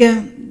தியானிக்க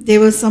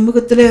தேவ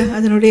சமூகத்தில்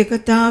அதனுடைய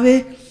கர்த்தாவே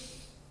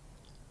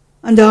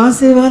அந்த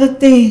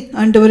ஆசீர்வாதத்தை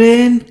ஆண்டவரே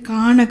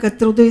காண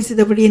கர்த்தர் உதவி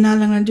செய்தபடியினால்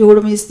நாங்கள்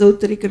நன்றியோடுமை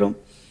ஸ்தோத்திரிக்கிறோம்.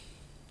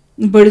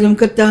 இப்பொழுதும்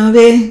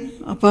கர்த்தாவே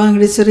அப்பா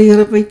எங்களுடைய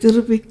சிறையிருப்பை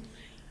திருப்பி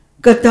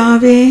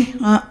கர்த்தாவே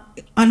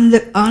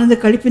ஆனந்த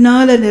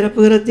களிப்பினால்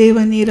நிரப்புகிற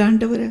தேவன் நீர்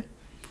ஆண்டவரே.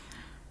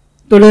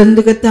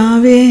 தொடர்ந்து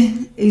கர்த்தாவே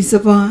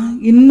ஈசப்பா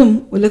இன்னும்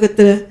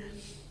உலகத்தில்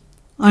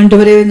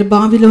ஆண்டவரே இந்த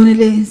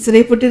பாபிலோனிலே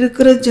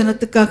சிறைப்பட்டிருக்கிற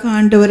ஜனத்துக்காக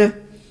ஆண்டவரை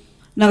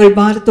நாங்கள்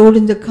பாரத்தோடு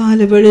இந்த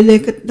கால வேளையிலே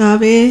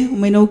கர்த்தாவே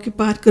உம்மை நோக்கி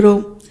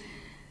பார்க்கிறோம்.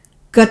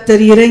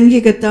 கர்த்தர் இறங்கி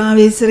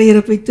கர்த்தாவே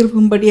சிறையிருப்பை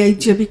திருப்பும்படியாய்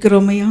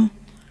ஜெபிக்கிறோம் ஐயா.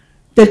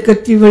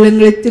 தெற்கத்தி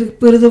வெள்ளங்களை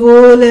திருப்புறது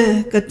போல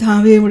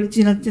கர்த்தாவே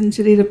ஜனத்தின்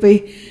சிறையிருப்பை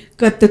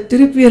கர்த்தர்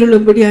திருப்பி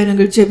அருளும்படியாய்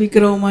நாங்கள்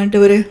ஜெபிக்கிறோம்.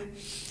 ஆண்டவரே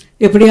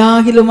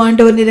எப்படியாகிலும்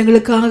ஆண்டவர்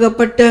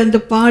எங்களுக்காகப்பட்ட அந்த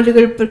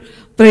பாடுகள்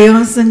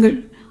பிரயாசங்கள்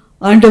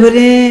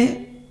ஆண்டவரே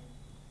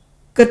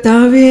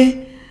கர்த்தாவே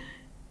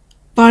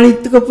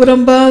பாளையத்துக்கு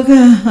புறம்பாக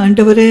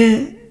ஆண்டவரே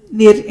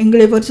நீர்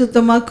எங்களை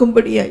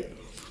பரிசுத்தமாக்கும்படியாய்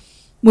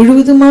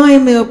முழுவதுமாய்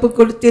எம்மை ஒப்பு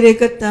கொடுத்தீரே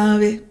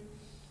கர்த்தாவே.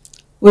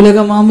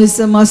 உலக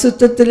மாமிசம்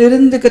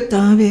அசுத்தத்திலிருந்து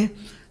கர்த்தாவே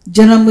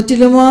ஜனம்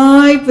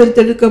முற்றிலுமாய்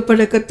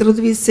பெருத்தெடுக்கப்பட கர்த்தர்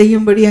உதவி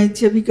செய்யும்படியாய்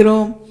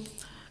ஜெபிக்கிறோம்.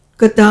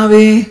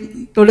 கர்த்தாவே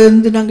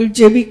தொடர்ந்து நாங்கள்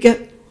ஜெபிக்க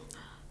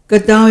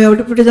கர்த்தாவே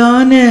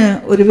அப்படிப்பட்டதான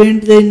ஒரு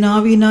வேண்டுதல்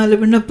நாவினால்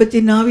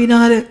விண்ணப்பத்தின்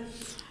நாவினால்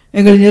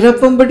எங்களை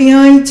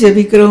நிரப்பும்படியாய்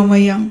ஜெபிக்கிறோம்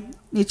ஐயா.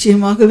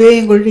 நிச்சயமாகவே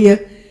எங்களுடைய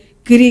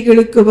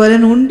கிரிகளுக்கு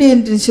பலன் உண்டு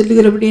என்று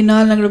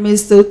சொல்லுகிறபடினால் நாங்கள்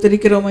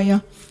ஸ்தோத்திரிக்கிறோம் ஐயா.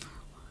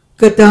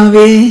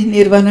 கர்த்தாவே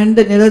நீர்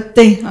வறண்ட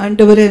நிலத்தை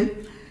ஆண்டவரே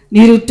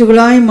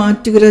நீரூற்றுகளாய்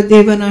மாற்றுகிற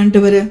தேவன்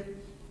ஆண்டவரே,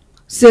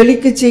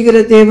 செழிக்க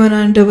செய்கிற தேவன்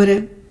ஆண்டவரே.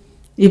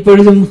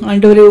 இப்பொழுதும்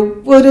ஆண்டவரே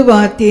ஒவ்வொரு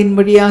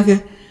வார்த்தையின்படியாக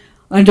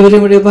ஆண்டவரே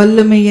உங்களுடைய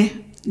வல்லமையை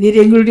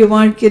நீர் எங்களுடைய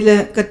வாழ்க்கையில்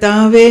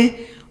கர்த்தாவே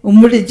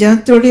உம்முடைய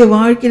ஜனத்தோடைய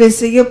வாழ்க்கையில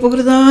செய்ய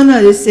போகிறதான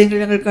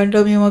அதிசயங்கள் நாங்கள்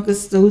கண்டோமே. உமக்கு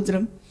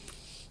ஸ்தோத்திரம்.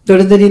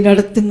 தொடர்ந்து நீ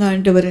நடத்துங்க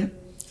ஆண்டவரே.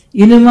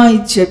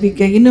 இனமாய்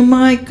ஜெபிக்க,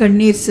 இனமாய்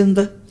கண்ணீர் சிந்த,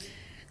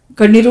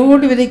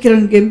 கண்ணீரோடு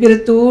விதைக்கிறவன்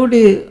கம்பீரத்தோடு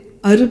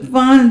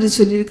அறுப்பான் என்று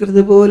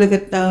சொல்லியிருக்கிறது போல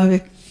கர்த்தாவே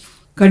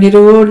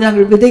கண்ணீரோடு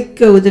நாங்கள்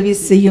விதைக்க உதவி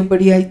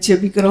செய்யும்படியாய்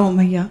ஜெபிக்கிறோம்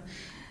ஐயா.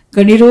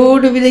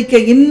 கண்ணீரோடு விதைக்க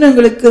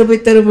இன்னங்களுக்கு கிருபை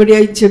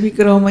தரும்படியாய்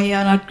ஜெபிக்கிறோம் ஐயா.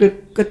 நாட்கள்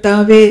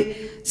கர்த்தாவே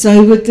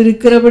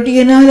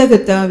சமீபத்திருக்கிறபடியினால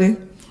கர்த்தாவே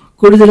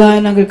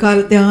கூடுதலாக நாங்கள்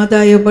காலத்தை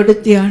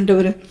ஆதாயப்படுத்தி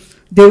ஆண்டவர்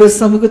தேவ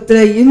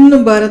சமூகத்தில்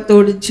இன்னும்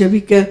பாரத்தோடு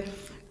ஜெபிக்க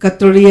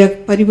கர்த்தருடைய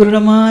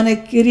பரிபூர்ணமான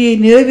கிரியை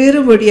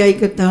நிறைவேறும்படியாய்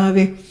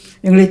கர்த்தாவே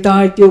எங்களை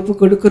தாழ்த்தி ஒப்பு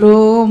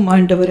கொடுக்கிறோம்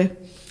ஆண்டவரை.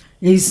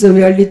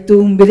 இயேசுவை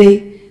அழித்தும் விதை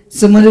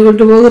சுமந்து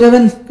கொண்டு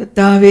போகிறவன்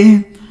கர்த்தாவே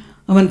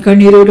அவன்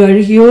கண்ணீரோடு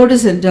அழுகியோடு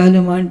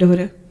சென்றாலும்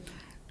ஆண்டவரை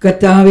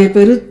கர்த்தாவே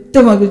பெருத்த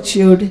மிகுந்த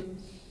மகிழ்ச்சியோடு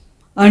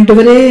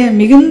ஆண்டவரே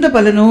மிகுந்த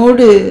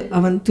பலனோடு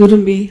அவன்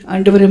திரும்பி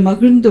ஆண்டவரை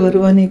மகிழ்ந்து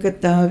வருவானே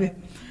கர்த்தாவே.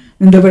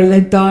 இந்த வெள்ளை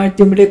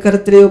தாழ்த்தி உம்முடைய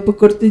கரத்திலே ஒப்பு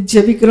கொடுத்து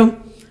ஜெபிக்கிறோம்.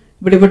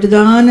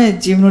 இப்படிப்பட்டதான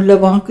ஜீவனுள்ள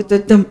வாக்கு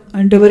தத்தம்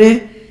ஆண்டவரே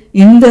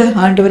இந்த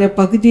ஆண்டவரை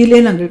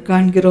பகுதியிலே நாங்கள்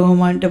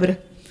காண்கிறோம். ஆண்டவரை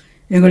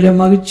எங்களுடைய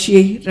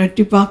மகிழ்ச்சியை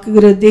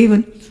இரட்டிப்பாக்குகிற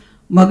தேவன்,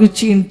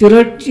 மகிழ்ச்சியின்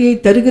திரட்சியை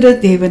தருகிற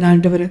தேவன்.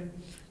 ஆண்டவரை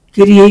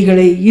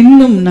கிரியைகளை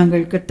இன்னும்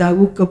நாங்கள்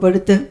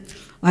ஊக்கப்படுத்த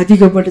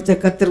அதிகப்படுத்த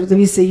கர்த்தர்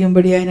உதவி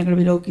செய்யும்படியாக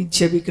நாங்கள் நோக்கி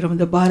ஜெபிக்கிறோம்.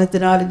 இந்த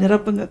பாரத்தினால்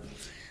நிரப்புங்க.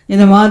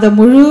 இந்த மாதம்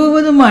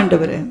முழுவதும்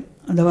ஆண்டவரே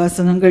அந்த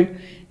வாசனங்கள்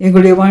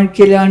எங்களுடைய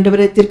வாழ்க்கையில்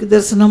ஆண்டவரை தீர்க்க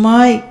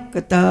தரிசனமாய்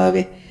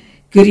கர்த்தாவே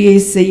கிரியை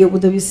செய்ய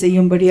உதவி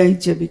செய்யும்படியாய்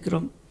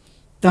ஜெபிக்கிறோம்.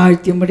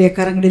 தாழ்த்தி உம்முடைய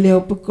கரங்களிலே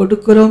ஒப்பு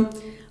கொடுக்கிறோம்.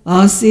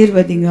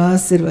 ஆசீர்வதிங்க,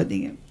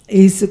 ஆசீர்வதிங்க.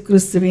 இயேசு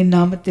கிறிஸ்துவின்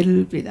நாமத்தில்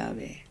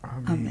பிதாவே,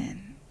 ஆமென்.